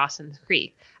memories of Dawson's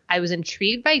Creek. I was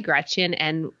intrigued by Gretchen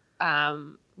and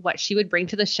what she would bring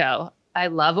to the show. I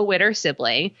love a widower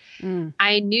sibling.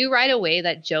 I knew right away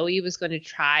that Joey was going to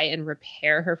try and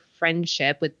repair her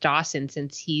friendship with Dawson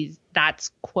since that's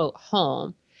quote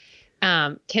home.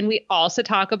 Can we also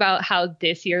talk about how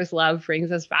this year's love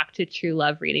brings us back to true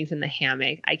love readings in the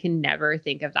hammock? I can never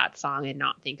think of that song and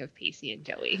not think of Pacey and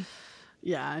Joey.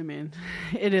 Yeah, I mean,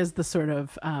 it is the sort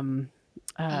of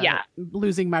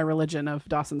losing my religion of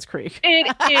Dawson's Creek. It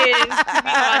is, to be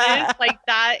honest, like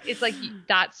that. It's like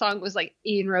that song was like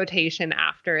in rotation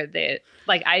after the,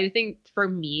 like, I think for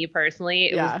me personally,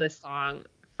 it was the song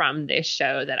from this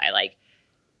show that I like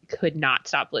could not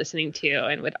stop listening to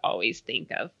and would always think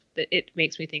of. It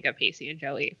makes me think of Pacey and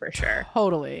Joey for sure.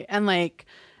 Totally. And like,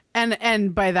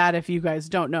 and by that, if you guys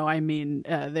don't know, I mean,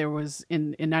 there was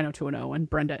in 90210 when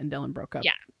Brenda and Dylan broke up.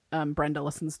 Yeah. Brenda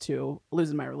listens to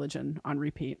Losing My Religion on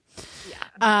repeat. Yeah.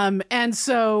 And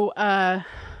so, I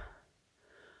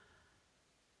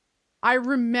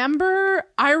remember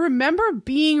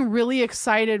being really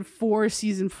excited for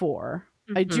season 4.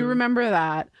 Mm-hmm. I do remember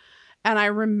that. And I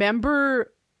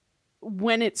remember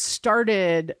when it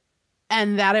started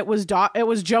and that it was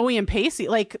Joey and Pacey,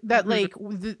 like that, like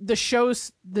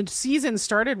the season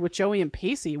started with Joey and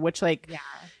Pacey, which like,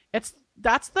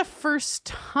 that's the first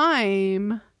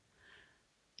time,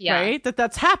 right?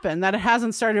 That's happened, that it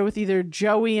hasn't started with either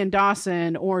Joey and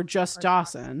Dawson or just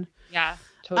Dawson. Yeah.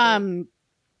 Totally.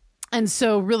 And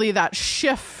so really that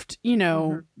shift,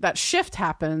 that shift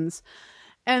happens.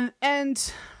 And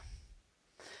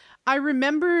I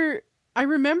remember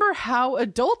how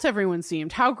adult everyone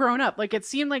seemed, how grown up. Like it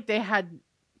seemed like they had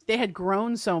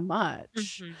grown so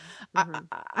much.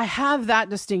 I have that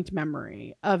distinct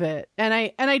memory of it, and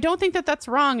I don't think that that's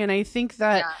wrong. And I think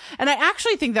that, and I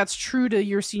actually think that's true to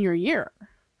your senior year.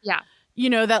 Yeah,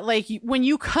 that like when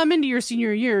you come into your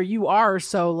senior year, you are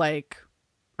so like,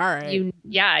 all right,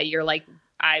 you're like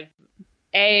I've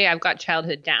got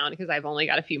childhood down because I've only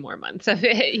got a few more months of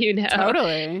it,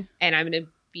 Totally, and I'm gonna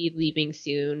be leaving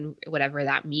soon, whatever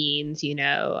that means,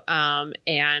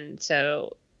 and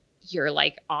so you're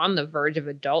like on the verge of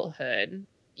adulthood.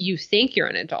 You think you're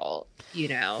an adult,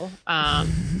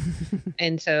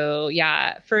 and so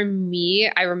for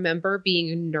me, I remember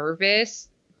being nervous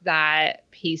that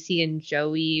Pacey and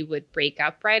Joey would break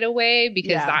up right away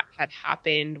because that had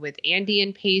happened with Andy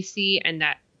and Pacey, and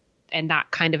that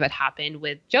kind of had happened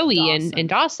with Joey and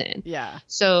Dawson. Yeah.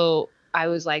 So I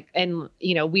was like, and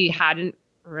we hadn't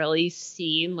really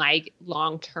seen like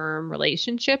long-term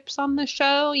relationships on the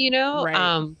show,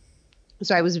 Right.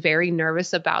 So I was very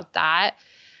nervous about that.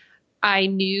 I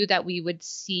knew that we would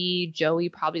see Joey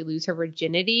probably lose her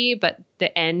virginity, but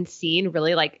the end scene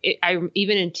really like it,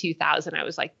 even in 2000, I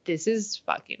was like, this is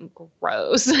fucking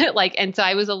gross. Like, and so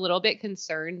I was a little bit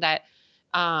concerned that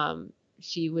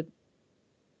she would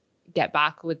get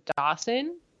back with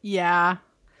Dawson. Yeah,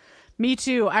 me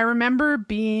too. I remember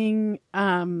feeling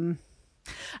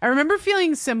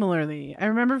similarly.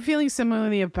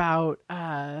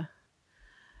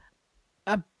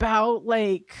 About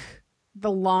like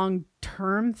the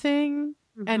long-term thing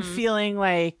and feeling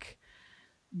like,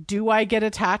 do I get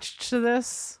attached to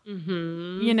this?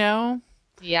 Yeah.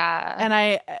 And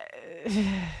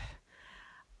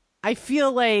I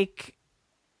feel like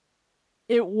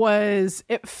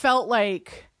it felt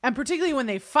like, and particularly when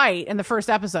they fight in the first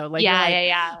episode, like,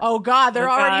 oh God, they're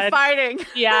already fighting.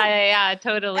 Yeah,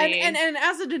 totally. And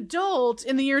as an adult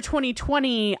in the year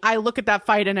 2020, I look at that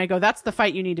fight and I go, that's the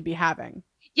fight you need to be having.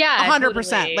 Yeah, 100%.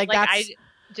 Totally. Like that's, I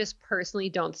just personally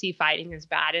don't see fighting as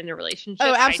bad in a relationship.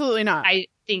 Oh, absolutely not. I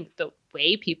think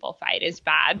way people fight is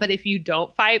bad. But if you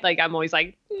don't fight, like, I'm always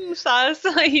like, sus,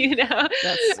 you know?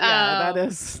 That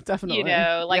is definitely, you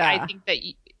know, like, yeah. I think that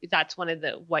that's one of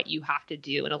what you have to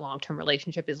do in a long-term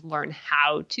relationship is learn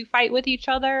how to fight with each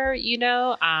other, you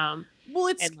know? Well,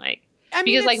 it's, and like, I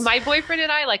mean, because like my boyfriend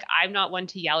and I, like, I'm not one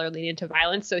to yell or lean into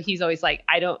violence. So he's always like,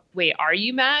 wait, are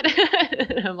you mad?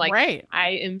 And I'm like, right. I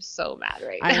am so mad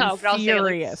right I'm now. But I'll say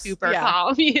like super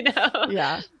calm, you know?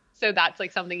 Yeah. So that's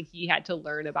like something he had to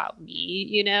learn about me,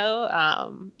 you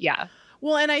know? Yeah.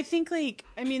 Well, and I think like,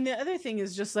 I mean, the other thing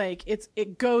is just like,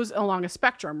 it goes along a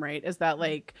spectrum, right? Is that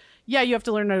like, yeah, you have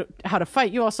to learn how to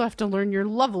fight. You also have to learn your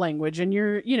love language and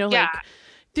your, you know, like,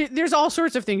 there's all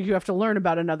sorts of things you have to learn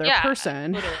about another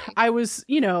person. Totally. I was,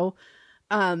 you know,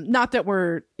 not that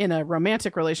we're in a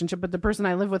romantic relationship, but the person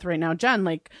I live with right now, Jen,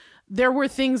 like, there were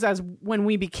things as when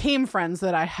we became friends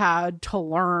that I had to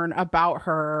learn about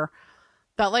her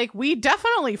that like we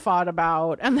definitely fought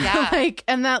about, and that, like,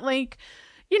 and that like,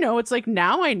 you know, it's like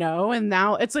now I know, and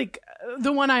now it's like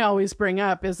the one I always bring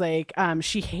up is like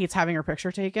she hates having her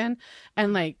picture taken,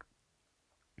 and like,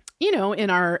 you know, in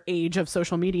our age of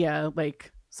social media,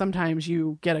 like sometimes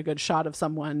you get a good shot of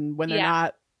someone when they're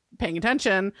not paying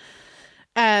attention.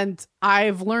 And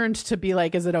I've learned to be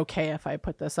like, is it okay if I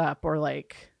put this up? Or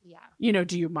like, you know,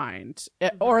 do you mind?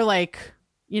 Or like,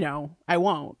 you know, I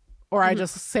won't. Or I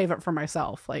just save it for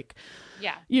myself. Like,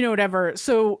 you know, whatever.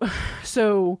 So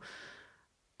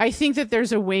I think that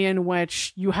there's a way in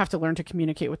which you have to learn to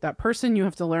communicate with that person. You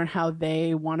have to learn how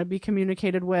they want to be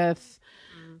communicated with.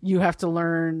 You have to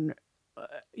learn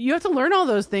all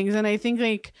those things. And I think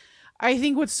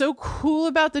what's so cool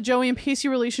about the Joey and Pacey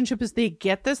relationship is they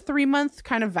get this 3-month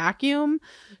kind of vacuum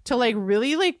to like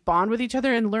really like bond with each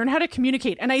other and learn how to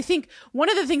communicate. And I think one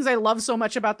of the things I love so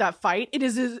much about that fight, it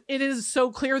is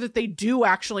so clear that they do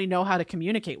actually know how to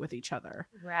communicate with each other.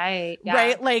 Right. Yeah.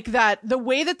 Right. Like that, the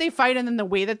way that they fight and then the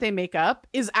way that they make up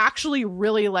is actually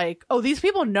really like, oh, these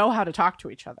people know how to talk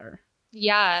to each other.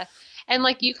 Yeah. And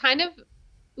like you kind of,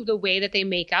 the way that they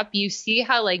make up, you see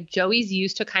how like Joey's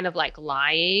used to kind of like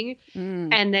lying,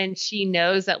 and then she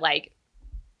knows that like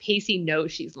Pacey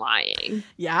knows she's lying.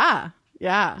 Yeah.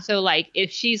 So like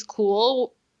if she's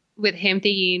cool with him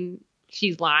thinking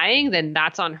she's lying, then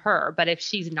that's on her. But if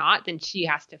she's not, then she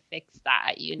has to fix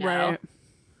that, you know? Right.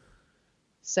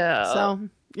 So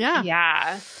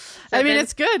yeah. So I mean,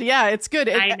 it's good. Yeah, it's good.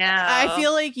 I know. I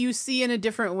feel like you see in a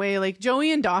different way, like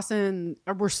Joey and Dawson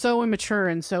were so immature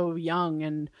and so young,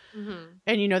 and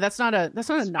you know, that's not a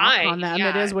knock on them.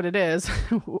 It is what it is.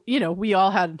 You know, we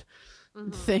all had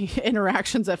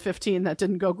interactions at 15 that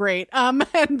didn't go great.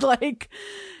 And like,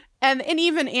 and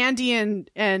even Andy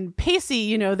and Pacey,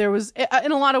 you know, there was,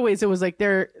 in a lot of ways, it was like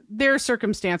their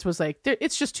circumstance was like,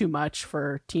 it's just too much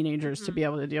for teenagers to be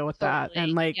able to deal with that.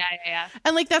 And like,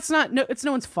 and like, it's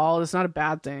no one's fault. It's not a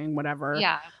bad thing, whatever.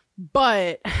 Yeah.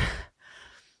 But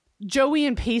Joey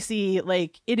and Pacey,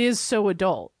 like, it is so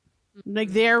adult.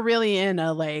 Like, they're really in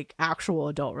a like actual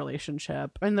adult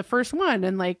relationship in the first one.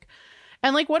 And like,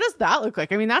 what does that look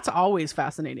like? I mean, that's always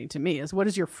fascinating to me, is what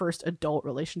does your first adult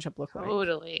relationship look like?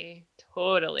 Totally.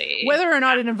 Whether or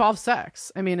not it involves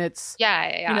sex. I mean, it's, you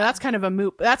know, that's kind of a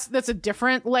moot, that's a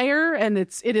different layer, and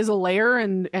it is a layer,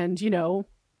 and, you know,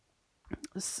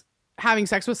 having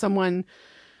sex with someone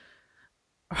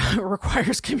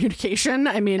requires communication.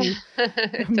 I mean,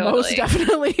 most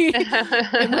definitely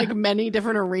in like many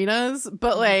different arenas,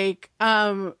 but like,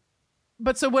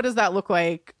 but so what does that look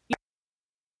like?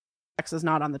 Sex is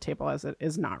not on the table as it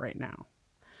is not right now.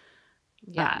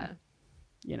 Yeah.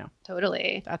 You know,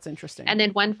 totally. That's interesting. And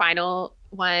then one final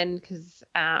one, because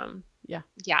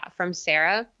from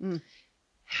Sarah.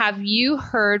 Have you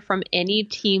heard from any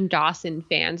Team Dawson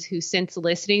fans who, since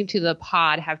listening to the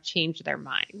pod, have changed their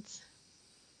minds?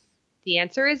 The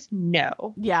answer is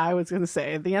no. Yeah, I was going to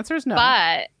say the answer is no.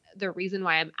 But the reason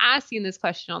why I'm asking this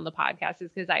question on the podcast is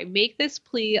because I make this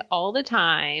plea all the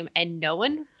time and no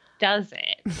one does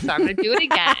it. So I'm going to do it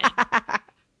again.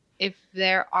 If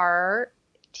there are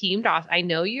Team Dawson, I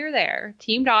know you're there,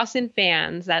 Team Dawson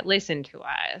fans that listen to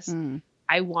us,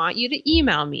 I want you to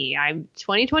email me. I'm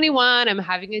 2021. I'm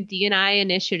having a D&I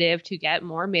initiative to get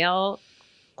more male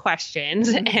questions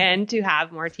and to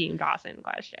have more Team Dawson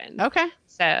questions. Okay.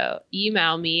 So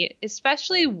email me,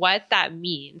 especially what that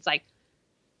means. Like,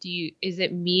 is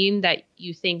it mean that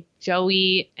you think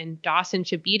Joey and Dawson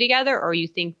should be together, or you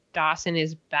think Dawson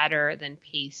is better than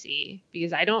Pacey?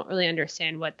 Because I don't really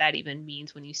understand what that even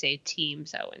means when you say team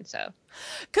so-and-so.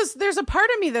 Because there's a part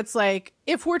of me that's like,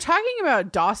 if we're talking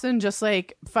about Dawson just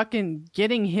like fucking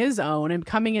getting his own and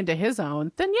coming into his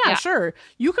own, then yeah, sure.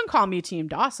 You can call me Team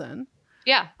Dawson.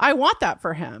 Yeah. I want that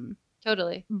for him.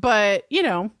 Totally. But, you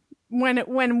know,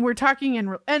 when we're talking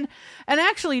and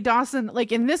actually Dawson,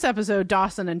 like in this episode,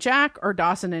 Dawson and Jack or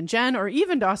Dawson and Jen or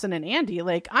even Dawson and Andy,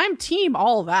 like I'm team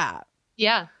all that.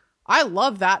 Yeah. I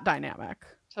love that dynamic.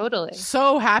 Totally.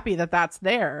 So happy that that's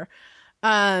there.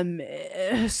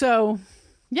 So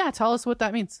yeah, tell us what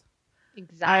that means.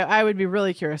 Exactly. I would be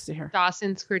really curious to hear.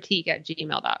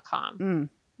 Dawson'sCritique@gmail.com.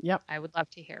 Yep. I would love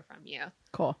to hear from you.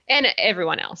 Cool. And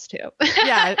everyone else too.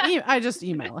 Yeah. I just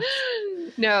email us.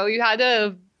 No, you had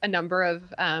a number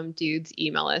of dudes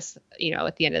email us, you know,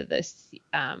 at the end of this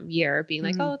year being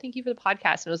like, oh, thank you for the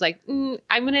podcast. And I was like,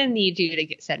 I'm going to need you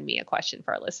to send me a question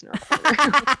for our listener.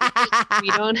 We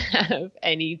don't have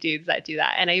any dudes that do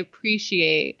that. And I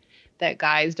appreciate that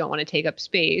guys don't want to take up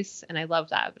space. And I love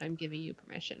that, but I'm giving you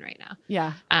permission right now.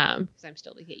 Yeah. Because I'm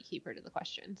still the gatekeeper to the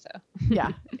question. So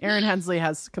yeah. Erin Hensley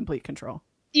has complete control.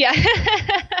 Yeah.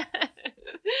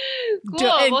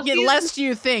 Cool. Lest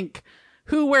you think,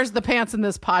 who wears the pants in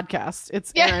this podcast?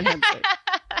 It's Erin Hensley.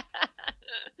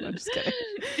 I'm just kidding.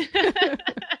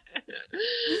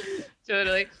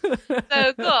 Totally.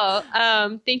 So cool.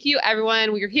 Thank you,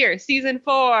 everyone. We're here. Season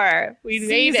 4. We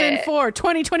made it. Season 4,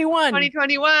 2021.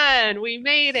 2021. We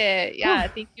made it. Yeah.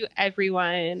 Thank you,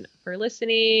 everyone, for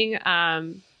listening.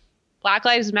 Black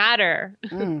Lives Matter.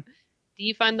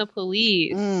 Defund the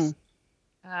police.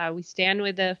 We stand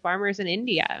with the farmers in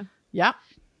India. Yeah.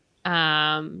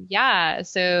 Yeah.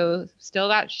 So still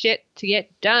got shit to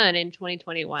get done in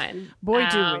 2021. Boy,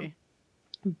 do we.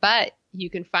 But you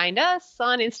can find us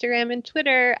on Instagram and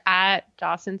Twitter at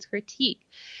Dawson's Critique.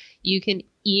 You can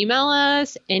email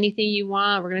us anything you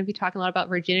want. We're going to be talking a lot about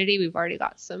virginity. We've already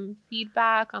got some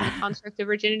feedback on the construct of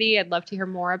virginity. I'd love to hear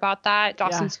more about that.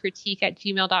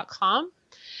 Dawson'sCritique@gmail.com.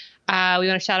 We want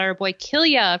to shout out our boy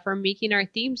Killia for making our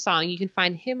theme song. You can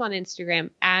find him on Instagram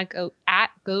at Go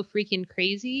Freaking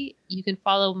Crazy. You can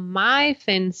follow my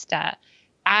Finsta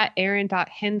at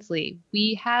Erin.Hensley.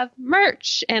 We have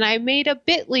merch, and I made a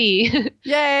bit.ly.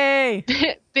 Yay!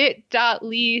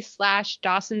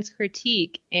 bit.ly/Dawson's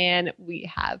Critique. And we're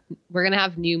going to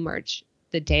have new merch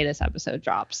the day this episode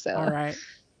drops. So all right.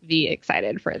 Be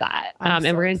excited for that. And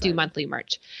we're going to do monthly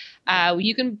merch.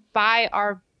 You can buy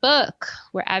our book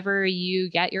wherever you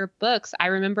get your books. I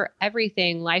Remember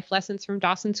Everything, Life Lessons from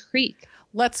Dawson's Creek.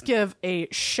 Let's give a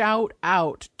shout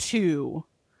out to,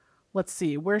 let's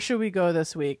see, where should we go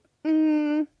this week? Do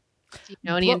you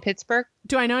know any in Pittsburgh?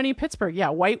 Do I know any in Pittsburgh? Yeah,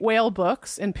 White Whale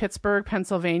Books in Pittsburgh,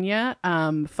 Pennsylvania.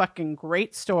 Fucking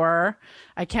great store.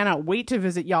 I cannot wait to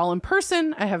visit y'all in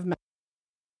person. I have met,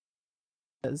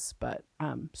 but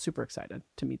I'm super excited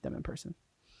to meet them in person.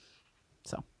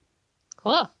 So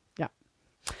cool.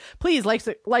 Please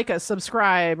like us,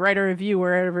 subscribe, write a review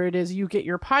wherever it is you get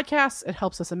your podcasts. It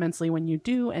helps us immensely when you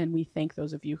do, and we thank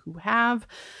those of you who have.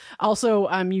 Also,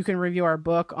 you can review our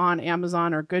book on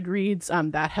Amazon or Goodreads.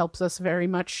 That helps us very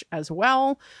much as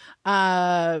well.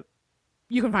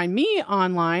 You can find me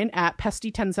online at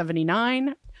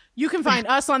Pesty1079. You can find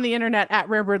us on the internet at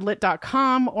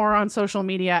rarebirdlit.com or on social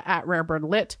media at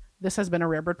rarebirdlit. This has been a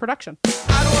Rarebird production.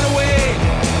 I don't want to wait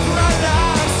for our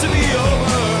lives to be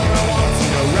over. I want to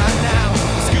go right